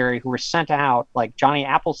 military, who were sent out like Johnny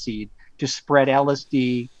Appleseed to spread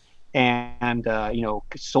LSD and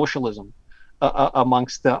socialism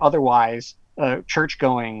amongst the otherwise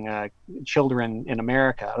church-going children in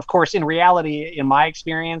America. Of course, in reality, in my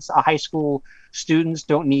experience, high school students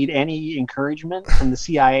don't need any encouragement from the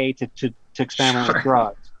CIA to experiment with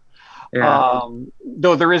drugs. Yeah.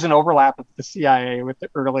 Though there is an overlap with the CIA with the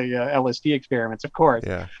early LSD experiments, of course.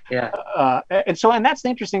 Yeah. And that's the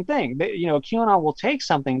interesting thing. QAnon will take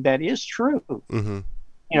something that is true. Mm-hmm.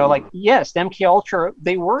 Like, yes, MK Ultra,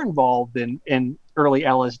 they were involved in early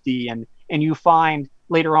LSD, and you find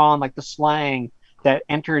later on, like, the slang that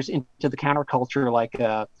enters into the counterculture, like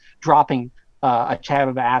dropping a tab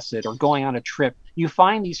of acid or going on a trip. You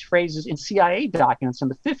find these phrases in CIA documents in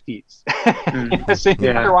the 50s. So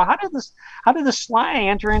you wonder, well, how did the slang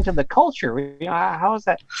enter into the culture? How is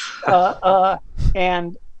that?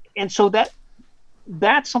 And so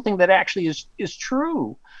that's something that actually is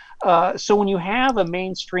true. So when you have a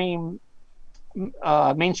mainstream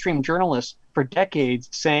journalist for decades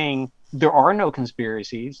saying there are no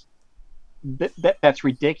conspiracies, that's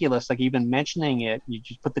ridiculous. Like, even mentioning it, you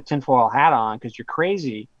just put the tinfoil hat on because you're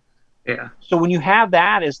crazy. Yeah. So when you have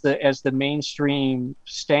that as the mainstream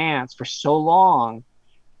stance for so long,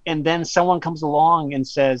 and then someone comes along and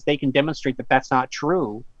says they can demonstrate that that's not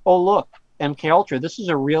true. Oh, look, MK Ultra, this is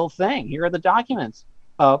a real thing. Here are the documents.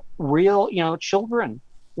 Real, children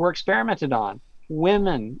were experimented on.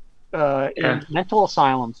 Women in mental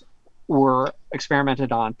asylums were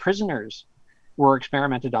experimented on. Prisoners were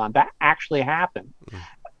experimented on. That actually happened.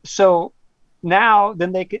 So now,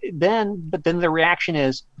 then the reaction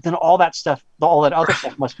is, then all that other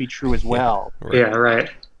stuff must be true as well. Yeah, right.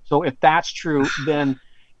 So if that's true, then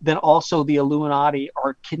also the Illuminati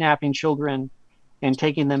are kidnapping children and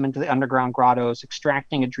taking them into the underground grottos,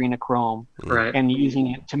 extracting adrenochrome, and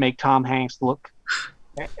using it to make Tom Hanks look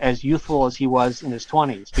as youthful as he was in his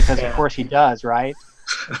 20s, because of course he does, right?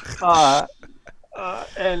 And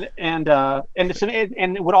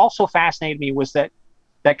what also fascinated me was that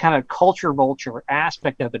kind of culture vulture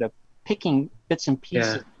aspect of it, of picking bits and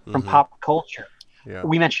pieces from pop culture. Yeah.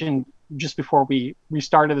 We mentioned just before we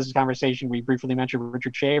started this conversation, we briefly mentioned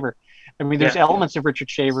Richard Shaver. I mean, there's elements of Richard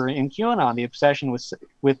Shaver in QAnon, the obsession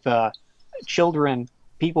with children,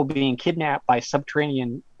 people being kidnapped by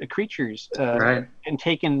subterranean creatures and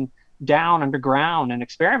taken down underground and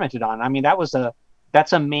experimented on. I mean,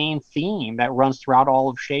 that's a main theme that runs throughout all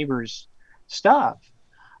of Shaver's stuff.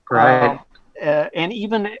 Right. And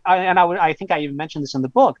even I think I even mentioned this in the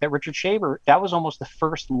book, that Richard Shaver, that was almost the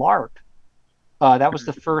first LARP. That was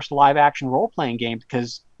the first live action role playing game,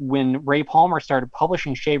 because when Ray Palmer started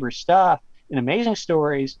publishing Shaver's stuff in Amazing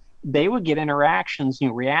Stories, they would get reactions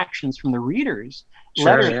from the readers,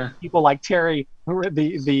 letters from people like Terry,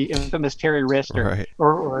 the infamous Terry Rist,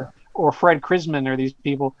 or Fred Krisman, or these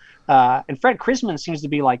people. And Fred Krisman seems to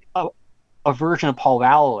be like a version of Paul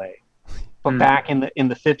Valloway, but back in the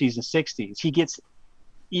 50s and 60s. He gets,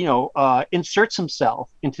 inserts himself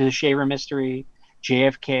into the Shaver mystery,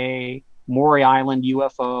 JFK, Maury Island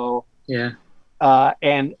UFO,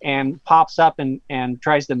 and pops up and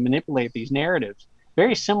tries to manipulate these narratives.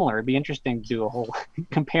 Very similar. It'd be interesting to do a whole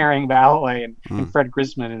comparing Valley and Fred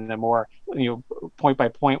Grisman in a more point by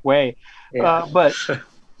point way. But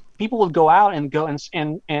people would go out and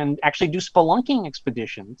actually do spelunking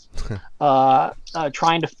expeditions,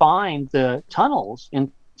 trying to find the tunnels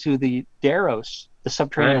into the Daros, the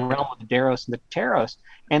subterranean realm of the Daros and the Taros.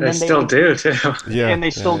 And they still do too. And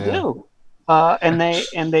they still do. And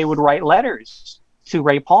they would write letters to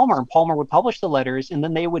Ray Palmer, and Palmer would publish the letters, and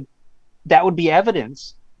then that would be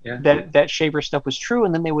evidence that Shaver stuff was true,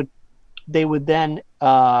 and then they would then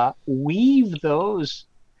weave those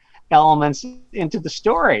elements into the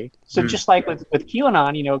story. So just like with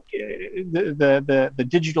QAnon, the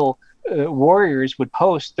digital warriors would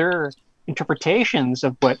post their interpretations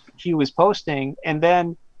of what Q was posting, and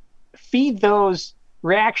then feed those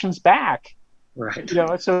reactions back. Right.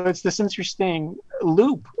 So it's this interesting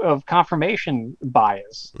loop of confirmation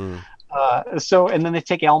bias. And then they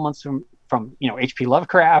take elements from H.P.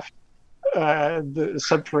 Lovecraft, the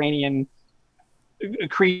subterranean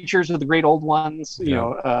creatures of the great old ones,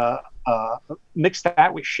 mix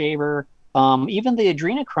that with Shaver. Even the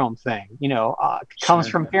adrenochrome thing, comes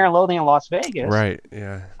from Fear and Loathing in Las Vegas. Right,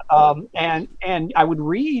 yeah. And I would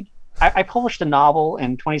read, I published a novel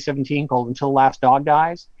in 2017 called Until the Last Dog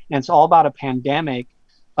Dies, and it's all about a pandemic,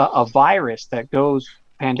 a virus that goes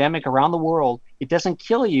pandemic around the world. It doesn't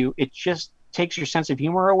kill you, it just takes your sense of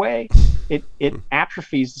humor away. It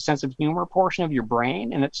atrophies the sense of humor portion of your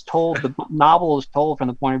brain, and the novel is told from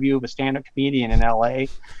the point of view of a stand-up comedian in LA,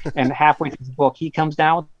 and halfway through the book he comes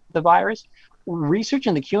down with the virus.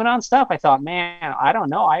 Researching the QAnon stuff, I thought, man, I don't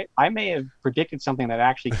know, I may have predicted something that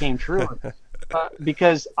actually came true.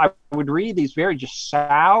 Because I would read these very just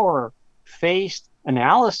sour-faced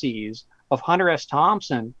analyses of Hunter S.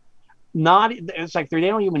 Thompson. It's like they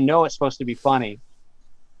don't even know it's supposed to be funny.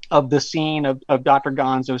 Of the scene of Dr.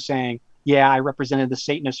 Gonzo saying, "Yeah, I represented the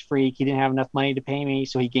Satanist freak. He didn't have enough money to pay me,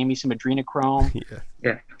 so he gave me some adrenochrome,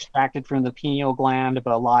 extracted from the pineal gland of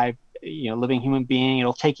a live, living human being.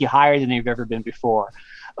 It'll take you higher than you've ever been before."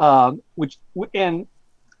 And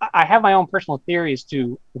I have my own personal theories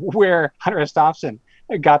to where Hunter S. Thompson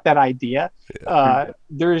got that idea.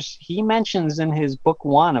 He mentions in his book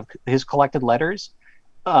 1 of his collected letters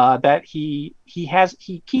that he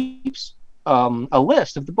keeps a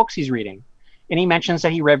list of the books he's reading, and he mentions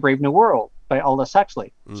that he read Brave New World by Aldous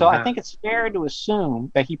Huxley. So I think it's fair to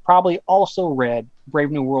assume that he probably also read Brave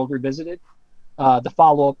New World Revisited, the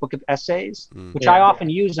follow-up book of essays, which I often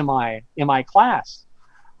use in my class.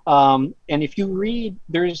 And if you read,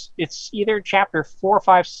 it's either chapter 4,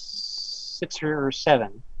 5, 6, or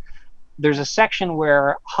 7. There's a section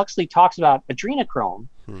where Huxley talks about adrenochrome,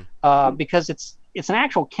 because it's an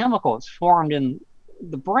actual chemical. It's formed in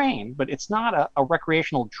the brain, but it's not a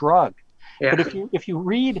recreational drug. But if you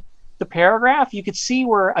read the paragraph, you could see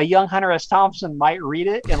where a young Hunter S. Thompson might read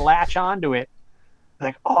it and latch onto it,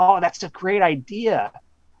 like, oh, that's a great idea,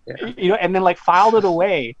 and then like filed it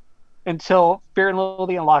away until Fear and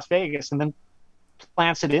Loathing in Las Vegas, and then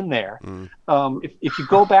plants it in there. If you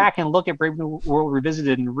go back and look at Brave New World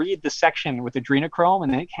Revisited and read the section with adrenochrome,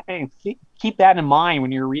 and then keep that in mind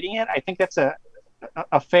when you're reading it, I think that's a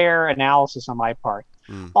fair analysis on my part.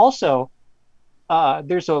 Also,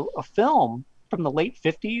 there's a film from the late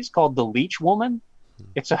 50s called The Leech Woman.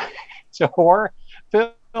 It's a horror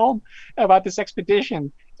film about this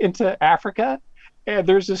expedition into Africa, and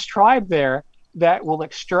there's this tribe there that will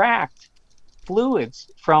extract fluids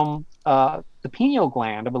from the pineal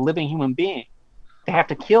gland of a living human being. They have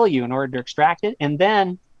to kill you in order to extract it, and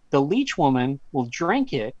then the leech woman will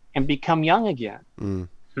drink it and become young again.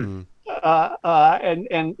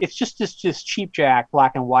 and it's just this cheap jack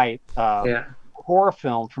black and white horror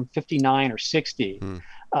film from 59 or 60,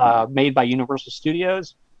 made by Universal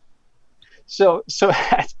Studios. So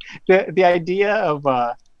the idea of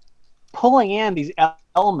pulling in these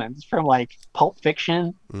elements from like Pulp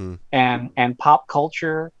Fiction and pop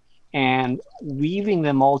culture and weaving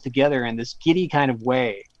them all together in this giddy kind of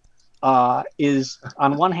way is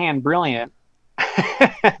on one hand brilliant,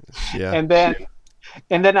 and then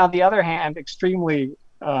on the other hand extremely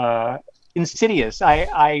insidious.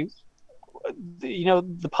 The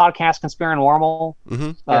podcast Conspiranormal,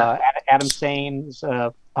 Adam Sain's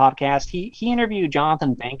podcast. He interviewed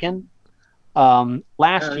Jonathan Bankin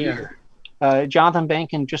last year. Jonathan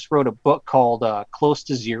Bankin just wrote a book called Close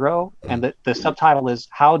to Zero, and the subtitle is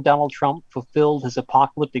How Donald Trump Fulfilled His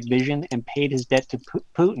Apocalyptic Vision and Paid His Debt to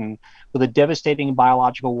Putin with a Devastating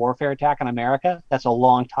Biological Warfare Attack on America. That's a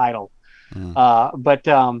long title. But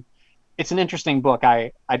it's an interesting book.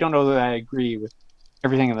 I don't know that I agree with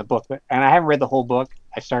everything in the book, and I haven't read the whole book.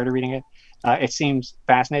 I started reading it. It seems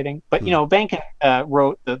fascinating. But, Bankin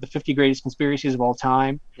wrote the 50 Greatest Conspiracies of All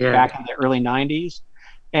Time back in the early 90s.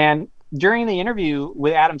 And during the interview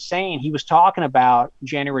with Adam Sain, he was talking about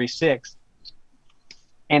January 6th.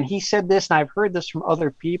 And he said this, and I've heard this from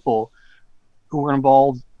other people who were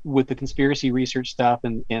involved with the conspiracy research stuff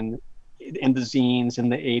in the zines in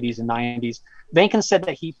the 80s and 90s. Bankin said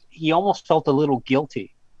that he almost felt a little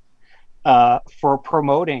guilty for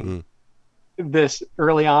promoting this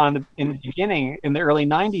early on in the beginning, in the early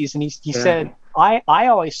 90s. And he said, I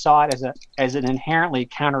always saw it as an inherently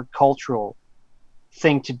countercultural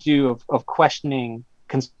thing to do of questioning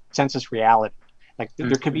consensus reality. Like there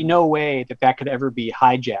could be no way that could ever be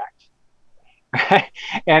hijacked.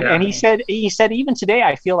 And he said even today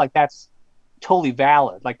I feel like that's totally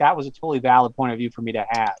valid. Like that was a totally valid point of view for me to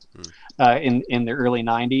have in the early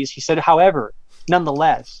 90s. He said, however,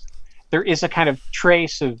 nonetheless, there is a kind of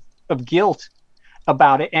trace of guilt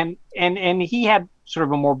about it, and he had sort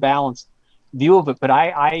of a more balanced view of it. But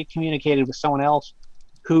I communicated with someone else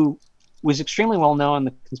who was extremely well known in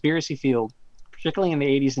the conspiracy field, particularly in the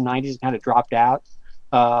 80s and 90s, and kind of dropped out.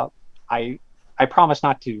 I promised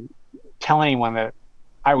not to tell anyone that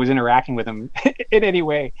I was interacting with him in any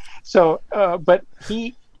way. So, but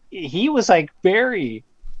he was like very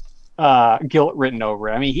guilt ridden over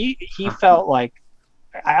it. I mean, he felt like,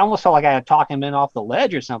 I almost felt like I had talked him in off the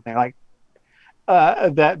ledge or something, like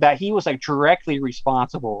that he was like directly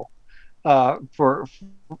responsible for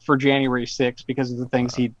January 6th because of the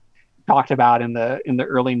things he talked about in the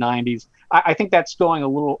early 90s. I think that's going a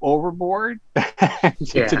little overboard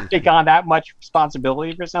to take on that much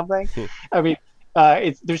responsibility for something. I mean,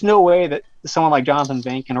 there's no way that someone like Jonathan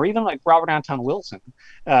Bankin or even like Robert Anton Wilson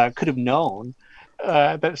could have known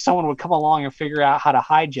that someone would come along and figure out how to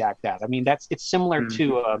hijack that. I mean, it's similar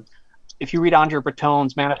to if you read Andre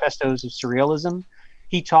Breton's Manifestos of Surrealism,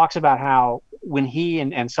 he talks about how when he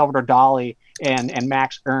and Salvador Dali and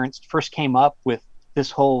Max Ernst first came up with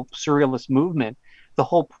this whole surrealist movement, the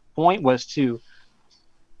whole point was to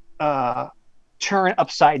turn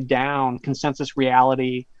upside down consensus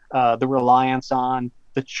reality, the reliance on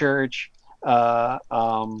the church,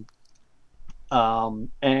 and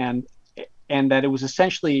that it was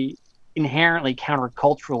essentially inherently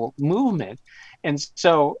countercultural movement. And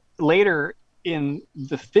so later in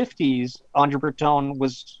the 50s, Andre Breton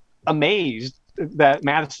was amazed that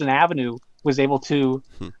Madison Avenue was able to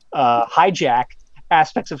hijack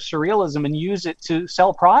aspects of surrealism and use it to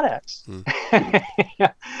sell products.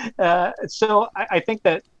 So I think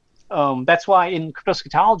that that's why in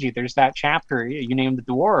Cryptoschatology there's that chapter you named the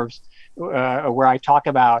dwarves, where I talk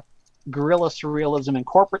about guerrilla surrealism and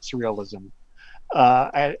corporate surrealism,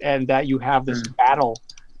 and that you have this battle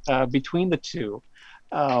between the two,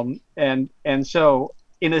 and so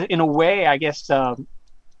in a way, I guess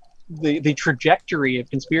the trajectory of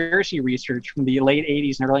conspiracy research from the late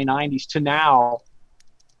 80s and early 90s to now,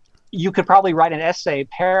 you could probably write an essay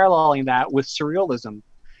paralleling that with surrealism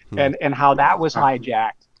and how that was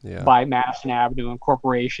hijacked by Madison Avenue and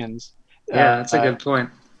corporations. Yeah, that's a good point.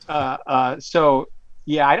 So,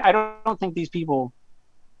 yeah, I don't think these people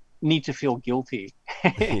need to feel guilty.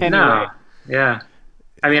 Anyway. No, yeah.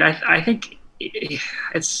 I mean, I think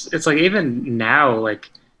it's like even now, like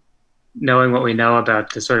knowing what we know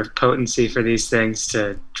about the sort of potency for these things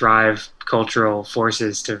to drive cultural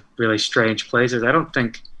forces to really strange places, I don't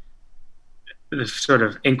think the sort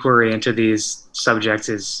of inquiry into these subjects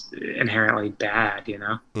is inherently bad, you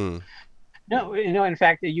know? No, in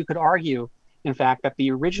fact, you could argue, in fact, that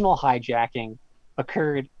the original hijacking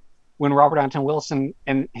occurred when Robert Anton Wilson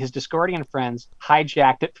and his Discordian friends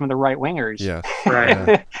hijacked it from the right wingers. Yeah.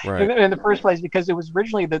 Right. Right. in the first place, because it was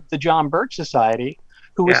originally the John Birch Society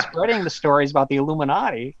who was spreading the stories about the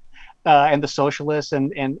Illuminati and the socialists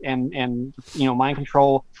and mind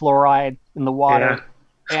control, fluoride in the water.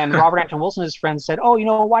 And Robert Anton Wilson and his friends said, "Oh,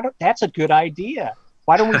 that's a good idea.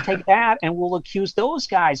 Why don't we take that and we'll accuse those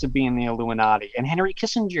guys of being the Illuminati, and Henry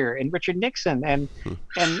Kissinger and Richard Nixon."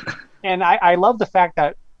 And I love the fact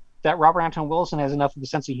that Robert Anton Wilson has enough of a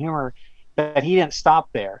sense of humor that he didn't stop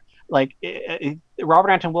there. Like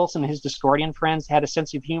Robert Anton Wilson and his Discordian friends had a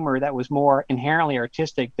sense of humor that was more inherently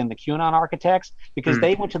artistic than the QAnon architects, because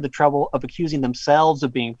they went to the trouble of accusing themselves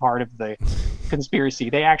of being part of the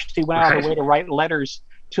conspiracy. They actually went out of their way to write letters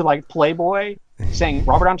to like Playboy saying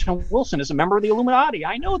Robert Anton Wilson is a member of the Illuminati.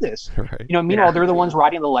 I know this. Right. Meanwhile, they're the ones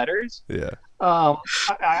writing the letters. Yeah.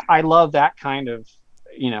 I love that kind of,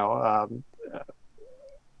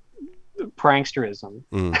 pranksterism.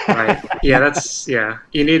 Right. Yeah,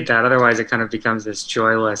 you need that. Otherwise it kind of becomes this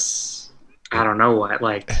joyless, I don't know what,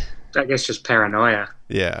 like, I guess just paranoia.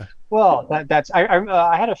 Yeah. Well,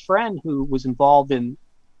 I had a friend who was involved in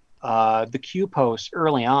the Q posts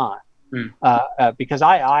early on, because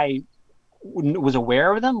I was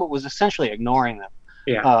aware of them, but was essentially ignoring them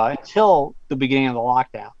until the beginning of the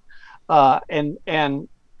lockdown. And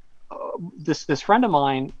this friend of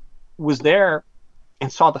mine was there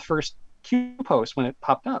and saw the first Q post when it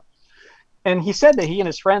popped up, and he said that he and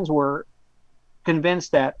his friends were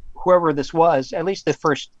convinced that whoever this was, at least the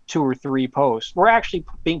first 2 or 3 posts, were actually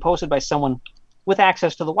being posted by someone with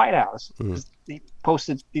access to the White House. He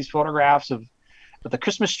posted these photographs of the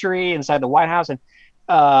Christmas tree inside the White House,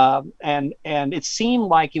 and it seemed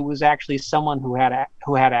like it was actually someone who had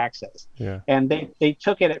access. Yeah. And they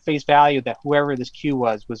took it at face value that whoever this Q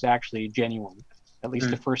was actually genuine, at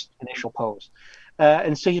least the first initial post.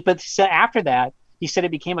 And so, but after that, he said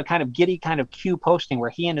it became a kind of giddy kind of Q posting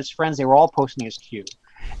where he and his friends, they were all posting his Q.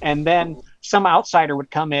 And then some outsider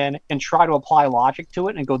would come in and try to apply logic to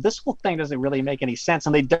it and go, this whole thing doesn't really make any sense.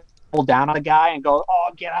 And they double down on the guy and go, oh,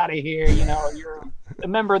 get out of here. You're a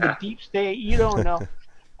member of the deep state. You don't know.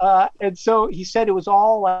 And so he said it was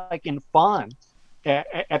all like in fun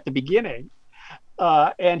at the beginning.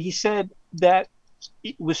 And he said that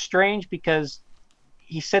it was strange because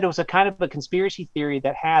he said it was a kind of a conspiracy theory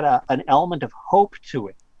that had an element of hope to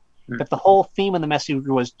it. That the whole theme of the message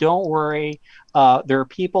was, don't worry, there are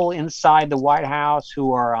people inside the White House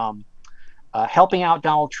who are helping out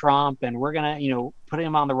Donald Trump, and we're gonna, put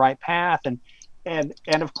him on the right path. And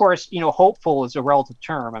of course, hopeful is a relative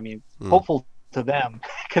term. I mean, hopeful to them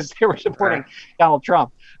because they were supporting Donald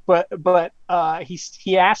Trump. But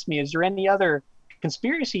he asked me, is there any other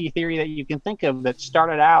conspiracy theory that you can think of that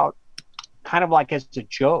started out kind of like as a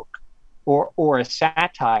joke or a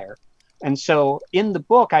satire? And so in the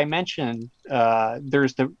book I mentioned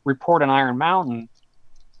there's the report on Iron Mountain,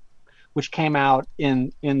 which came out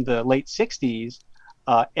in the late 60s,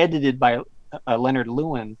 edited by Leonard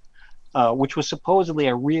Lewin, which was supposedly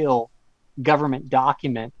a real government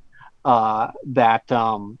document that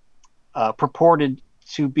purported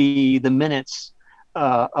to be the minutes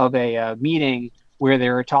of a meeting where they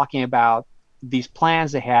were talking about these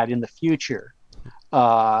plans they had in the future,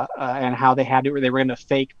 and how they were going to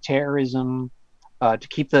fake terrorism to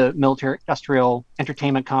keep the military-industrial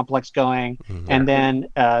entertainment complex going. And then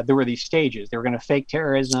there were these stages. They were going to fake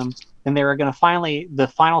terrorism, and they were going to the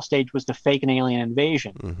final stage was to fake an alien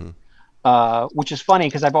invasion, which is funny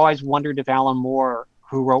because I've always wondered if Alan Moore,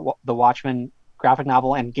 who wrote the Watchmen graphic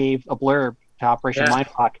novel and gave a blurb to Operation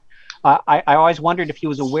Mindfuck, I always wondered if he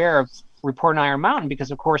was aware of Report on Iron Mountain,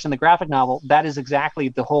 because of course in the graphic novel that is exactly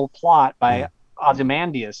the whole plot by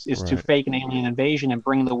Ozymandias, is to fake an alien invasion and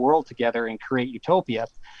bring the world together and create utopia.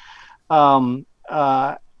 And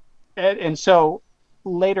so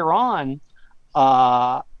later on,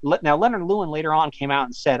 now Leonard Lewin later on came out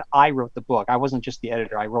and said, I wrote the book. I wasn't just the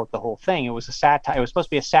editor. I wrote the whole thing. It was a satire. It was supposed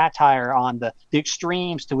to be a satire on the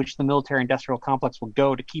extremes to which the military industrial complex will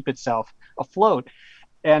go to keep itself afloat.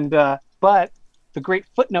 And but the great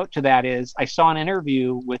footnote to that is I saw an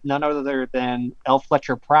interview with none other than L.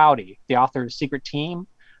 Fletcher Prouty, the author of Secret Team,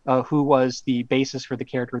 who was the basis for the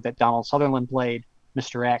character that Donald Sutherland played,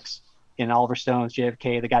 Mr. X, in Oliver Stone's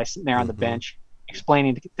JFK, the guy sitting there on the bench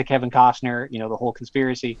explaining to Kevin Costner, the whole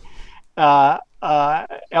conspiracy. L.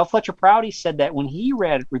 Fletcher Prouty said that when he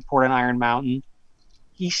read Report on Iron Mountain,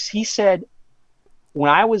 he said,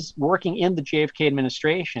 when I was working in the JFK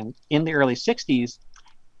administration in the early 60s,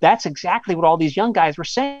 that's exactly what all these young guys were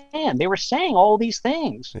saying. They were saying all these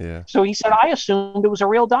things. Yeah. So he said, I assumed it was a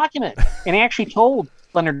real document. And he actually told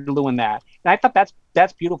Leonard Lewin that. And I thought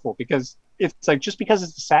that's beautiful, because it's like, just because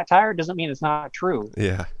it's a satire doesn't mean it's not true.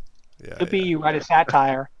 Yeah. Could be you write a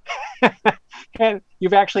satire and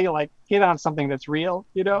you've actually like hit on something that's real,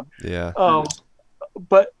 you know? Yeah.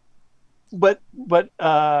 But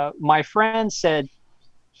my friend said,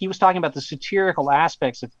 he was talking about the satirical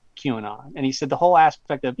aspects of QAnon, and he said the whole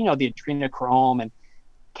aspect of, you know, the adrenochrome and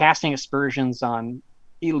casting aspersions on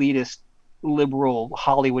elitist liberal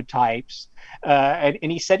Hollywood types,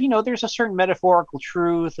 and he said, you know, there's a certain metaphorical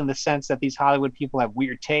truth in the sense that these Hollywood people have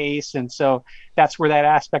weird tastes, and so that's where that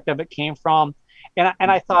aspect of it came from. And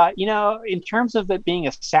I thought, you know, in terms of it being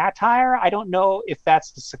a satire, I don't know if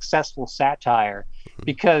that's the successful satire,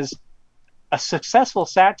 because a successful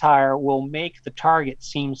satire will make the target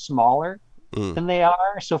seem smaller than they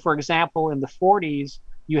are. So, for example, in the 40s,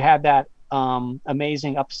 you had that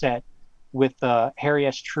amazing upset with Harry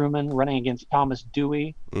S. Truman running against Thomas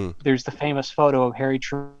Dewey. There's the famous photo of Harry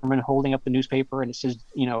Truman holding up the newspaper, and it says,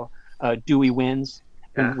 you know, Dewey wins,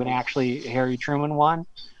 when actually Harry Truman won.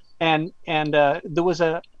 And there was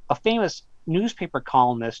a famous newspaper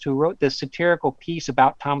columnist who wrote this satirical piece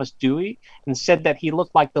about Thomas Dewey and said that he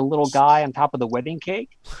looked like the little guy on top of the wedding cake.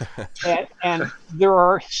 and there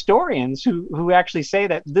are historians who actually say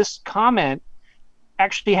that this comment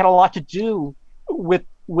actually had a lot to do with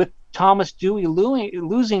Thomas Dewey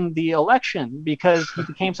losing the election, because he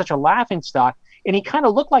became such a laughingstock, and he kind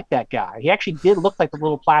of looked like that guy. He actually did look like the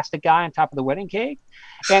little plastic guy on top of the wedding cake.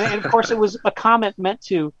 And of course, it was a comment meant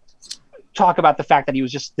to talk about the fact that he was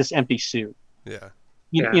just this empty suit.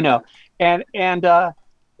 You know, and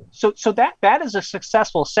so that is a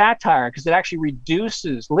successful satire, because it actually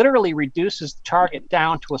literally reduces the target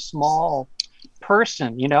down to a small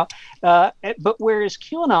person, you know. But whereas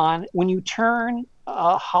QAnon, when you turn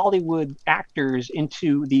Hollywood actors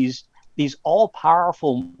into these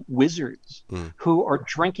all-powerful wizards who are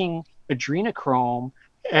drinking adrenochrome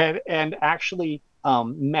and actually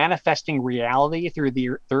manifesting reality through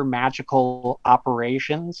their magical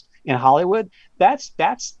operations in Hollywood, that's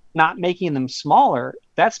not making them smaller.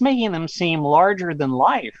 That's making them seem larger than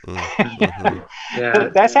life.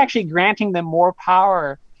 That's actually granting them more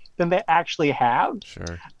power than they actually have.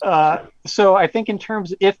 Sure. So I think in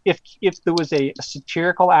terms, if there was a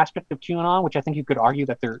satirical aspect of QAnon, which I think you could argue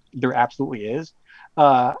that there absolutely is,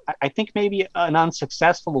 I think maybe an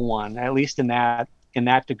unsuccessful one, at least in that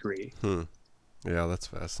degree. Yeah, that's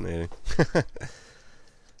fascinating.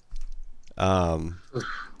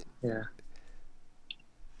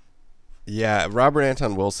 Yeah, Robert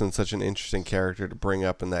Anton Wilson's such an interesting character to bring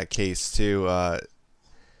up in that case too.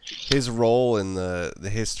 His role in the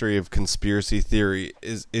history of conspiracy theory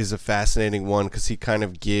is a fascinating one, because he kind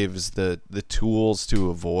of gives the tools to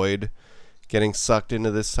avoid getting sucked into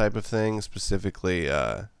this type of thing, specifically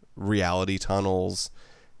reality tunnels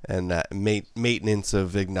and that maintenance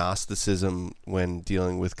of agnosticism when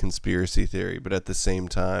dealing with conspiracy theory. But at the same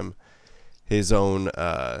time, his own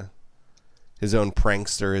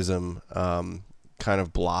pranksterism kind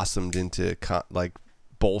of blossomed into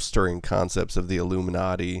bolstering concepts of the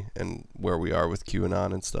Illuminati and where we are with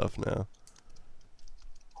QAnon and stuff now.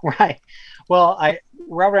 Right. Well,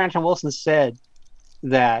 Robert Anton Wilson said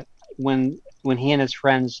that when he and his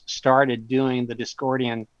friends started doing the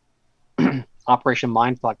Discordian Operation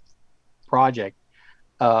Mindfuck project,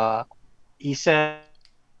 he said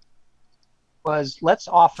let's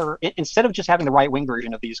offer, instead of just having the right-wing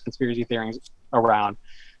version of these conspiracy theories around,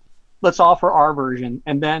 let's offer our version,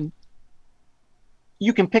 and then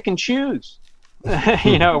you can pick and choose,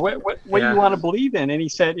 you know, what you want to believe in. And he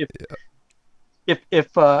said,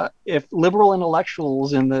 if liberal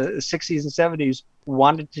intellectuals in the 60s and 70s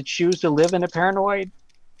wanted to choose to live in a paranoid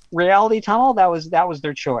reality tunnel, that was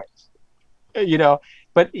their choice, you know.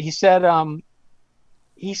 But he said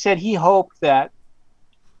he hoped that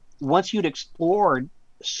once you'd explored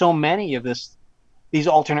so many of these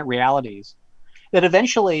alternate realities, that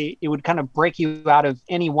eventually it would kind of break you out of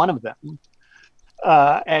any one of them.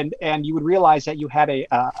 And you would realize that you had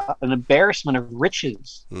an embarrassment of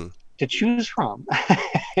riches to choose from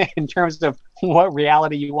in terms of what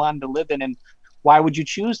reality you wanted to live in, and why would you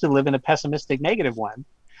choose to live in a pessimistic, negative one.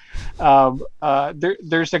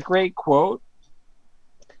 There's a great quote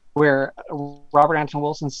where Robert Anton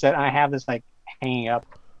Wilson said, and I have this like hanging up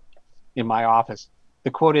in my office.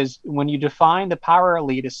 The quote is, "When you define the power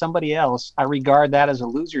elite as somebody else, I regard that as a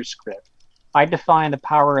loser script. I define the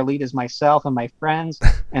power elite as myself and my friends,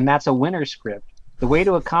 and that's a winner script. The way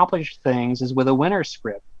to accomplish things is with a winner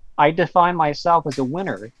script. I define myself as a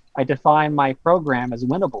winner. I define my program as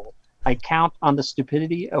winnable. I count on the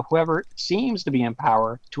stupidity of whoever seems to be in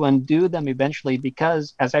power to undo them eventually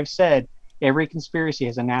because, as I've said, every conspiracy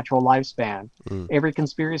has a natural lifespan. Every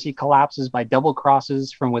conspiracy collapses by double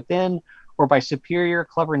crosses from within or by superior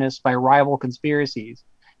cleverness by rival conspiracies.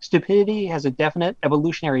 Stupidity has a definite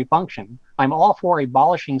evolutionary function. I'm all for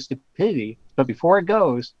abolishing stupidity, but before it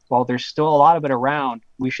goes, while there's still a lot of it around,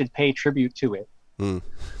 we should pay tribute to it.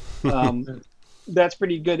 That's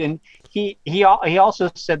pretty good. And he also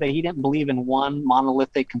said that he didn't believe in one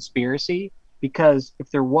monolithic conspiracy because if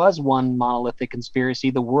there was one monolithic conspiracy,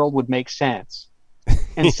 the world would make sense.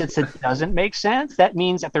 And since it doesn't make sense, that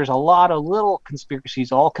means that there's a lot of little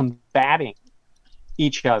conspiracies all combating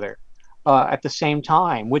each other at the same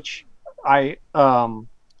time, which I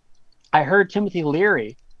heard Timothy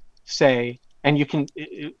Leary say, and you can,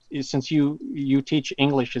 since you teach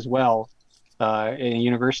English as well in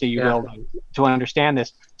university, you'll be able to understand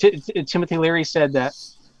this. Timothy Leary said that,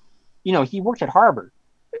 he worked at Harvard.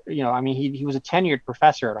 He was a tenured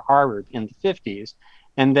professor at Harvard in the 50s,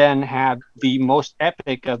 and then had the most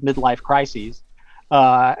epic of midlife crises,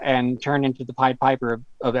 and turned into the Pied Piper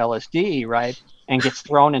of LSD, right? And gets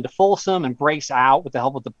thrown into Folsom and breaks out with the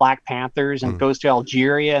help of the Black Panthers and goes to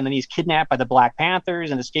Algeria, and then he's kidnapped by the Black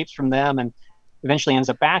Panthers and escapes from them and eventually ends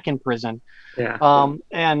up back in prison.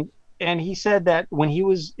 And he said that when he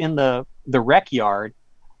was in the rec yard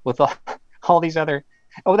with all these other,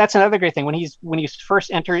 that's another great thing. When he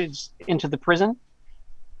first enters into the prison,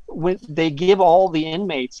 when they give all the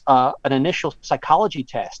inmates an initial psychology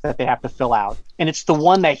test that they have to fill out, and it's the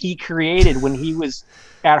one that he created when he was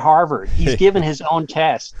at Harvard. He's given his own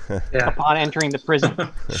test upon entering the prison.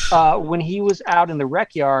 When he was out in the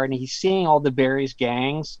rec yard and he's seeing all the various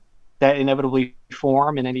gangs that inevitably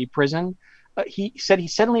form in any prison, he said he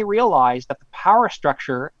suddenly realized that the power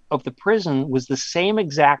structure of the prison was the same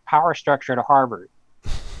exact power structure at Harvard.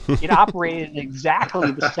 It operated in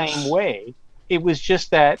exactly the same way. It was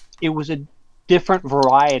just that it was a different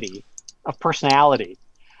variety of personality.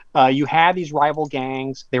 You had these rival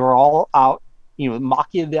gangs. They were all out,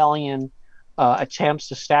 Machiavellian attempts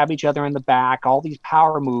to stab each other in the back, all these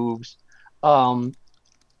power moves. And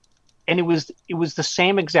it was the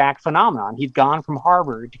same exact phenomenon. He'd gone from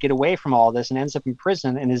Harvard to get away from all this and ends up in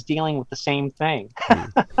prison and is dealing with the same thing.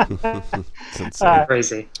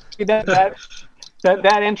 Crazy.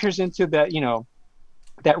 That enters into that,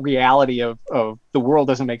 that reality of the world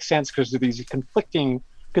doesn't make sense because of these conflicting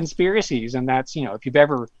conspiracies. And that's, if you've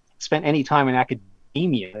ever spent any time in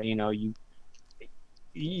academia,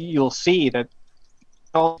 you'll see that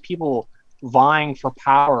all people vying for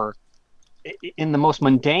power in the most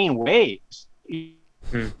mundane ways.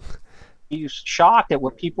 You're shocked at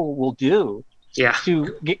what people will do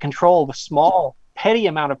to get control of a small, petty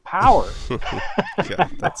amount of power. Yeah,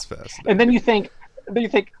 that's fascinating. And then you think,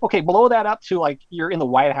 okay, blow that up to like you're in the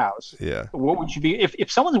White House. Yeah. What would you be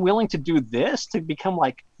if someone's willing to do this to become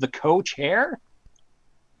like the co-chair?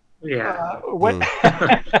 Yeah.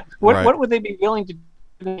 What would they be willing to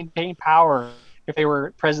maintain power if they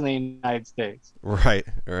were president of the United States? Right.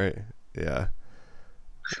 Yeah.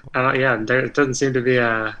 There doesn't seem to be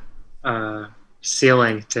a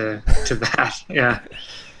ceiling to that. Yeah.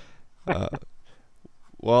 I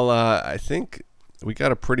think we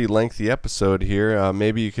got a pretty lengthy episode here.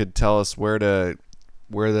 Maybe you could tell us where to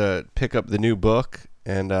pick up the new book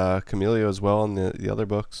and Chameleo as well, and the other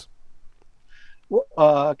books.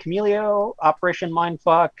 Chameleo, Operation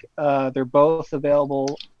Mindfuck, they're both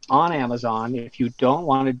available on Amazon. If you don't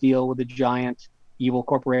want to deal with a giant evil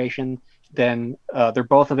corporation, then they're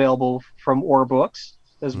both available from Or Books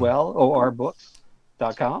as well,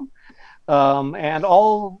 orbooks.com. And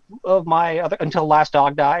all of my other, Until Last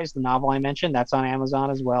Dog Dies, the novel I mentioned, that's on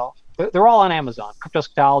Amazon as well. They're all on Amazon.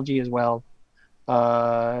 Cryptoschatology as well.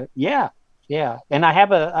 And I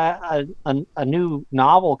have a new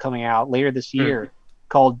novel coming out later this year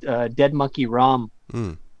called Dead Monkey Rum,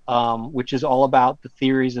 which is all about the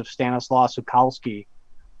theories of Stanislaw Sokolsky.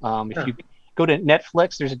 If you go to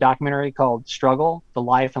Netflix, there's a documentary called Struggle, The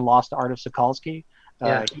Life and Lost Art of Sokolsky.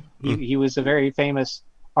 He was a very famous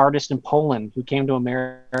artist in Poland who came to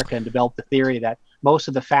America and developed the theory that most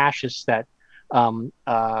of the fascists that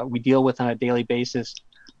we deal with on a daily basis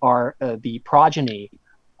are the progeny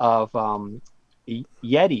of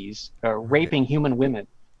Yetis raping human women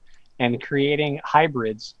and creating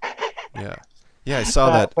hybrids. Yeah, I saw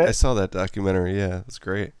that. I saw that documentary. Yeah, that's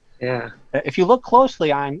great. Yeah. If you look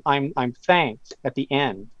closely, I'm thanked at the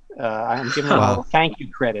end. I'm giving a thank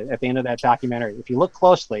you credit at the end of that documentary. If you look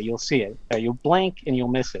closely, you'll see it. You'll blink and you'll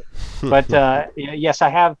miss it. But yes, I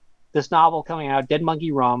have this novel coming out, Dead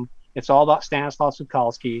Monkey Rum. It's all about Stanislaw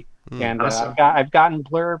Sukalski, and awesome. I've gotten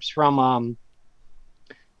blurbs from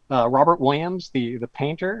Robert Williams, the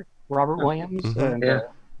painter, Robert Williams, and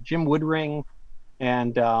Jim Woodring,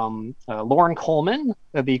 and Lauren Coleman,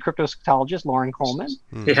 the cryptoschatologist Lauren Coleman,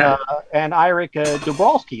 and Eirik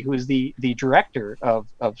Dobrowski, who is the director of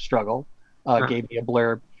Struggle, gave me a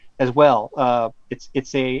blurb as well.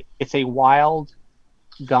 It's a wild,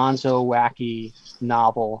 gonzo, wacky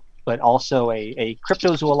novel, but also a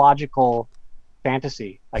cryptozoological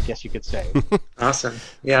fantasy, I guess you could say. Awesome.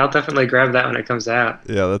 Yeah, I'll definitely grab that when it comes out.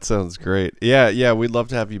 Yeah, that sounds great. Yeah, we'd love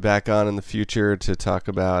to have you back on in the future to talk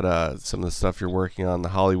about some of the stuff you're working on. The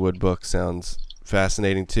Hollywood book sounds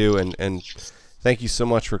fascinating too, and thank you so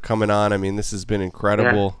much for coming on. I mean, this has been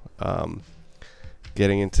incredible,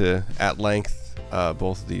 getting into at length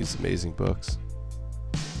both of these amazing books.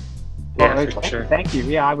 Yeah, for sure. Thank you.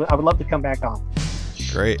 Yeah, I would love to come back on.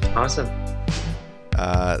 Great. Awesome.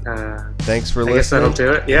 Thanks for listening. I guess that'll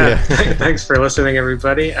do it. Yeah. Thanks for listening,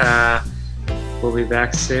 everybody. We'll be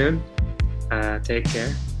back soon. Take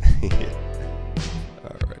care. Yeah.